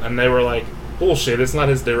on it, and they were like, bullshit, it's not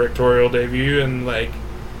his directorial debut. And like,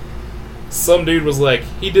 some dude was like,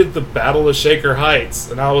 he did the Battle of Shaker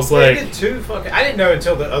Heights, and I was like, he did too. I didn't know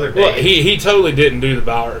until the other day. Well, he totally didn't do the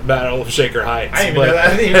Battle of Shaker Heights. I didn't even know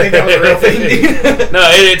that. I didn't even think that was a real thing, dude. No,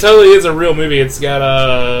 it totally is a real movie. It's got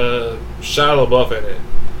Shia LaBeouf in it.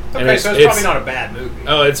 Okay, so it's probably not a bad movie.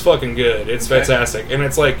 Oh, it's fucking good. It's fantastic, and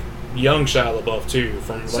it's like young Shia LaBeouf too.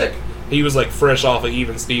 From Sick. Like, he was like fresh off of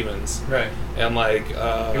Even Stevens, right? And like he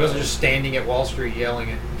wasn't just standing at Wall Street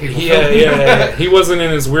yelling at people. Yeah. He wasn't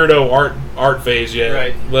in his weirdo art phase yet,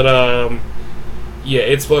 right? But yeah,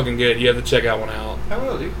 it's fucking good. You have to check that one out. I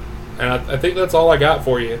will, dude. And I think that's all I got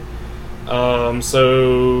for you.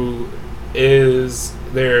 So is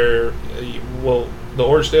there? Well, the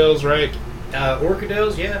Orchidales, right?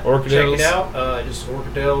 Orchidales, yeah. Orchidales. Check it out. Just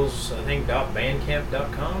Orchidales, I think,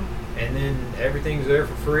 .bandcamp.com. And then everything's there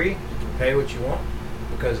for free. You can pay what you want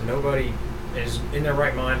because nobody is in their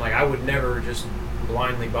right mind. Like, I would never just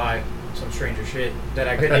blindly buy some stranger shit that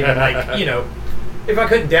I couldn't even, like, you know, if I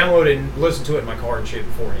couldn't download it and listen to it in my car and shit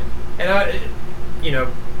beforehand. And, you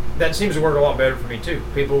know, that seems to work a lot better for me, too.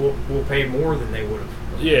 People will pay more than they would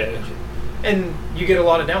have. Yeah. And you get a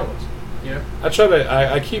lot of downloads, you know? I try to,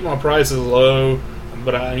 I keep my prices low,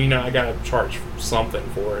 but I gotta charge something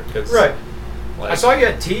for it. Cause, right. Like, I saw you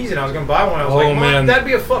had tees and I was gonna buy one. I was like, man, that'd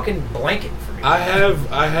be a fucking blanket for me. I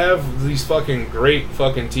have these fucking great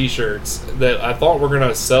fucking t-shirts that I thought were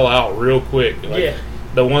gonna sell out real quick. Like, yeah.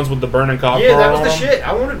 The ones with the burning cop car. Yeah, that was the shit.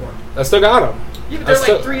 I wanted one. I still got them. Yeah, but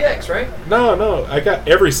they're like 3X, right? No, I got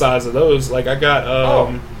every size of those. Like I got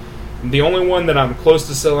the only one that I'm close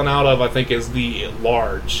to selling out of, I think, is the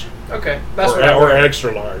large. Okay, that's or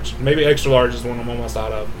extra large. Maybe extra large is one I'm almost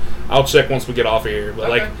out of. I'll check once we get off of here. But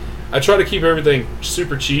like, I try to keep everything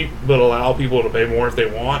super cheap, but allow people to pay more if they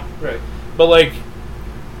want. Right. But like,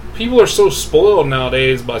 people are so spoiled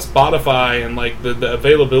nowadays by Spotify and like the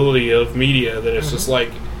availability of media that it's just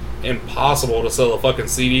like impossible to sell a fucking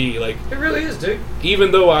CD. Like, it really is, dude.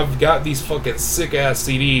 Even though I've got these fucking sick ass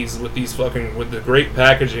CDs with these fucking with the great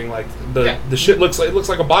packaging, like the shit looks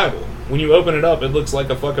like a Bible. When you open it up, it looks like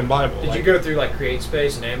a fucking Bible. Did you go through like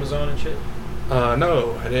CreateSpace and Amazon and shit?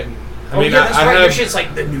 No, I didn't. I mean, yeah, that's right. Your shit's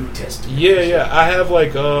like the New Testament. Yeah. I have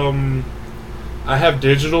like I have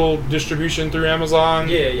digital distribution through Amazon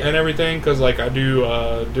and everything because like I do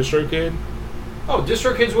DistroKid. Oh,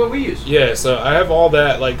 DistroKid's what we use. Yeah, so I have all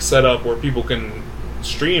that like set up where people can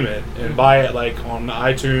stream it and buy it like on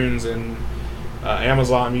iTunes and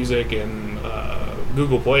Amazon Music and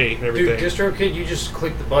Google Play and everything. Dude, DistroKid, you just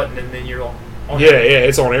click the button and then you're on.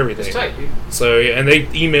 It's on everything. It's tight, dude. So and they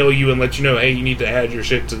email you and let you know, hey, you need to add your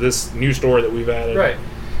shit to this new store that we've added. Right.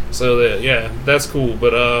 So that's cool.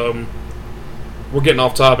 But we're getting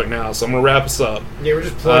off topic now, so I'm gonna wrap us up. Yeah, we're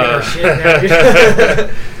just plugging our shit now.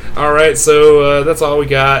 All right, so that's all we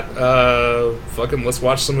got. Fucking let's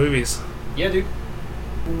watch some movies. Yeah, dude.